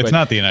actually. It's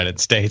not the United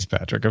States,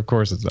 Patrick. Of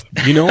course it's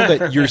not. You know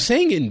that you're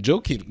saying it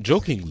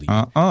jokingly,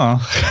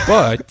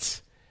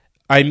 but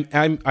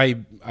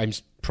I'm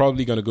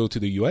probably going to go to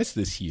the U.S.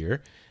 this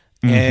year,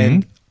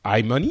 and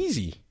I'm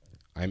uneasy.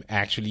 I'm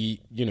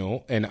actually, you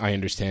know, and I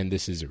understand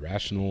this is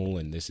irrational,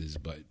 and this is,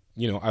 but.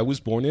 You know, I was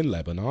born in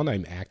Lebanon.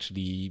 I'm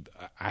actually,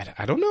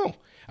 I don't know.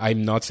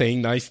 I'm not saying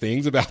nice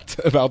things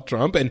about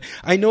Trump. And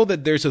I know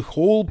that there's a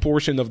whole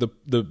portion of the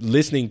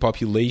listening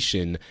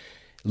population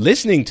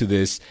listening to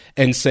this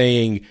and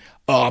saying,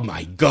 oh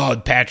my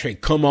God,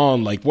 Patrick, come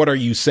on. Like, what are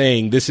you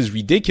saying? This is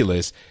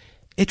ridiculous.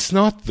 It's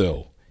not,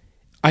 though.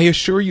 I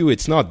assure you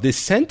it's not. This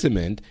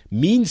sentiment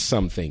means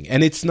something.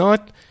 And it's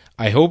not...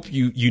 I hope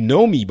you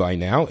know me by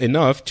now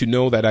enough to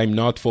know that I'm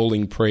not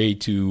falling prey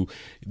to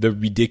the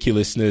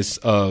ridiculousness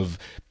of,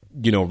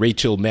 you know,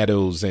 Rachel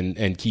Maddow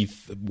and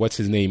Keith, what's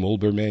his name,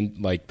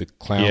 Olbermann, like the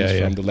clowns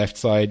from the left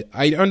side.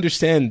 I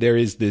understand there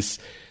is this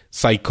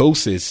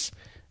psychosis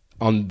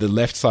on the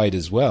left side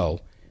as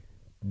well,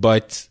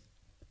 but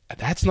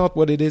that's not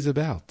what it is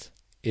about.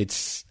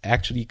 It's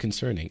actually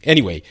concerning.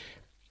 Anyway,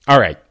 all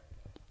right.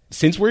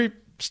 Since we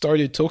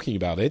started talking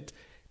about it,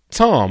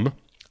 Tom...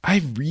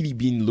 I've really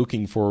been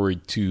looking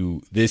forward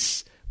to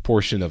this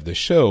portion of the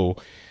show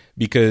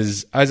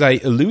because, as I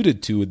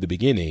alluded to at the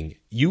beginning,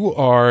 you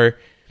are,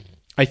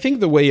 I think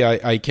the way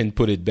I can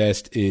put it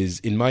best is,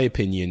 in my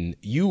opinion,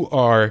 you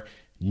are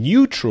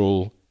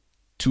neutral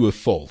to a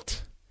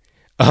fault.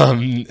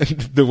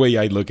 The way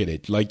I look at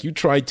it. Like, you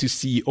try to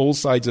see all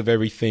sides of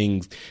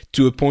everything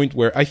to a point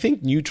where I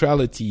think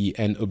neutrality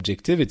and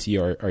objectivity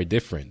are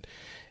different.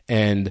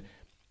 And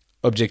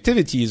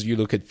objectivity is you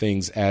look at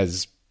things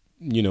as,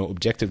 you know,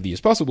 objectively as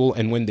possible,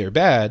 and when they're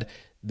bad,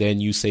 then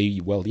you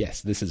say, well,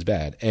 yes, this is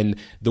bad. And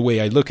the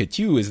way I look at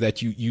you is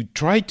that you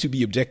try to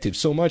be objective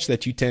so much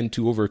that you tend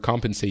to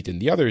overcompensate in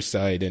the other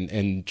side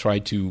and try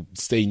to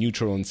stay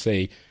neutral and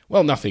say,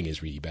 well, nothing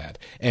is really bad.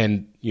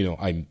 And, you know,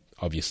 I'm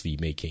obviously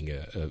making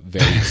a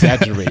very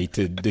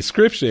exaggerated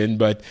description,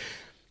 but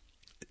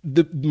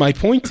my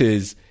point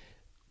is,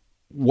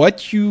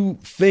 what you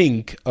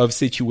think of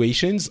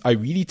situations, I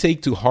really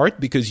take to heart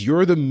because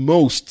you're the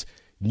most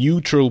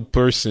neutral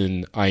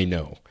person I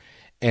know,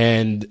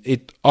 and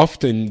it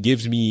often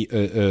gives me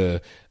a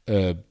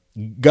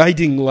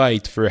guiding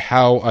light for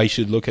how I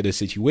should look at a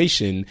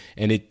situation,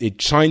 and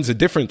it shines a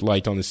different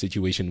light on a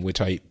situation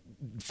which I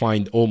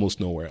find almost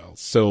nowhere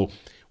else. So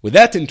with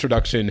that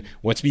introduction,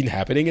 what's been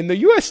happening in the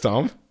US,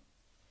 Tom?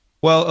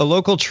 Well, a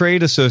local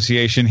trade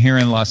association here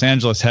in Los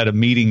Angeles had a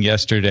meeting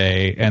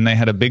yesterday, and they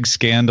had a big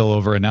scandal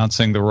over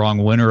announcing the wrong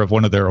winner of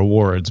one of their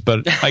awards.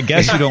 But I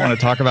guess you don't want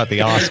to talk about the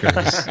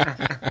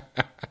Oscars.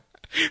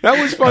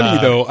 That was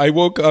funny, though. I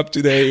woke up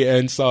today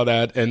and saw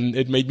that, and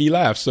it made me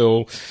laugh.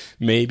 So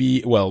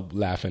maybe, well,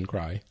 laugh and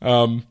cry.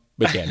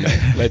 But yeah, no,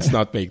 let's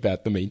not make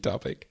that the main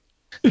topic.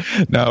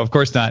 No, of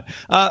course not.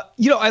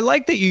 You know, I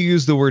like that you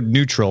use the word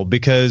neutral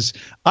because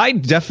I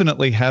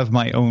definitely have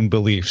my own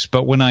beliefs.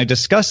 But when I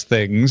discuss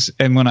things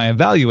and when I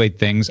evaluate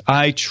things,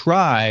 I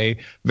try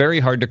very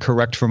hard to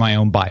correct for my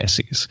own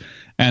biases.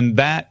 And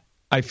that,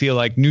 I feel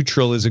like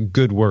neutral is a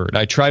good word.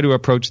 I try to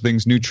approach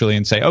things neutrally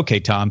and say,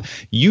 okay, Tom,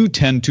 you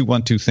tend to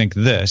want to think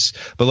this,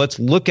 but let's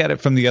look at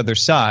it from the other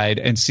side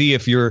and see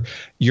if your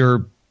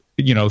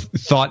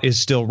thought is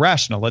still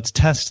rational. Let's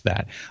test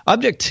that.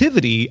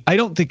 Objectivity, I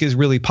don't think is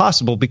really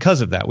possible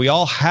because of that. We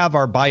all have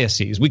our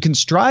biases. We can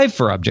strive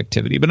for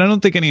objectivity, but I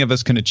don't think any of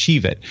us can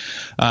achieve it.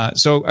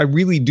 So I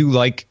really do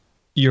like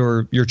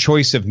your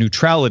choice of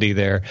neutrality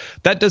there.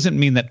 That doesn't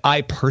mean that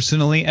I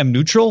personally am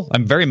neutral.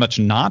 I'm very much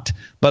not,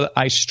 but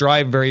I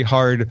strive very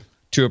hard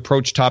to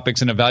approach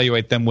topics and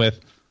evaluate them with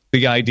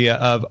the idea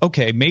of,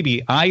 okay,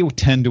 maybe I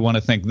tend to want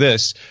to think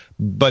this,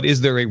 but is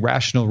there a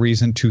rational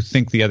reason to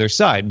think the other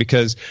side?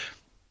 Because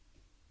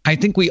I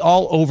think we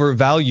all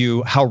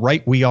overvalue how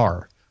right we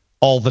are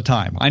all the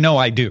time. I know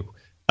I do.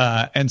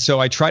 And so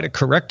I try to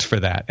correct for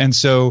that. And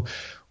so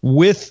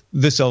with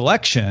this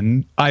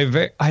election,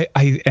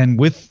 and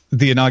with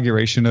the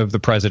inauguration of the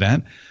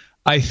president,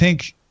 I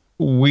think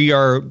we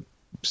are,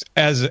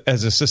 as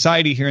a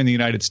society here in the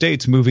United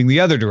States, moving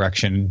the other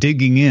direction,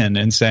 digging in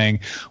and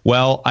saying,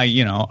 well, I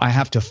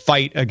have to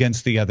fight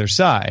against the other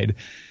side.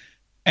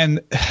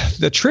 And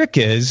the trick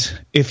is,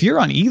 if you're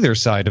on either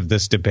side of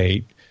this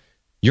debate,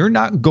 you're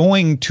not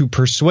going to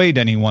persuade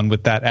anyone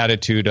with that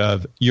attitude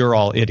of you're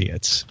all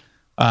idiots.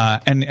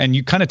 And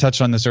you kind of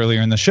touched on this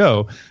earlier in the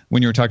show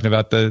when you were talking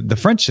about the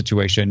French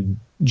situation.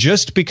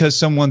 Just because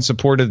someone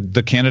supported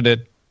the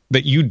candidate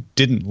that you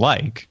didn't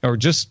like, or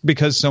just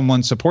because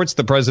someone supports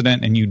the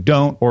president and you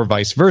don't, or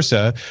vice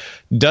versa,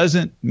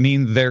 doesn't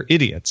mean they're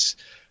idiots.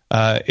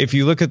 If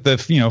you look at the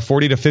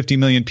 40 to 50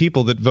 million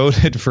people that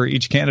voted for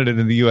each candidate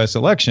in the U.S.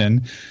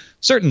 election,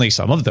 certainly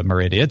some of them are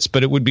idiots,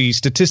 but it would be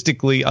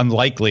statistically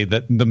unlikely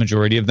that the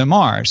majority of them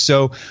are.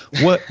 So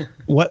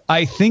what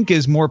I think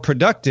is more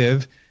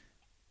productive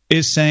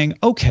is saying,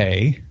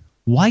 okay,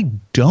 why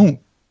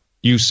don't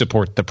you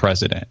support the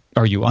president?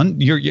 Are you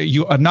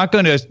I'm not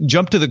going to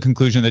jump to the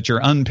conclusion that you're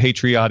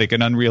unpatriotic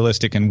and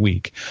unrealistic and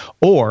weak.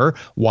 Or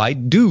why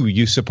do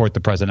you support the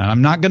president?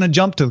 I'm not going to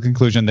jump to the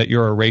conclusion that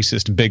you're a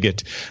racist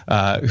bigot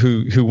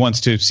who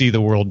wants to see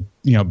the world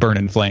burn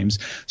in flames.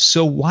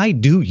 So why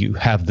do you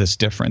have this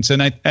difference?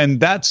 And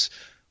that's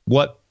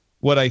what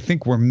I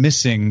think we're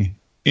missing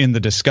in the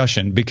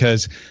discussion,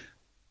 because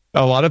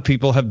a lot of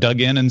people have dug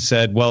in and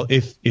said, well,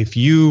 if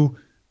you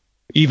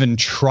even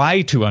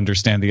try to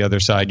understand the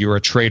other side, you're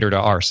a traitor to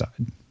our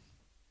side.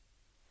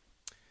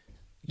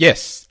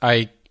 Yes,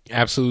 I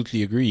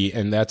absolutely agree.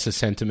 And that's a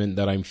sentiment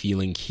that I'm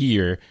feeling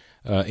here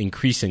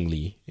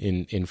increasingly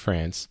in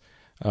France.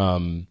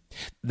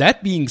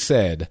 That being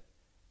said,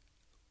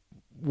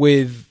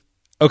 what's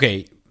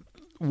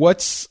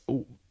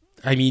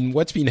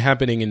been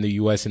happening in the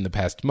US in the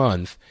past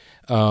month,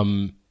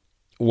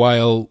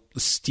 while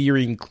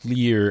steering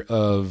clear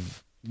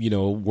of,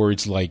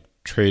 words like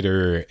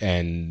traitor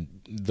and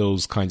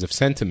those kinds of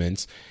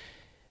sentiments,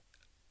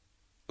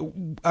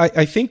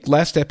 I think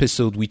last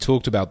episode we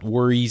talked about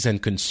worries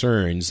and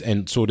concerns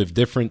and sort of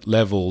different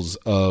levels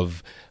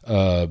of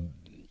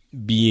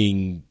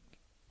looking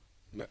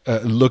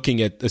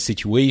at a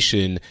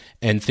situation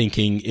and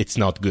thinking it's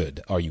not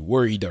good. Are you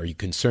worried? Are you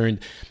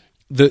concerned?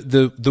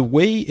 The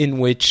way in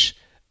which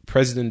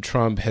President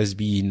Trump has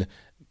been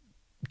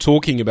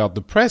talking about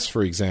the press,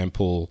 for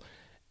example,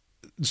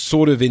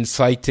 sort of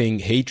inciting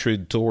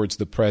hatred towards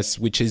the press,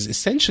 which is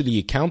essentially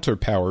a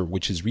counterpower,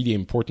 which is really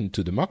important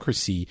to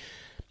democracy.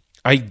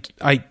 I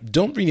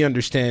don't really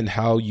understand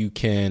how you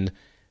can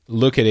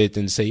look at it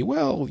and say,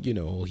 well,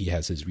 he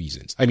has his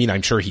reasons. I mean,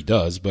 I'm sure he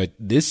does, but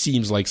this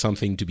seems like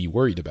something to be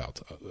worried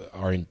about.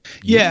 Aren't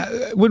you?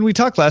 Yeah. When we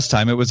talked last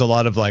time, it was a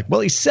lot of like, well,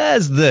 he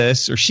says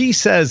this or she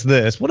says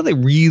this. What are they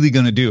really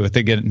going to do if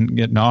they get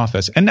in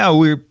office? And now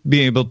we're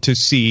being able to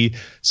see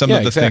some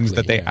of the things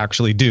that they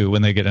actually do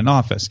when they get in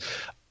office.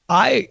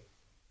 I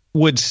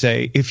would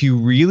say if you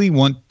really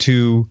want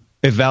to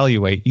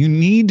evaluate, you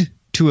need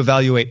to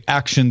evaluate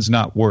actions,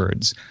 not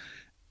words.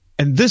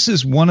 And this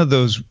is one of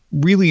those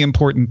really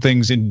important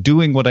things in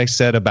doing what I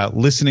said about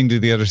listening to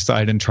the other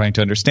side and trying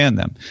to understand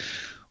them.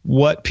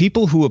 What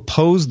people who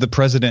oppose the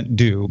president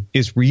do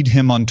is read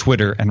him on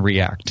Twitter and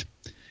react.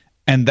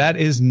 And that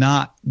is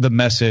not the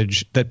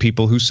message that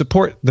people who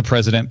support the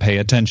president pay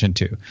attention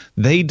to.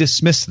 They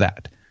dismiss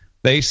that.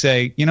 They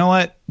say, you know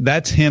what,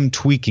 that's him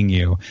tweaking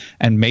you.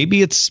 And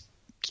maybe it's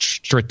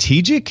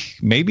strategic.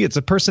 Maybe it's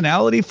a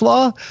personality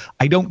flaw.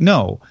 I don't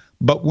know.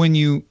 But when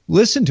you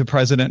listen to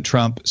President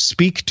Trump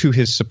speak to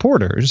his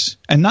supporters,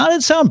 and not in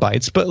sound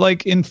bites, but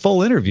like in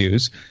full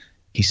interviews,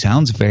 he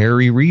sounds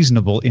very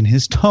reasonable in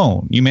his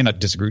tone. You may not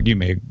disagree. You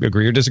may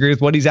agree or disagree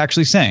with what he's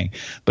actually saying,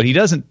 but he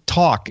doesn't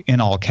talk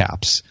in all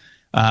caps.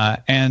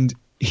 And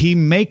he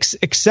makes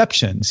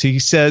exceptions. He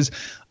says,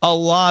 a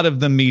lot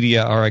of the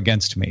media are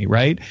against me,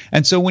 right?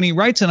 And so when he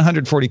writes in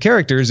 140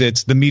 characters,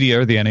 it's the media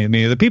are the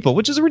enemy of the people,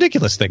 which is a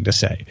ridiculous thing to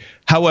say.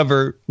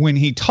 However, when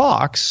he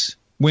talks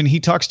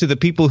to the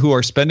people who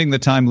are spending the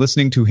time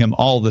listening to him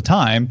all the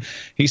time,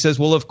 he says,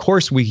 well, of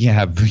course we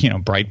have,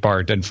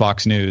 Breitbart and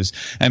Fox News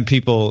and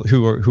people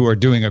who are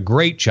doing a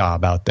great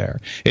job out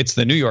there. It's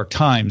the New York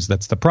Times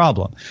that's the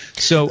problem.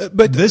 So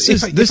but this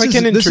is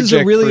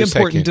a really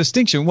important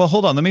distinction. Well,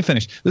 hold on, let me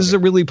finish. This is a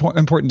really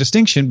important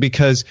distinction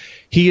because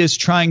he is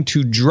trying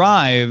to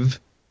drive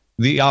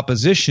the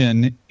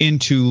opposition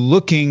into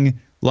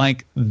looking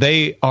like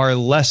they are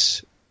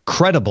less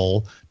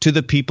credible to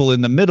the people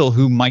in the middle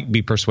who might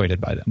be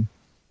persuaded by them.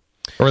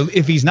 Or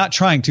if he's not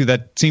trying to,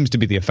 that seems to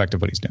be the effect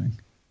of what he's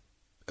doing.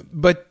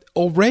 But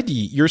already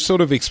you're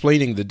sort of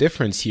explaining the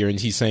difference here, and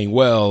he's saying,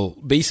 well,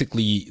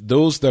 basically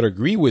those that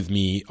agree with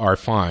me are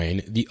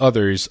fine, the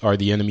others are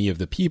the enemy of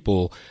the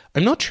people.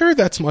 I'm not sure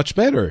that's much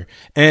better.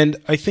 And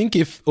I think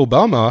if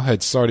Obama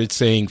had started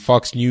saying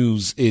Fox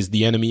News is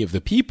the enemy of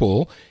the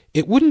people,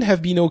 it wouldn't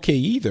have been okay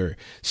either.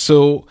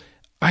 So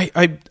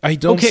I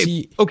don't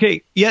see.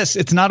 Okay, yes,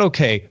 it's not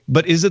okay,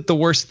 but is it the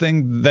worst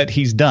thing that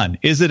he's done?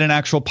 Is it an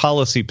actual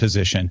policy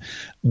position?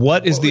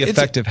 What is the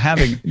effect of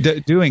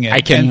doing it?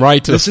 I can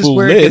write a full list. This is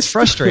where it gets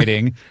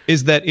frustrating,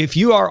 is that if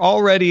you are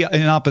already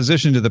in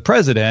opposition to the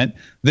president,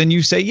 then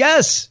you say,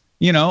 yes,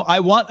 I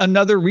want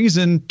another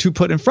reason to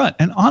put in front.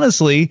 And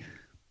honestly,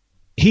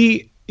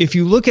 if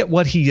you look at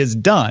what he has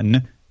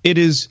done, it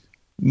is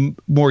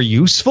more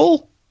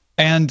useful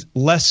and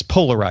less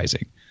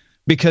polarizing.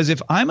 Because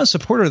if I'm a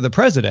supporter of the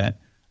president,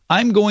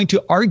 I'm going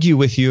to argue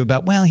with you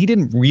about, well, he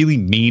didn't really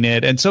mean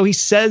it. And so he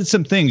said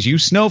some things. You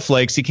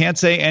snowflakes, he can't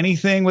say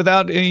anything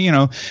without,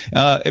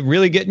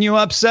 really getting you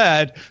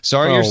upset.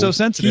 Sorry, you're so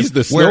sensitive. He's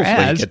the snowflake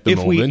Whereas at the if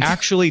moment. we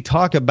actually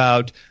talk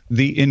about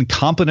the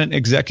incompetent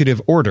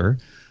executive order,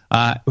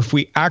 if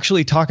we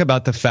actually talk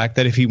about the fact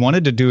that if he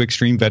wanted to do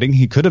extreme vetting,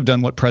 he could have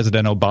done what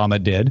President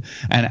Obama did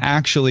and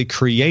actually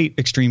create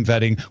extreme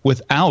vetting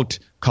without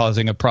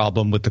causing a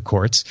problem with the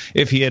courts.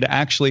 If he had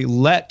actually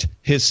let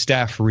his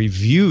staff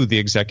review the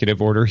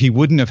executive order, he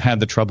wouldn't have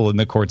had the trouble in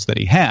the courts that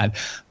he had.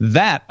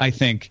 That, I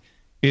think,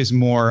 is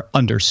more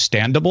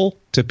understandable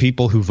to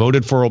people who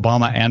voted for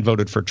Obama and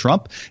voted for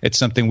Trump. It's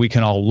something we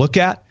can all look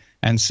at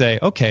and say,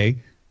 okay,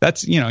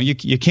 that's,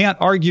 you can't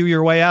argue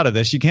your way out of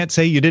this. You can't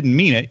say you didn't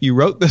mean it. You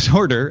wrote this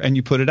order and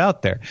you put it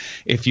out there.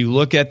 If you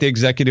look at the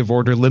executive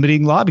order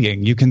limiting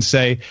lobbying, you can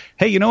say,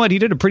 hey, you know what? He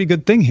did a pretty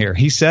good thing here.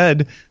 He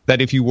said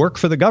that if you work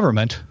for the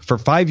government for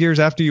 5 years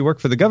after you work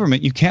for the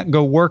government, you can't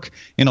go work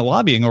in a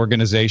lobbying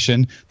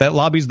organization that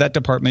lobbies that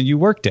department you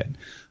worked in.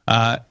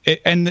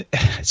 And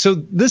so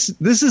this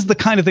is the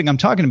kind of thing I'm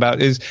talking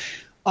about, is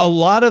a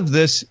lot of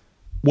this,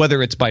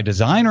 whether it's by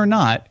design or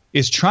not,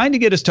 is trying to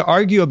get us to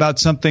argue about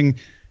something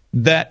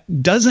that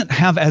doesn't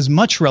have as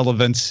much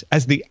relevance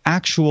as the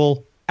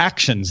actual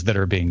actions that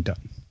are being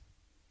done.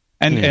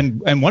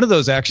 And one of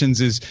those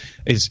actions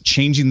is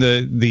changing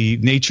the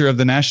nature of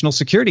the National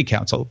Security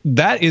Council.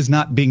 That is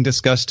not being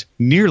discussed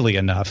nearly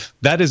enough.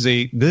 That is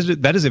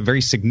a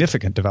very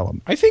significant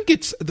development. I think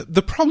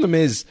the problem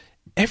is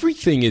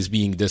everything is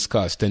being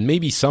discussed, and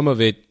maybe some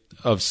of it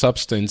of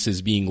substance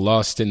is being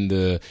lost in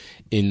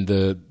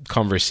the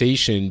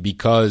conversation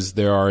because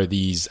there are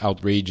these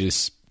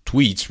outrageous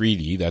tweets.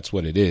 Really, that's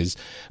what it is.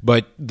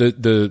 But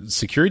the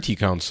Security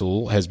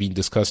Council has been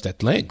discussed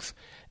at length,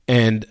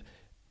 and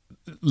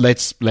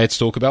let's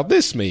talk about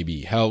this.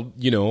 Maybe how,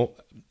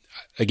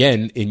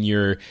 again, in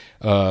your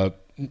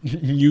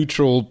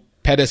neutral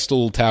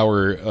pedestal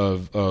tower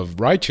of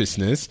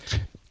righteousness,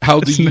 how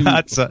do you?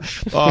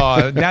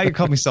 Now you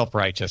call me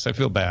self-righteous. I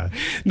feel bad.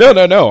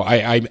 No.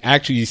 I'm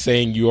actually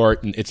saying you are.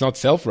 It's not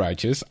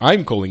self-righteous.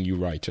 I'm calling you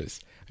righteous.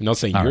 I'm not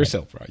saying you're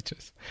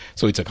self-righteous.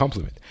 So it's a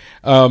compliment.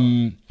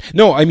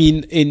 No, I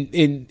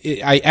mean,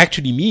 I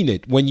actually mean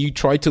it. When you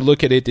try to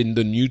look at it in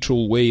the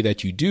neutral way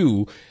that you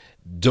do,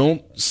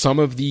 don't some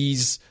of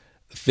these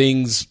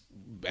things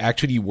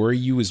actually worry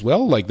you as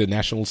well? Like the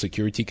National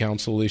Security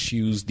Council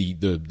issues,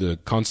 the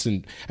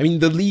constant, I mean,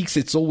 the leaks,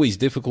 it's always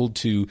difficult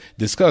to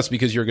discuss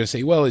because you're going to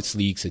say, well, it's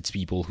leaks, it's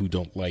people who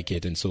don't like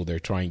it, and so they're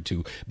trying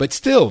to, but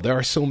still, there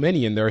are so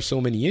many, and there are so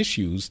many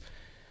issues.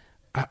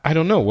 I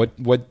don't know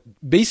what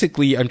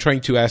basically I'm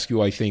trying to ask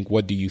you, I think,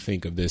 what do you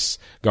think of this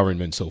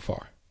government so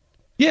far?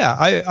 Yeah,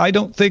 I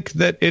don't think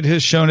that it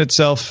has shown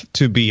itself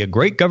to be a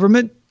great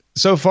government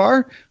so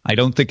far. I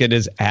don't think it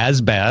is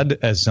as bad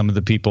as some of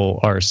the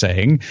people are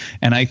saying.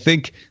 And I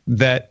think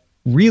that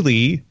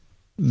really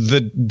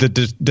the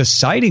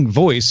deciding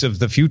voice of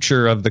the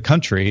future of the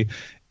country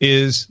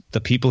is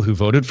the people who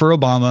voted for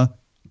Obama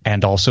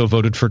and also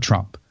voted for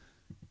Trump.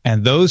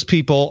 And those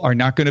people are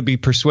not going to be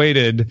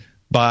persuaded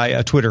by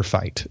a Twitter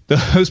fight.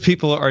 Those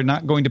people are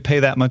not going to pay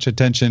that much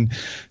attention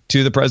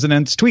to the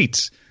president's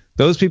tweets.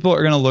 Those people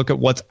are going to look at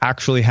what's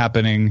actually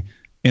happening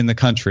in the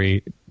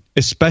country,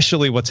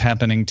 especially what's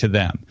happening to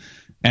them.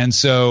 And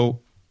so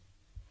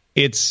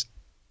it's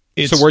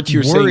so what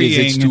you're worrying.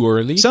 saying is it's too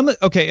early?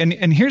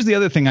 And here's the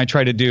other thing I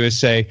try to do is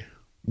say,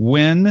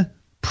 when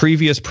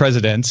previous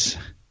presidents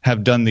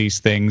have done these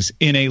things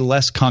in a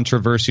less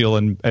controversial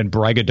and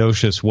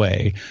braggadocious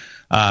way,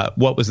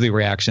 what was the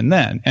reaction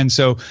then? And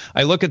so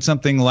I look at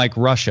something like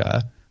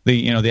Russia,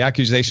 the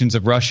accusations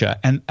of Russia,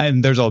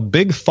 and there's a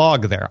big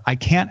fog there. I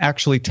can't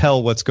actually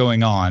tell what's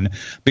going on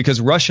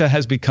because Russia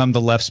has become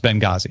the left's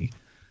Benghazi.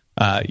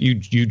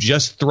 You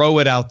just throw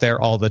it out there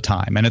all the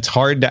time, and it's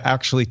hard to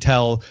actually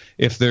tell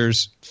if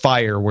there's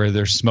fire where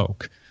there's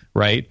smoke,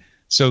 right?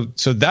 So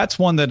that's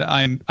one that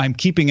I'm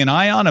keeping an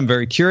eye on. I'm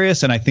very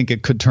curious, and I think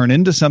it could turn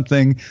into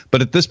something.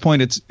 But at this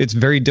point, it's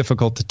very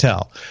difficult to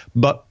tell.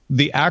 But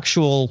the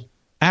actual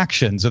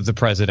actions of the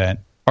president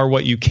are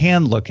what you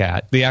can look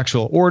at, the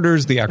actual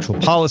orders, the actual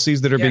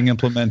policies that are being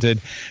implemented.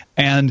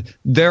 And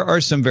there are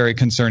some very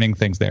concerning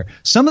things there.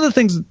 Some of the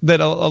things that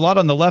a lot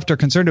on the left are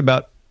concerned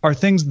about are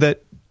things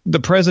that the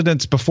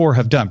presidents before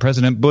have done.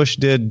 President Bush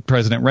did,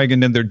 President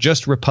Reagan did. They're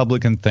just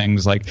Republican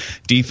things like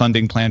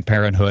defunding Planned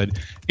Parenthood.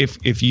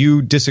 If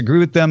you disagree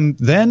with them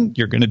then,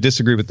 you're going to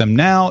disagree with them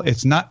now.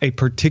 It's not a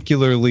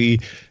particularly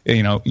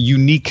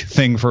unique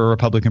thing for a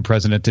Republican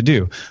president to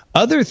do.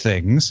 Other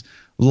things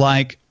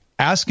like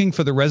asking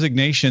for the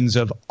resignations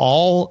of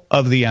all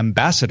of the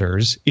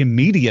ambassadors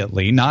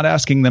immediately, not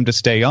asking them to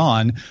stay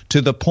on, to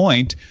the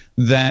point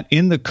that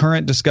in the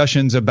current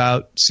discussions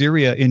about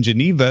Syria in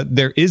Geneva,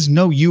 there is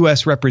no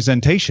U.S.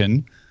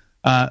 representation.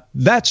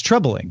 That's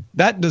troubling.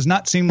 That does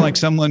not seem like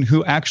someone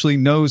who actually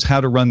knows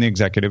how to run the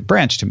executive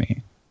branch to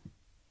me.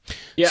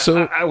 Yeah,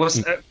 so I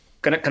was.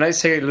 Can I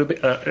say a little bit?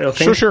 A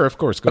thing? Sure, of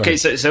course. Go ahead.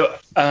 So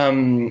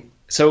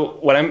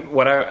what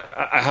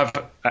I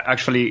have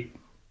actually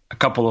a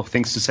couple of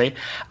things to say.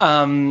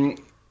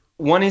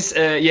 One is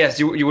yes,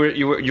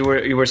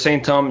 you were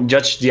saying, Tom,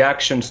 judge the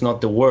actions,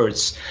 not the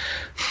words.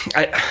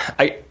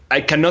 I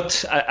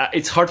cannot.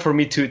 It's hard for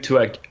me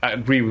to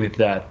agree with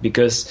that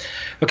because,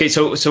 okay,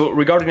 so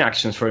regarding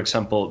actions, for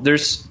example,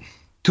 there's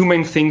two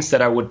main things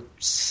that I would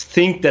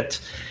think that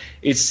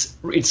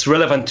it's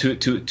relevant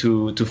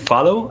to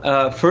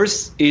follow.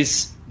 First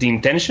is the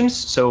intentions.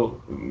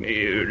 So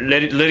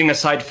letting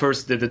aside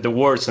first the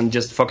words and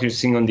just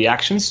focusing on the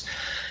actions.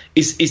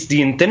 Is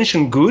the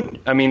intention good?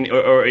 I mean,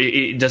 or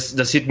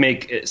does it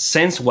make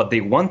sense what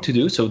they want to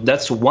do? So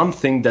that's one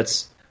thing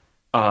that's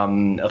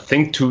a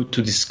thing to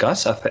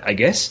discuss, I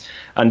guess.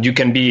 And you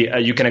can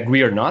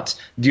agree or not.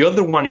 The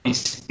other one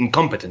is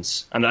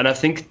incompetence, and I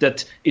think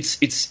that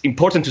it's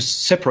important to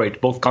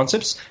separate both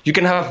concepts. You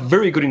can have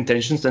very good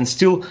intentions and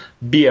still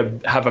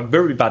have a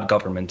very bad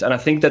government, and I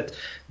think that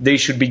they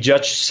should be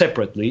judged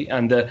separately.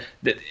 And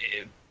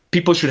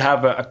people should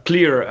have a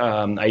clear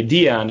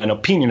idea and an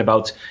opinion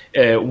about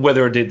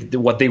whether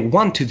what they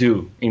want to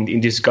do in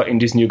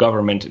this new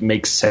government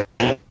makes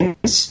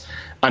sense,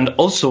 and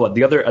also at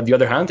the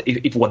other hand,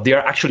 if what they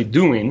are actually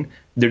doing,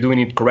 they're doing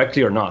it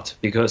correctly or not.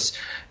 Because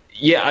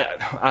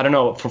I don't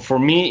know. For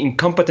me,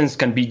 incompetence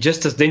can be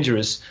just as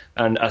dangerous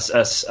and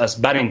as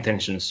bad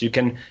intentions. You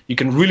can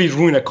really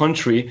ruin a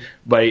country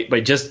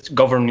by just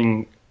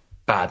governing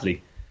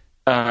badly,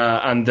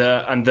 and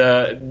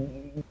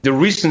the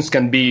reasons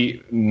can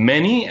be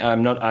many.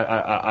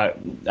 I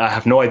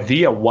have no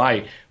idea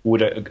why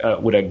would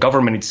a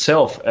government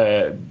itself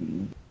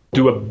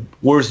do a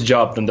worse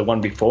job than the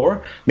one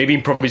before. Maybe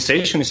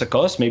improvisation is a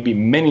cause. Maybe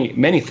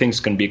many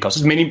things can be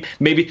causes.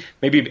 Maybe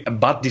a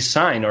bad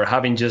design or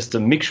having just a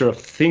mixture of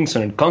things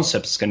and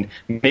concepts can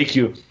make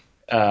you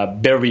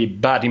very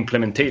bad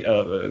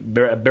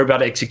very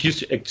bad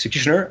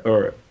executioner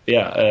or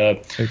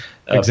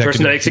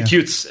person that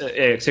executes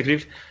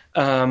executive.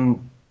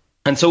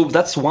 And so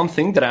that's one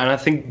thing and I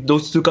think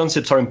those two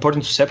concepts are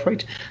important to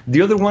separate.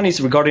 The other one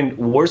is regarding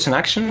words and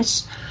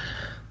actions.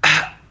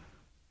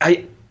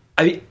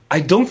 I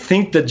don't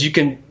think that you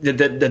can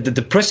that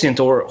the president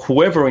or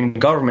whoever in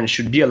government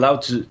should be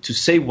allowed to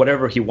say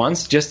whatever he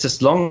wants, just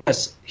as long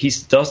as he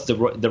does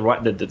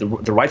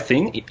the right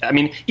thing. I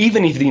mean,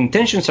 even if the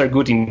intentions are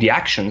good in the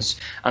actions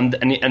and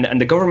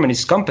the government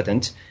is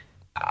competent,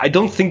 I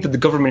don't think that the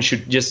government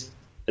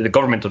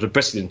or the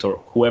president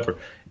or whoever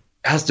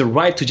has the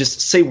right to just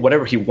say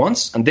whatever he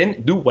wants and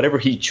then do whatever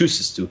he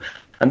chooses to.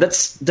 And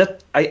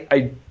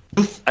I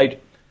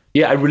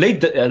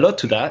relate a lot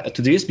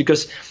to this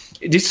because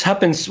this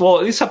happens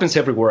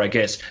everywhere, I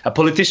guess. A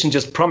politician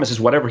just promises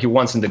whatever he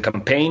wants in the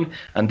campaign,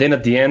 and then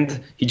at the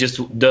end he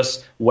just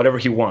does whatever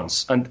he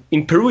wants. And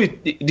in Peru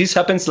this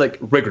happens like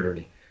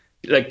regularly.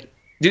 Like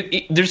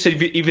there's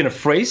even a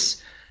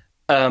phrase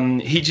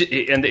and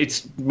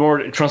it's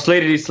more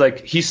translated, it's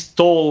like he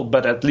stole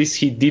but at least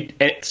he did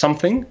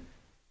something.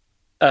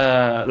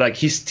 Like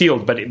he stole,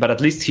 but at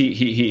least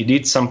he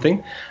did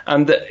something,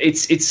 and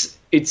it's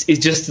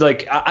just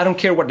like I don't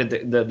care what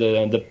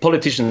the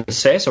politician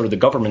says or the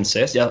government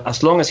says,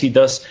 as long as he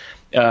does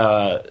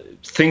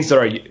things that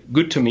are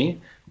good to me,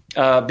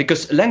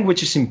 because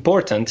language is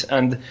important,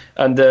 and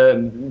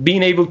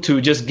being able to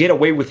just get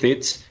away with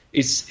it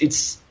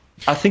is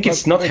I think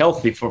it's not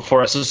healthy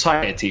for a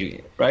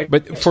society, right?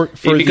 But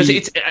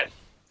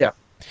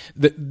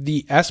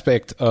the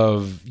aspect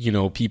of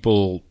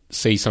people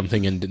say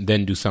something and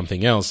then do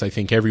something else, I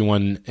think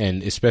everyone,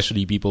 and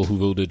especially people who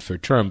voted for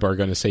Trump, are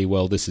going to say,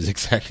 well, this is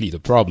exactly the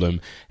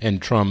problem.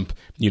 And Trump,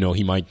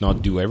 he might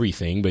not do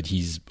everything, but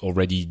he's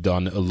already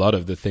done a lot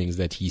of the things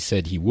that he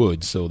said he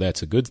would. So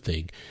that's a good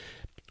thing.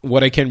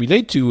 What I can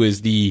relate to is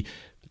he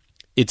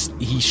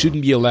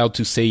shouldn't be allowed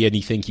to say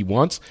anything he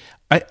wants.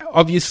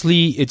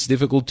 Obviously, it's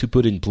difficult to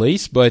put in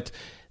place, but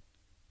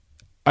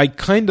I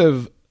kind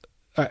of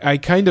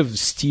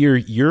steer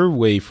your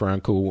way,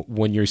 Franco,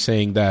 when you're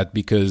saying that,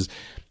 because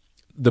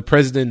the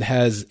president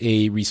has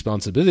a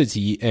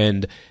responsibility,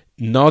 and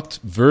not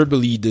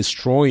verbally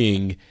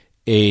destroying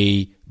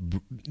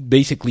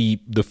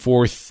basically the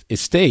fourth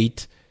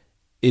estate,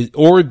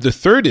 or the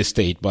third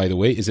estate, by the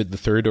way. Is it the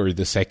third or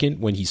the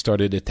second when he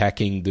started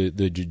attacking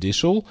the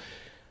judicial?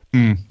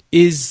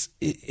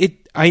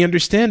 I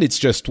understand it's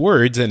just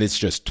words and it's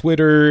just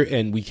Twitter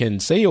and we can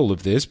say all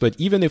of this, but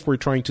even if we're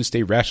trying to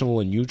stay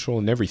rational and neutral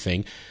and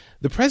everything,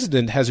 the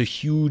president has a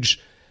huge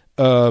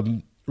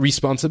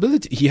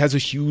responsibility. He has a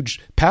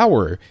huge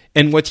power,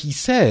 and what he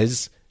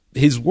says,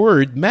 his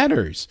word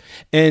matters.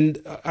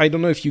 And I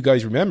don't know if you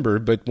guys remember,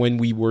 but when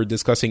we were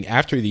discussing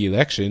after the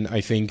election,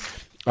 I think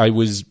I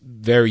was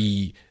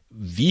very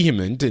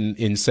vehement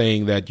in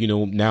saying that,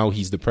 now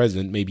he's the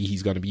president, maybe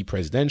he's going to be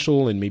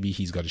presidential and maybe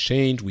he's got to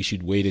change. We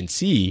should wait and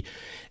see.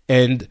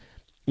 And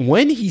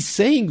when he's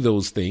saying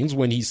those things,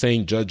 when he's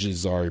saying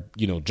judges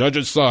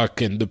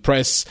suck and the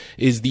press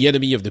is the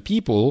enemy of the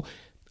people,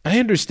 I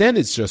understand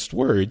it's just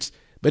words,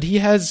 but he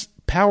has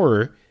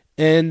power.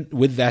 And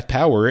with that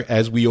power,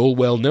 as we all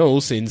well know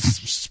since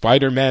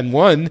Spider-Man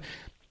 1,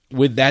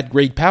 with that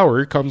great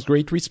power comes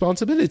great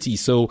responsibility.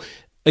 So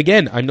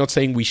again, I'm not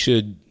saying we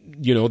should,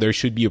 there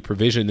should be a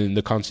provision in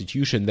the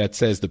Constitution that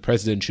says the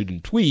president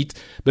shouldn't tweet,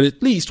 but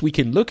at least we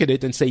can look at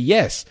it and say,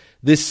 yes,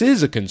 this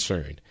is a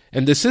concern.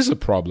 And this is a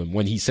problem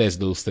when he says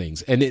those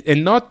things.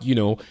 And not,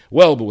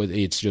 well, but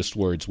it's just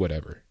words,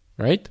 whatever.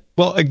 Right?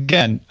 Well,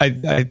 again,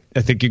 I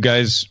think you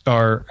guys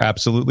are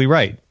absolutely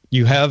right.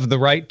 You have the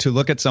right to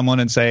look at someone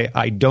and say,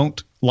 I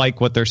don't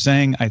like what they're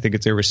saying. I think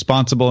it's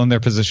irresponsible in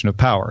their position of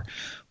power.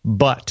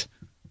 But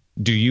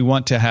do you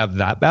want to have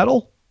that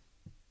battle?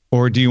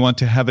 Or do you want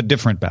to have a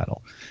different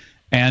battle?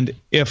 And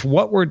if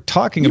what we're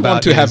talking about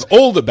want to have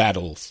all the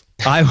battles.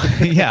 I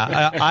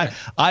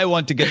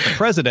want to get the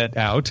president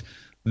out,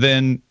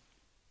 then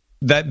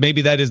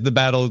maybe that is the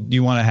battle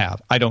you want to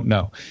have. I don't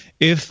know.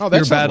 If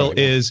your battle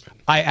is,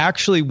 I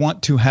actually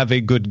want to have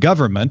a good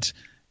government,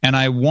 and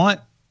I want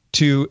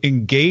to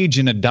engage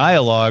in a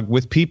dialogue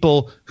with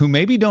people who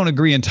maybe don't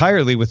agree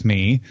entirely with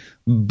me,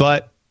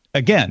 but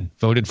again,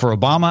 voted for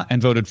Obama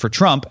and voted for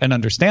Trump and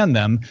understand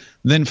them,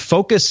 then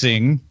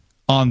focusing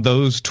on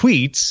those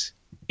tweets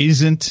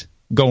isn't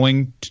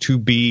going to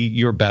be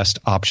your best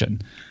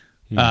option.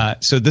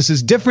 So this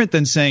is different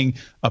than saying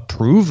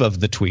approve of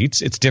the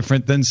tweets. It's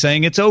different than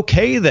saying it's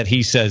okay that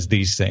he says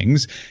these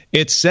things.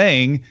 It's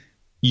saying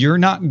you're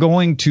not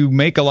going to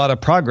make a lot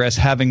of progress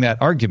having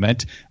that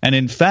argument. And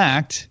in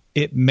fact,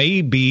 it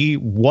may be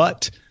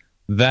what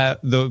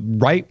the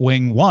right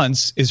wing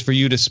wants is for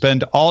you to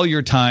spend all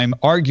your time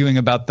arguing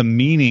about the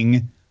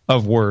meaning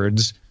of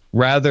words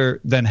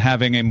rather than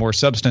having a more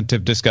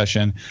substantive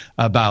discussion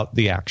about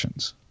the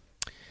actions.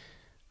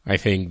 I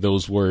think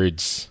those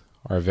words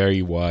are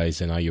very wise,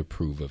 and I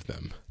approve of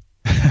them.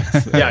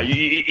 Yeah,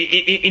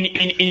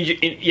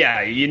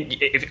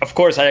 of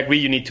course, I agree.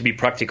 You need to be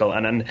practical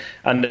and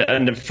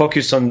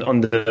focus on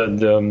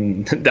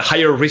the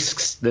higher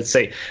risks, let's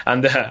say,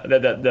 and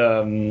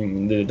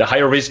the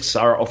higher risks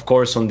are, of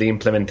course, on the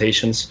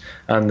implementations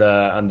and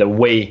the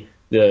way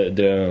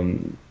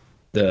the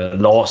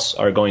laws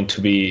are going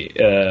to be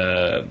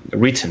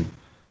written,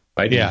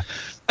 right? Yeah,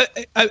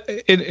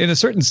 in a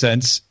certain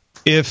sense,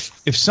 if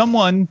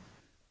someone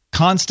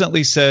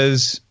constantly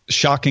says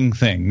shocking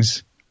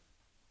things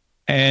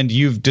and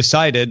you've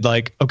decided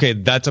like, okay,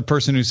 that's a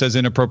person who says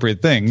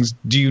inappropriate things,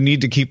 do you need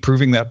to keep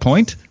proving that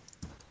point?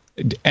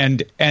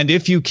 And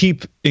if you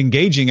keep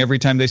engaging every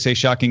time they say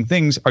shocking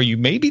things, are you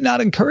maybe not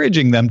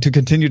encouraging them to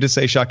continue to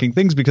say shocking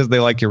things because they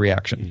like your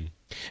reaction?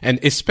 And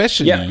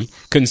especially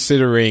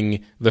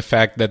considering the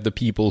fact that the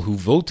people who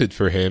voted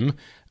for him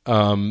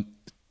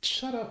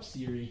shut up,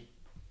 Siri.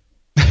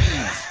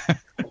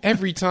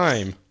 Every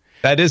time.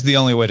 That is the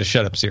only way to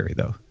shut up Siri,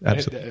 though.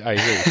 Absolutely. I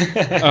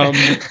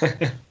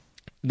agree.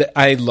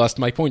 I lost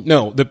my point.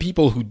 No, the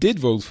people who did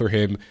vote for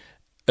him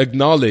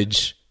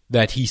acknowledge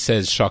that he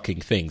says shocking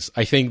things.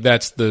 I think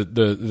that's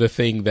the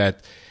thing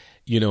that,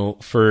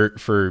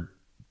 for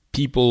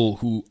people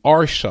who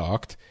are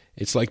shocked,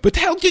 it's like, but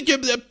how did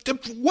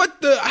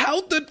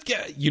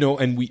you,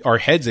 and our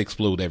heads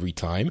explode every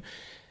time.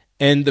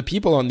 And the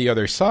people on the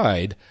other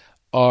side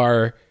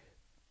are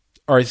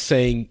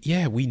saying,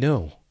 yeah, we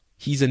know.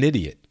 He's an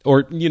idiot.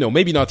 Or,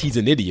 maybe not he's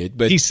an idiot,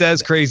 but... He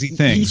says crazy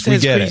things. We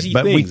get it.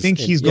 But we think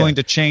he's going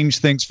to change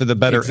things for the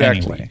better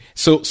anyway.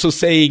 So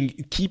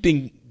saying,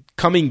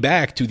 coming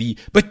back to the...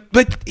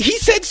 But he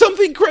said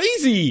something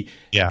crazy!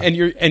 Yeah. And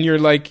you're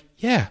like,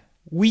 yeah,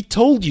 we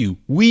told you.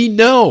 We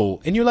know.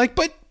 And you're like,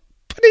 but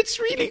it's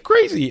really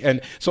crazy.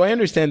 And so I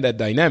understand that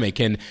dynamic.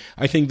 And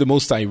I think the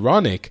most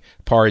ironic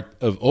part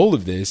of all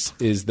of this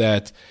is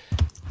that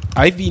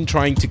I've been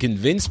trying to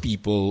convince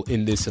people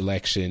in this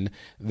election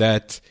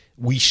that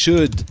we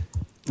should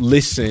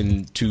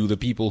listen to the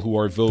people who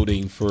are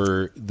voting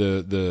for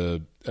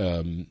the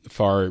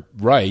far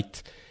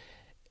right,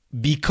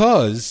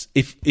 because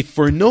if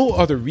for no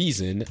other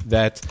reason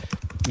that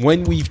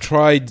when we've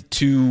tried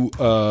to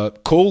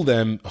call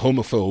them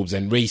homophobes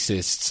and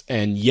racists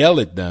and yell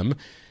at them,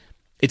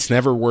 it's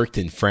never worked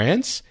in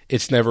France,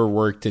 it's never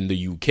worked in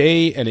the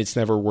UK, and it's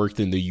never worked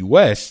in the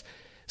US.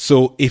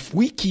 So if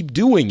we keep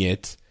doing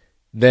it,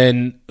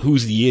 then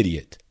who's the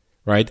idiot?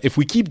 Right? If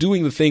we keep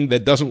doing the thing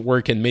that doesn't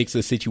work and makes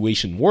the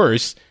situation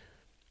worse,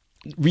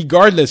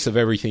 regardless of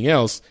everything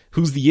else,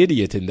 who's the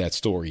idiot in that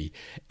story?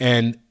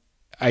 And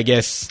I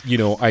guess,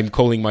 I'm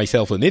calling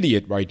myself an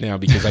idiot right now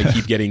because I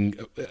keep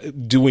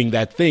doing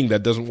that thing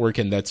that doesn't work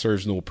and that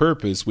serves no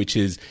purpose, which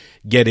is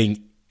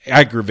getting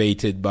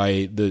aggravated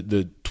by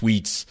the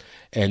tweets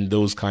and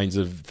those kinds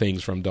of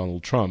things from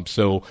Donald Trump.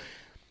 So,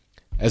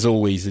 as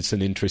always, it's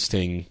an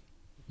interesting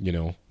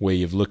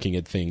way of looking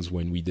at things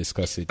when we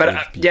discuss it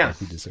with people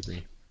who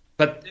disagree.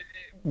 But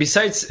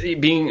besides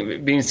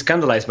being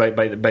scandalized by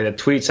the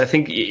tweets, I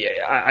think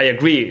I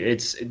agree.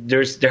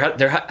 There's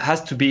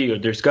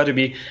got to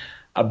be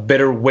a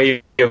better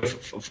way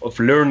of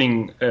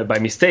learning by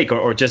mistake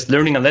or just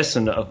learning a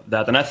lesson of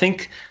that. And I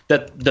think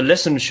that the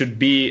lesson should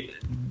be: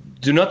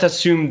 do not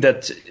assume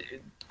that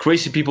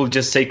crazy people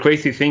just say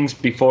crazy things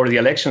before the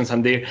elections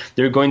and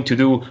they're going to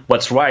do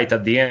what's right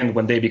at the end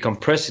when they become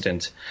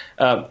president.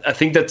 I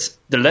think that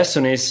the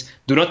lesson is: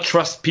 do not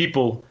trust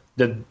people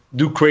that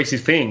do crazy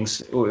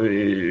things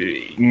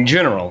in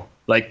general,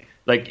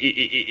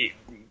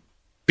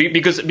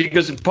 because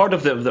part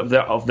of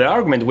the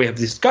argument we have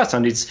discussed,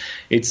 and it's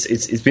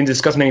been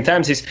discussed many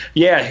times, is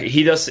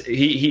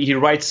he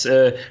writes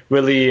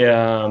really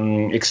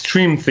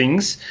extreme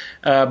things,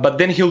 but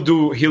then he'll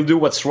do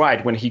what's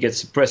right when he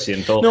gets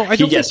president. No, I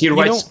don't think, he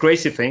writes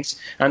crazy things,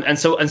 and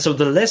so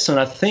the lesson,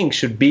 I think,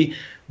 should be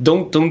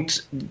don't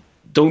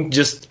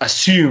just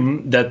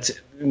assume that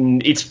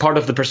it's part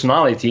of the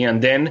personality,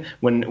 and then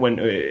this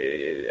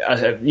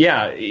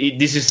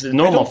is the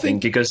normal thing,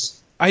 because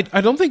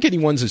I don't think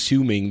anyone's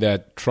assuming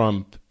that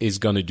Trump is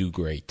going to do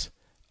great,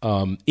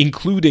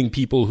 including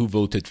people who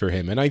voted for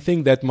him. And I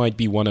think that might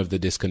be one of the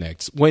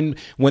disconnects.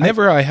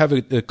 Whenever I have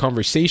a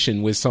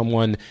conversation with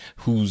someone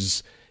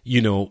who's,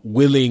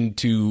 willing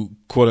to,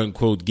 quote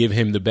unquote, give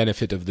him the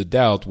benefit of the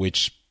doubt,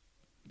 which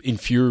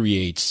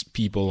infuriates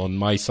people on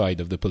my side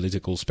of the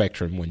political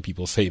spectrum when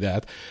people say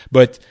that.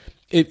 But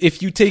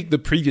if you take the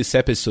previous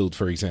episode,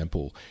 for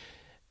example,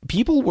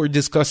 people were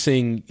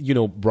discussing,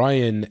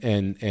 Brian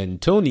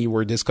and Tony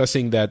were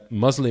discussing that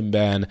Muslim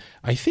ban,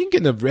 I think,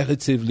 in a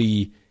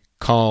relatively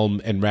calm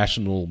and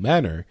rational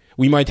manner.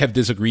 We might have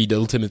disagreed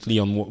ultimately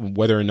on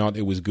whether or not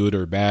it was good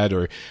or bad,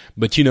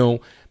 but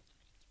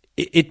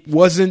it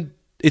wasn't.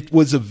 It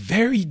was a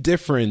very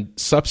different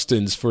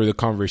substance for the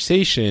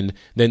conversation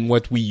than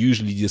what we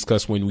usually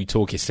discuss when we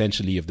talk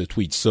essentially of the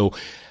tweets. So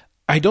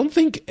I don't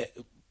think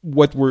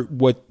what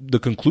the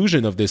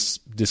conclusion of this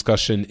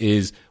discussion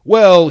is,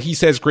 well, he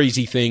says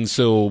crazy things,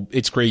 so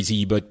it's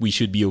crazy, but we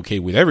should be okay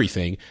with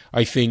everything.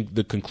 I think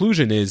the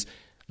conclusion is,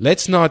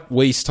 let's not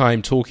waste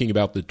time talking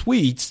about the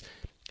tweets,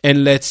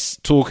 and let's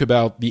talk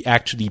about the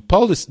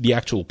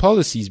actual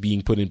policies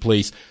being put in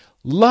place,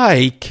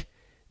 like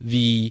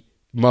the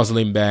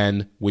Muslim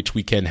ban, which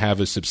we can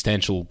have a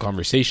substantial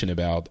conversation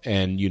about,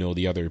 and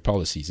the other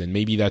policies. And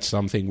maybe that's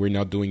something we're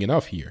not doing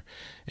enough here.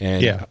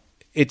 And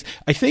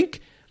I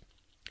think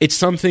it's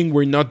something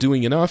we're not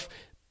doing enough,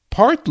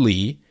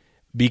 partly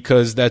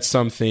because that's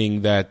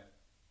something that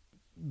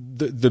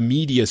the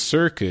media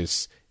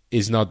circus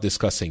is not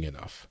discussing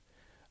enough.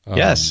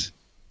 Yes.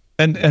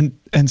 And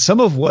some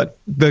of what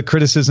the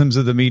criticisms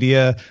of the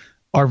media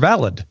are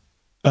valid.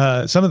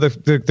 Some of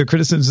the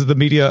criticisms of the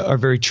media are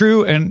very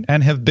true and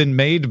have been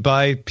made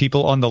by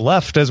people on the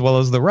left as well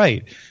as the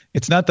right.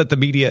 It's not that the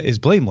media is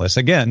blameless.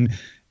 Again,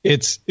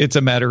 it's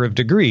a matter of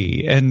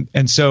degree.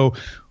 And so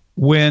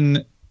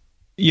when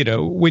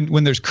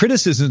there's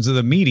criticisms of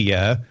the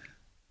media,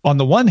 on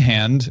the one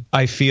hand,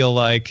 I feel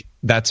like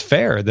that's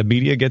fair. The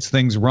media gets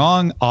things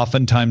wrong.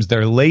 Oftentimes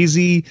they're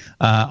lazy.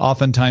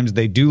 Oftentimes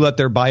they do let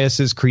their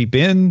biases creep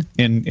in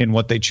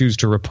what they choose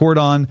to report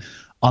on.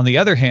 On the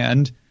other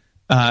hand,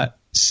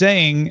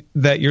 saying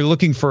that you're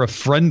looking for a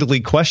friendly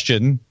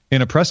question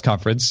in a press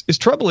conference is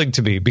troubling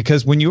to me,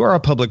 because when you are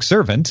a public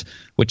servant,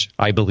 which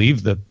I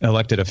believe the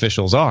elected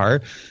officials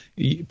are,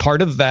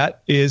 part of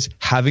that is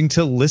having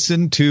to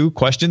listen to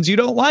questions you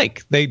don't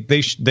like. They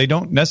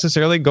don't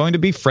necessarily going to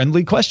be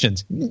friendly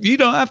questions. You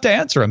don't have to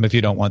answer them if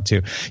you don't want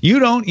to. You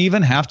don't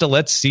even have to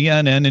let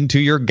CNN into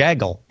your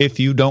gaggle if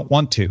you don't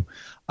want to.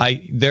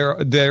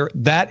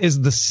 That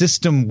is the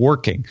system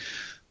working.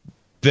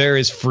 There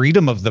is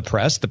freedom of the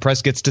press. The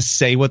press gets to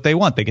say what they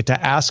want. They get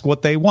to ask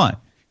what they want.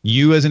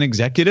 You as an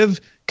executive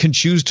can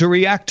choose to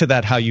react to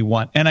that how you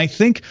want. And I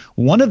think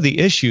one of the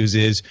issues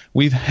is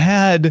we've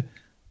had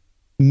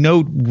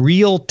no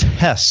real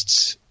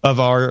tests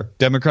of our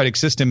democratic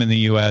system in the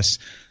U.S.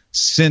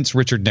 since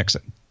Richard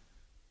Nixon.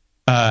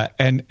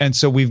 And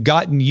so we've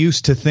gotten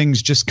used to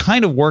things just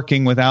kind of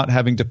working without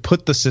having to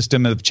put the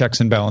system of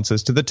checks and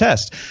balances to the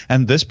test.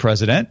 And this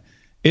president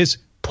is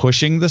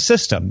pushing the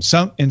system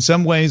in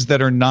some ways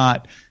that are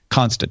not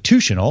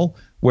constitutional,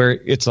 where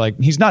it's like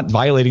he's not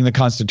violating the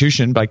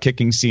Constitution by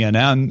kicking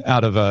CNN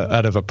out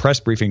of a press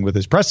briefing with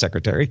his press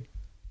secretary,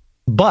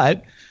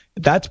 but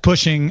that's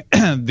pushing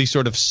the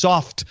sort of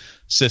soft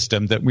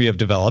system that we have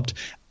developed.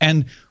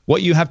 And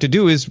what you have to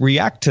do is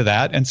react to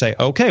that and say,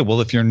 okay,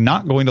 well, if you're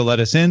not going to let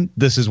us in,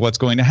 this is what's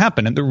going to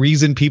happen. And the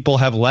reason people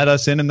have let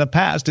us in the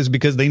past is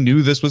because they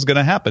knew this was going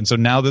to happen. So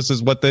now this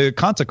is what the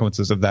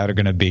consequences of that are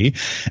going to be.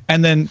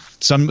 And then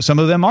some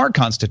of them are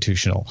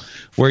constitutional,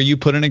 where you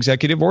put an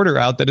executive order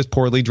out that is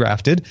poorly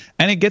drafted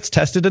and it gets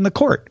tested in the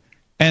court.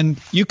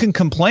 And you can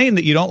complain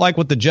that you don't like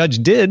what the judge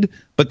did,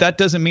 but that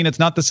doesn't mean it's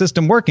not the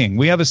system working.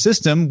 We have a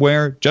system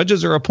where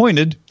judges are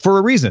appointed for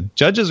a reason.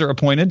 Judges are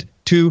appointed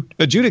to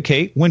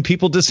adjudicate when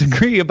people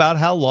disagree about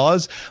how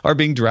laws are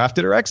being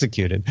drafted or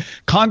executed.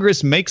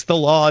 Congress makes the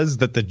laws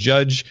that the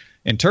judge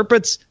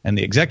interprets, and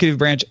the executive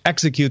branch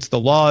executes the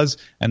laws,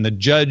 and the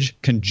judge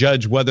can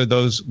judge whether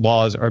those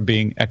laws are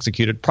being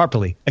executed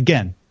properly.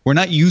 Again, we're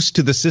not used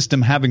to the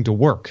system having to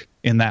work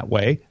in that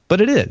way, but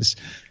it is.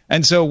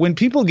 And so when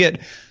people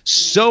get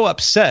so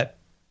upset,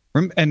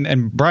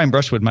 and Brian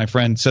Brushwood, my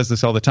friend, says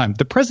this all the time,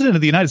 the president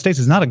of the United States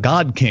is not a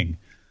god king.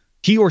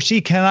 He or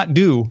she cannot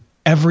do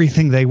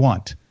everything they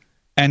want.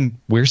 And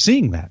we're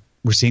seeing that.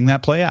 We're seeing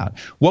that play out.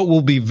 What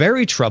will be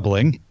very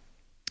troubling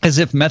is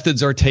if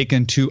methods are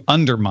taken to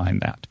undermine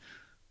that.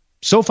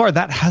 so far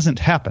that hasn't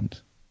happened.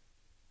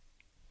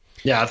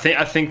 Yeah, I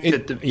think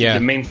that the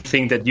main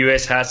thing that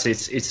U.S. has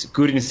is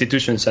good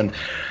institutions and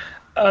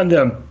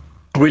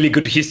really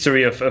good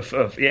history of a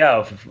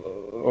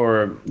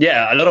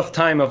lot of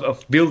time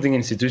of building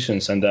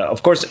institutions, and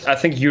of course I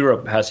think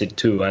Europe has it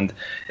too, and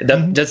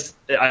that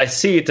I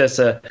see it as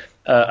a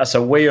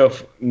way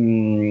of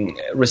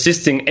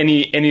resisting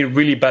any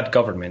really bad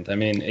government. I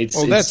mean,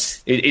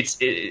 that's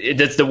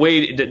the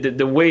way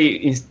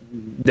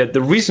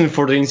the reason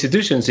for the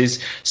institutions is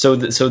so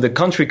the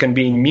country can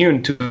be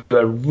immune to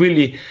a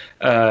really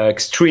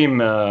extreme,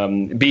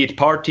 be it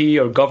party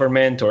or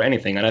government or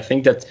anything. And I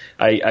think that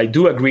I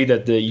do agree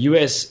that the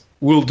U.S.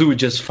 will do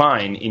just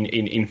fine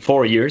in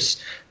 4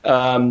 years.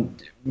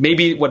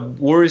 Maybe what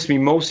worries me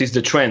most is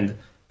the trend.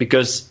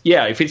 Because,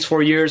 if it's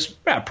 4 years,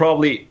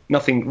 probably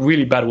nothing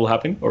really bad will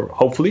happen, or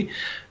hopefully.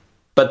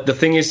 But the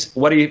thing is,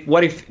 what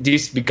if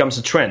this becomes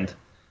a trend?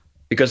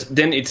 Because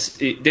then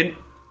then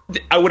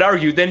I would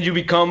argue then you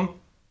become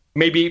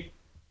maybe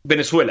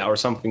Venezuela or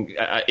something.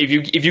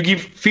 If you give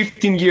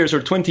 15 years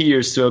or 20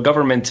 years to a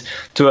government,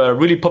 to a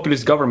really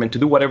populist government, to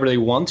do whatever they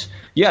want,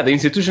 the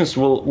institutions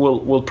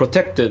will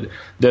protect the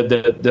I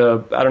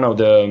don't know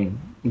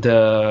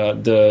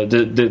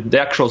the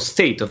actual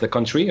state of the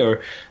country,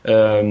 or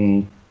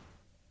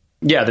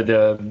I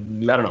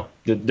don't know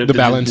the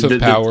balance of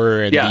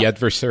power and the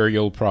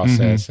adversarial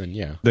process,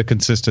 and the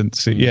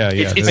consistency.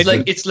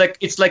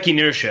 It's like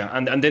inertia,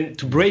 and then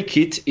to break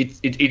it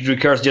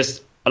requires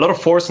just a lot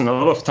of force and a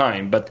lot of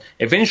time. But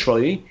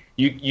eventually,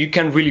 you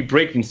can really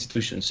break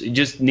institutions. You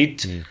just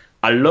need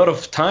a lot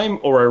of time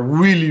or a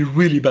really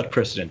really bad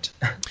president.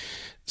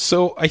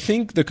 So I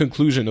think the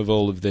conclusion of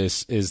all of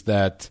this is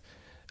that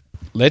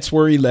let's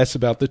worry less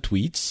about the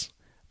tweets,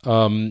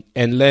 and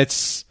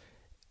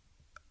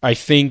I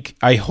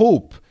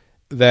hope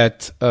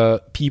that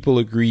people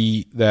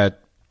agree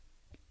that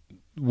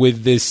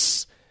with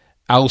this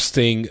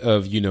ousting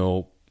of,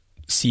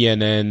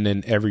 CNN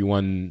and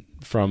everyone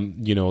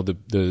from,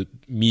 the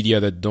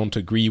media that don't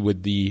agree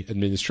with the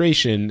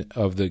administration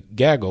of the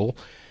gaggle,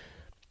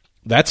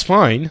 that's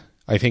fine.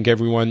 I think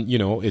everyone,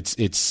 it's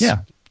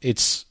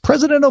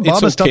President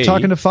Obama stopped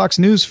talking to Fox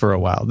News for a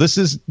while. This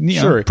is,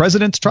 sure,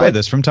 presidents try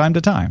this from time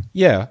to time.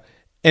 Yeah.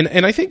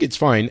 And I think it's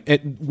fine.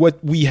 And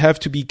what we have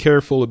to be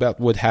careful about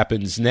what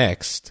happens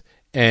next.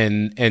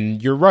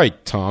 And you're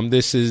right, Tom.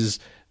 This is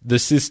the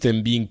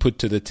system being put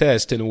to the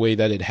test in a way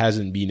that it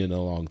hasn't been in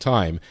a long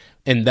time.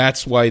 And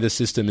that's why the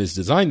system is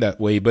designed that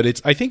way.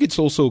 But I think it's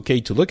also okay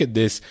to look at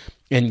this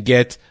and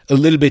get a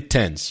little bit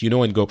tense,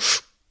 and go,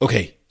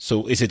 okay,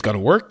 so is it going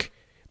to work?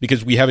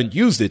 Because we haven't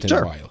used it in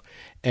a while.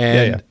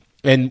 And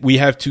we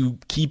have to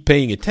keep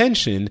paying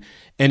attention.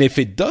 And if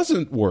it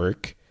doesn't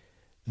work,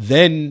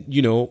 then,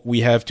 we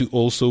have to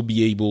also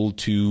be able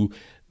to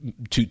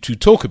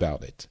talk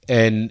about it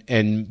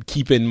and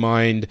keep in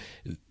mind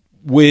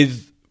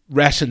with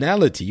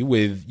rationality,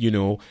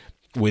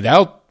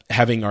 without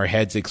having our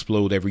heads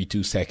explode every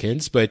 2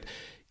 seconds, but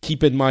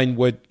keep in mind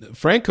what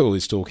Franco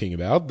is talking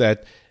about,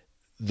 that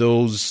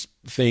those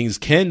things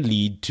can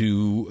lead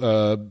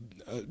to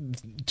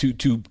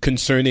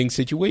concerning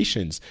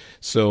situations.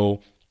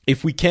 So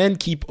if we can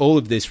keep all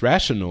of this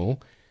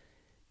rational,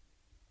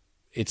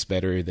 it's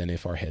better than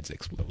if our heads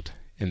explode.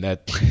 And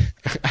that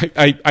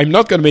I'm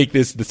not going to make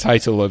this the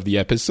title of the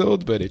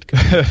episode, but it could.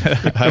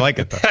 I like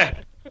it though.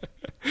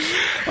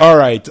 All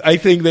right. I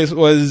think this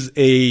was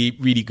a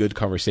really good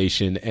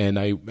conversation, and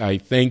I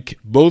thank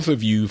both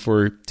of you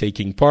for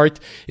taking part.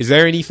 Is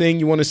there anything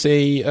you want to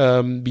say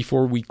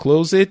before we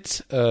close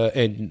it,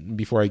 and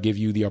before I give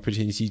you the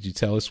opportunity to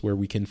tell us where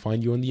we can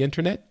find you on the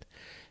internet?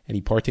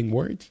 Any parting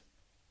words?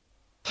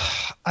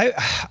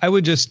 I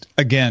would just,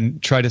 again,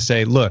 try to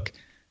say, look,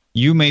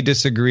 you may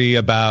disagree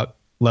about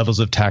levels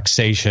of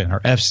taxation or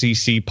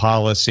FCC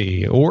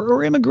policy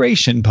or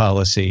immigration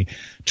policy.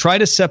 Try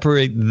to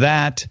separate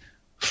that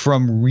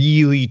from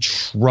really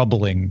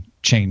troubling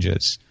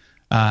changes.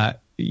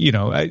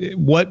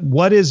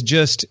 What is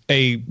just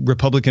a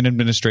Republican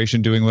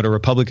administration doing what a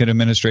Republican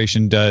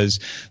administration does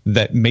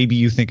that maybe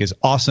you think is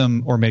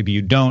awesome or maybe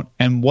you don't?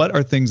 And what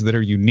are things that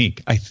are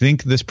unique? I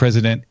think this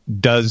president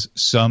does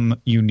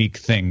some unique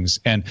things,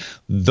 and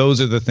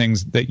those are the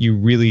things that you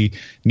really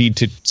need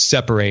to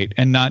separate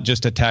and not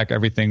just attack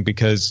everything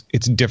because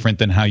it's different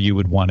than how you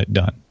would want it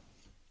done.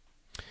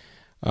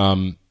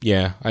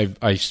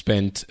 I've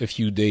spent a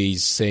few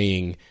days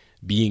saying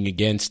being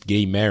against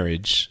gay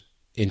marriage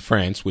in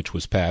France, which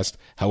was passed.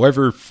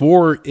 However,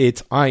 for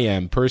it, I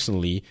am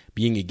personally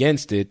being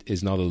against it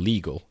is not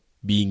illegal.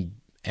 Being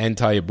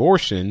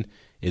anti-abortion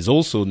is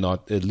also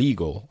not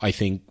illegal. I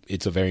think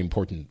it's a very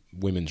important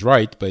women's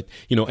right, but,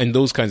 and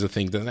those kinds of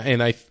things.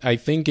 And I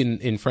think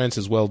in France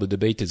as well, the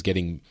debate is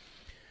getting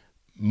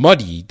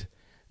muddied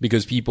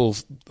because people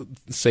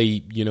say,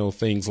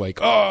 things like,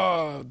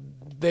 oh,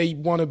 they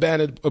want to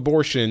ban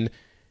abortion,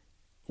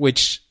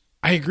 which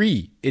I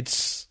agree.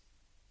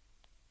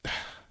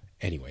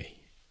 Anyway.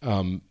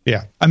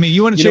 Yeah. I mean,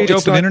 you want to change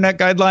it's open internet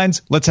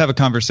guidelines? Let's have a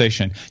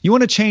conversation. You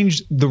want to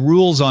change the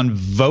rules on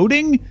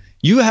voting?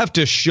 You have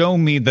to show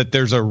me that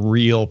there's a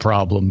real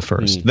problem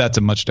first. That's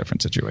a much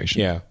different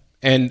situation. Yeah.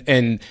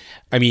 And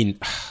I mean,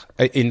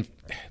 in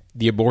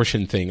the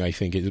abortion thing, I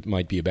think it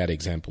might be a bad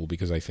example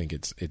because I think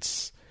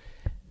it's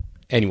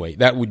anyway,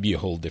 that would be a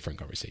whole different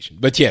conversation.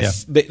 But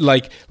yes,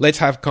 let's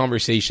have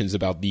conversations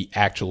about the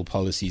actual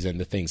policies and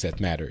the things that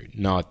matter,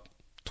 not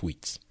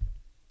tweets,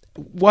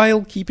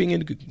 while keeping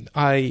an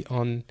eye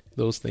on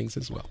those things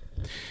as well.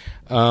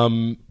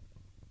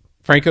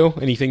 Franco,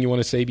 anything you want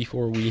to say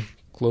before we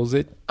close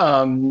it?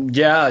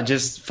 Yeah,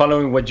 just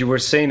following what you were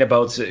saying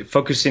about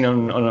focusing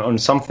on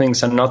some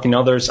things and not in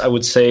others, I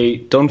would say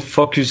don't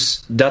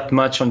focus that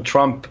much on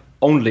Trump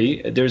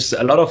only. There's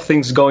a lot of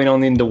things going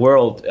on in the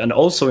world and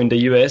also in the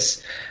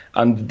US,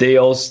 and they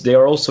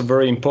are also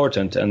very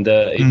important. And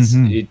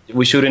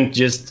we shouldn't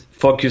just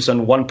focus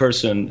on one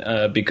person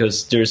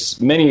because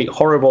there's many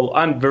horrible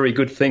and very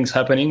good things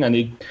happening,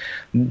 and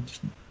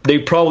they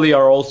probably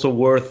are also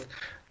worth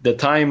the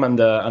time and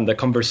the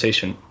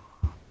conversation.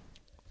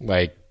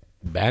 Like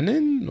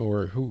Bannon,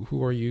 or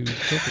who are you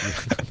talking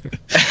about?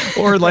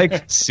 Or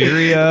like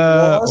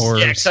Syria or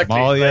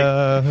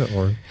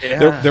Somalia.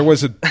 There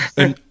was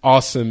an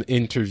awesome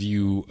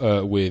interview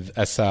with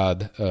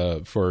Assad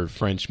for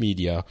French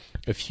media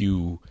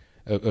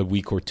a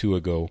week or two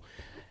ago.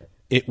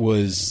 It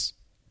was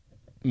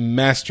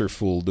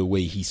masterful the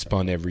way he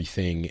spun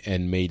everything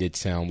and made it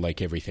sound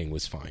like everything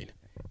was fine.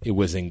 It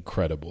was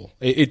incredible.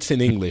 It's in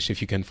English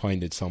if you can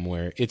find it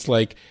somewhere. It's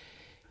like,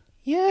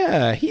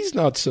 yeah, he's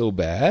not so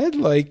bad.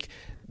 Like,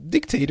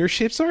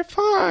 dictatorships are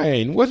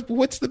fine.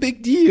 What's the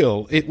big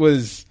deal? It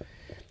was,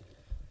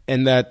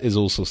 and that is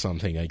also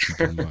something I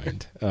keep in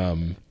mind.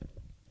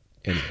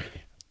 Anyway,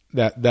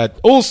 that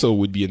also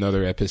would be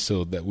another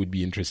episode that would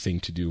be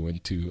interesting to do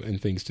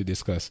and things to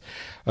discuss.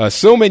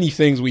 So many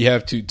things we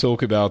have to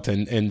talk about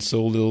and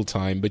so little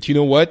time. But you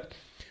know what?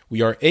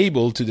 We are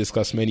able to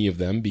discuss many of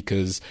them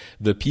because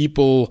the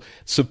people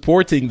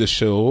supporting the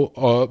show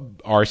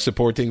are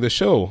supporting the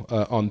show.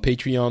 On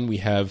Patreon, we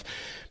have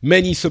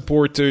many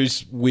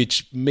supporters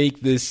which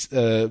make this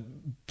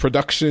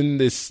production,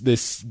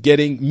 this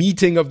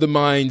meeting of the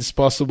minds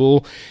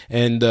possible.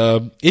 And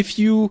if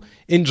you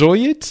enjoy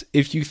it,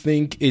 if you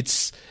think it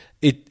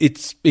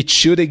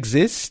should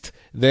exist,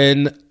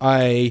 then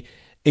I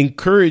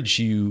encourage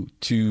you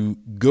to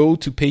go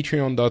to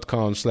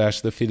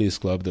patreon.com/the Phileas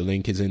Club. The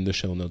link is in the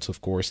show notes,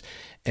 of course,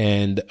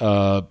 and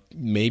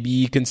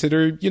maybe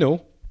consider,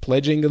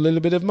 pledging a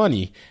little bit of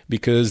money,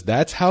 because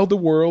that's how the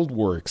world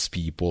works,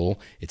 people.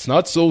 It's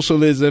not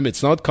socialism,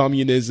 it's not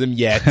communism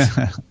yet.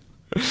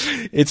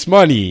 It's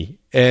money.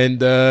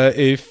 And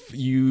if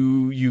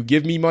you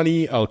give me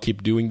money, I'll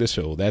keep doing the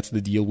show. That's the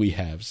deal we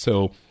have.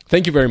 So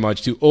thank you very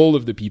much to all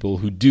of the people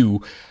who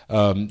do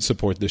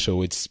support the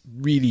show. It's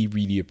really,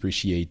 really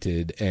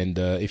appreciated. And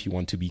if you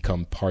want to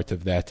become part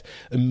of that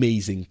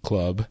amazing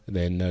club,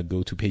 then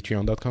go to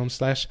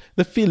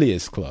patreon.com/the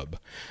Phileas Club.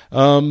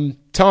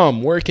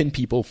 Tom, where can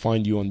people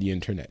find you on the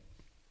internet?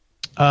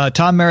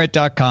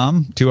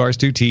 TomMerritt.com, 2 R's,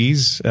 2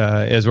 T's,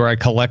 is where I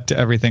collect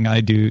everything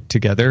I do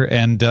together.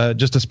 And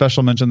just a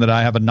special mention that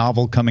I have a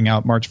novel coming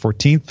out March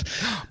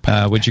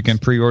 14th, which you can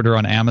pre-order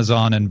on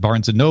Amazon and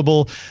Barnes &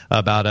 Noble,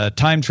 about a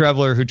time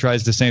traveler who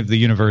tries to save the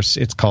universe.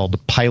 It's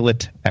called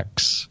Pilot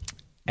X.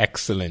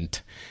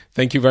 Excellent.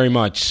 Thank you very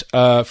much.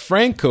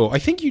 Franco, I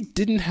think you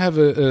didn't have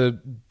a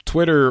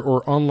Twitter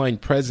or online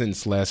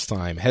presence last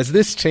time. Has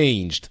this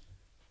changed?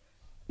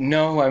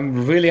 No,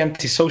 I'm really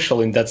antisocial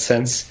in that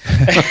sense.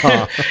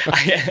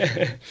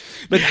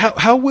 But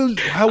however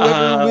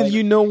will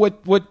you know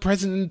what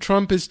President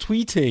Trump is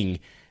tweeting?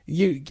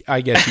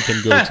 I guess you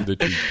can go to the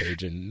tweet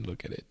page and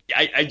look at it.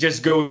 I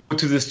just go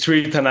to the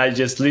street and I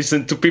just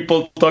listen to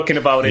people talking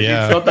about it.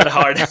 Yeah. It's not that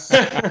hard.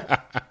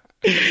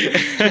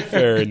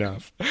 Fair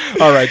enough.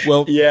 All right.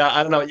 Well. Yeah,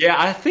 I don't know. Yeah,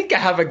 I think I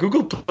have a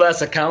Google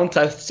Plus account.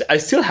 I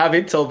still have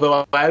it,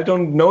 although I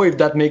don't know if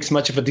that makes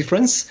much of a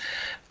difference.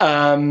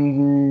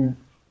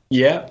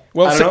 Yeah.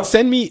 Well,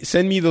 send me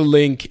the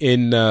link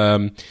in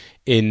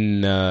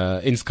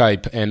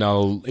Skype, and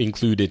I'll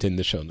include it in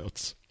the show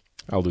notes.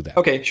 I'll do that.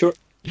 Okay, sure.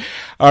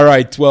 All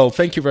right. Well,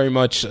 thank you very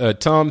much,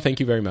 Tom. Thank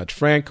you very much,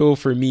 Franco.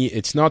 For me,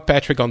 it's Not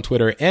Patrick on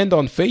Twitter and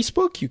on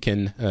Facebook. You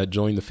can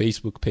join the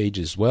Facebook page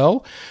as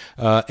well.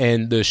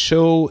 And the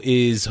show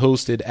is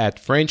hosted at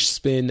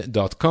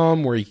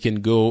FrenchSpin.com, where you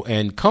can go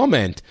and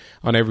comment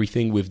on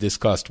everything we've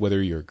discussed,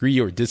 whether you agree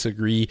or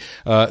disagree.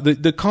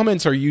 The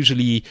comments are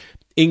usually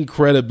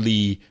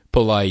incredibly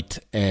polite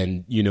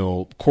and,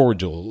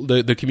 cordial.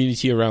 The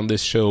community around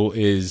this show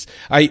is,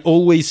 I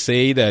always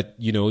say that,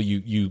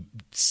 you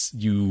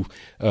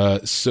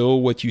sow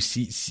what you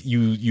see,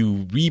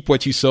 you reap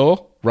what you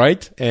sow,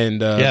 right?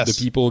 And yes.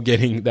 The people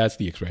getting, that's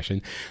the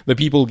expression, the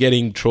people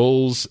getting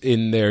trolls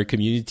in their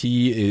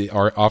community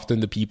are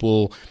often the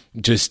people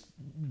just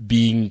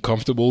being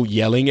comfortable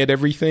yelling at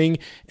everything,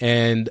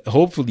 and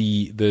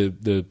hopefully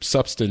the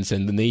substance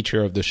and the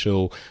nature of the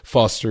show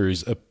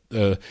fosters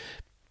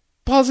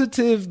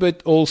positive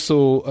but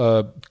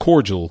also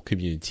cordial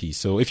community.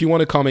 So if you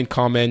want to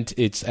comment,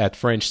 it's at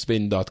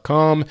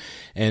frenchspin.com,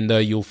 and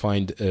you'll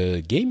find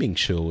a gaming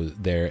show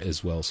there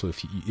as well. So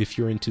if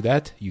you're into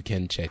that, you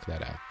can check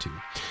that out too.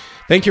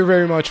 Thank you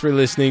very much for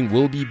listening.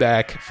 We'll be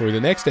back for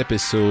the next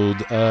episode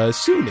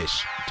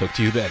soonish. Talk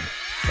to you then.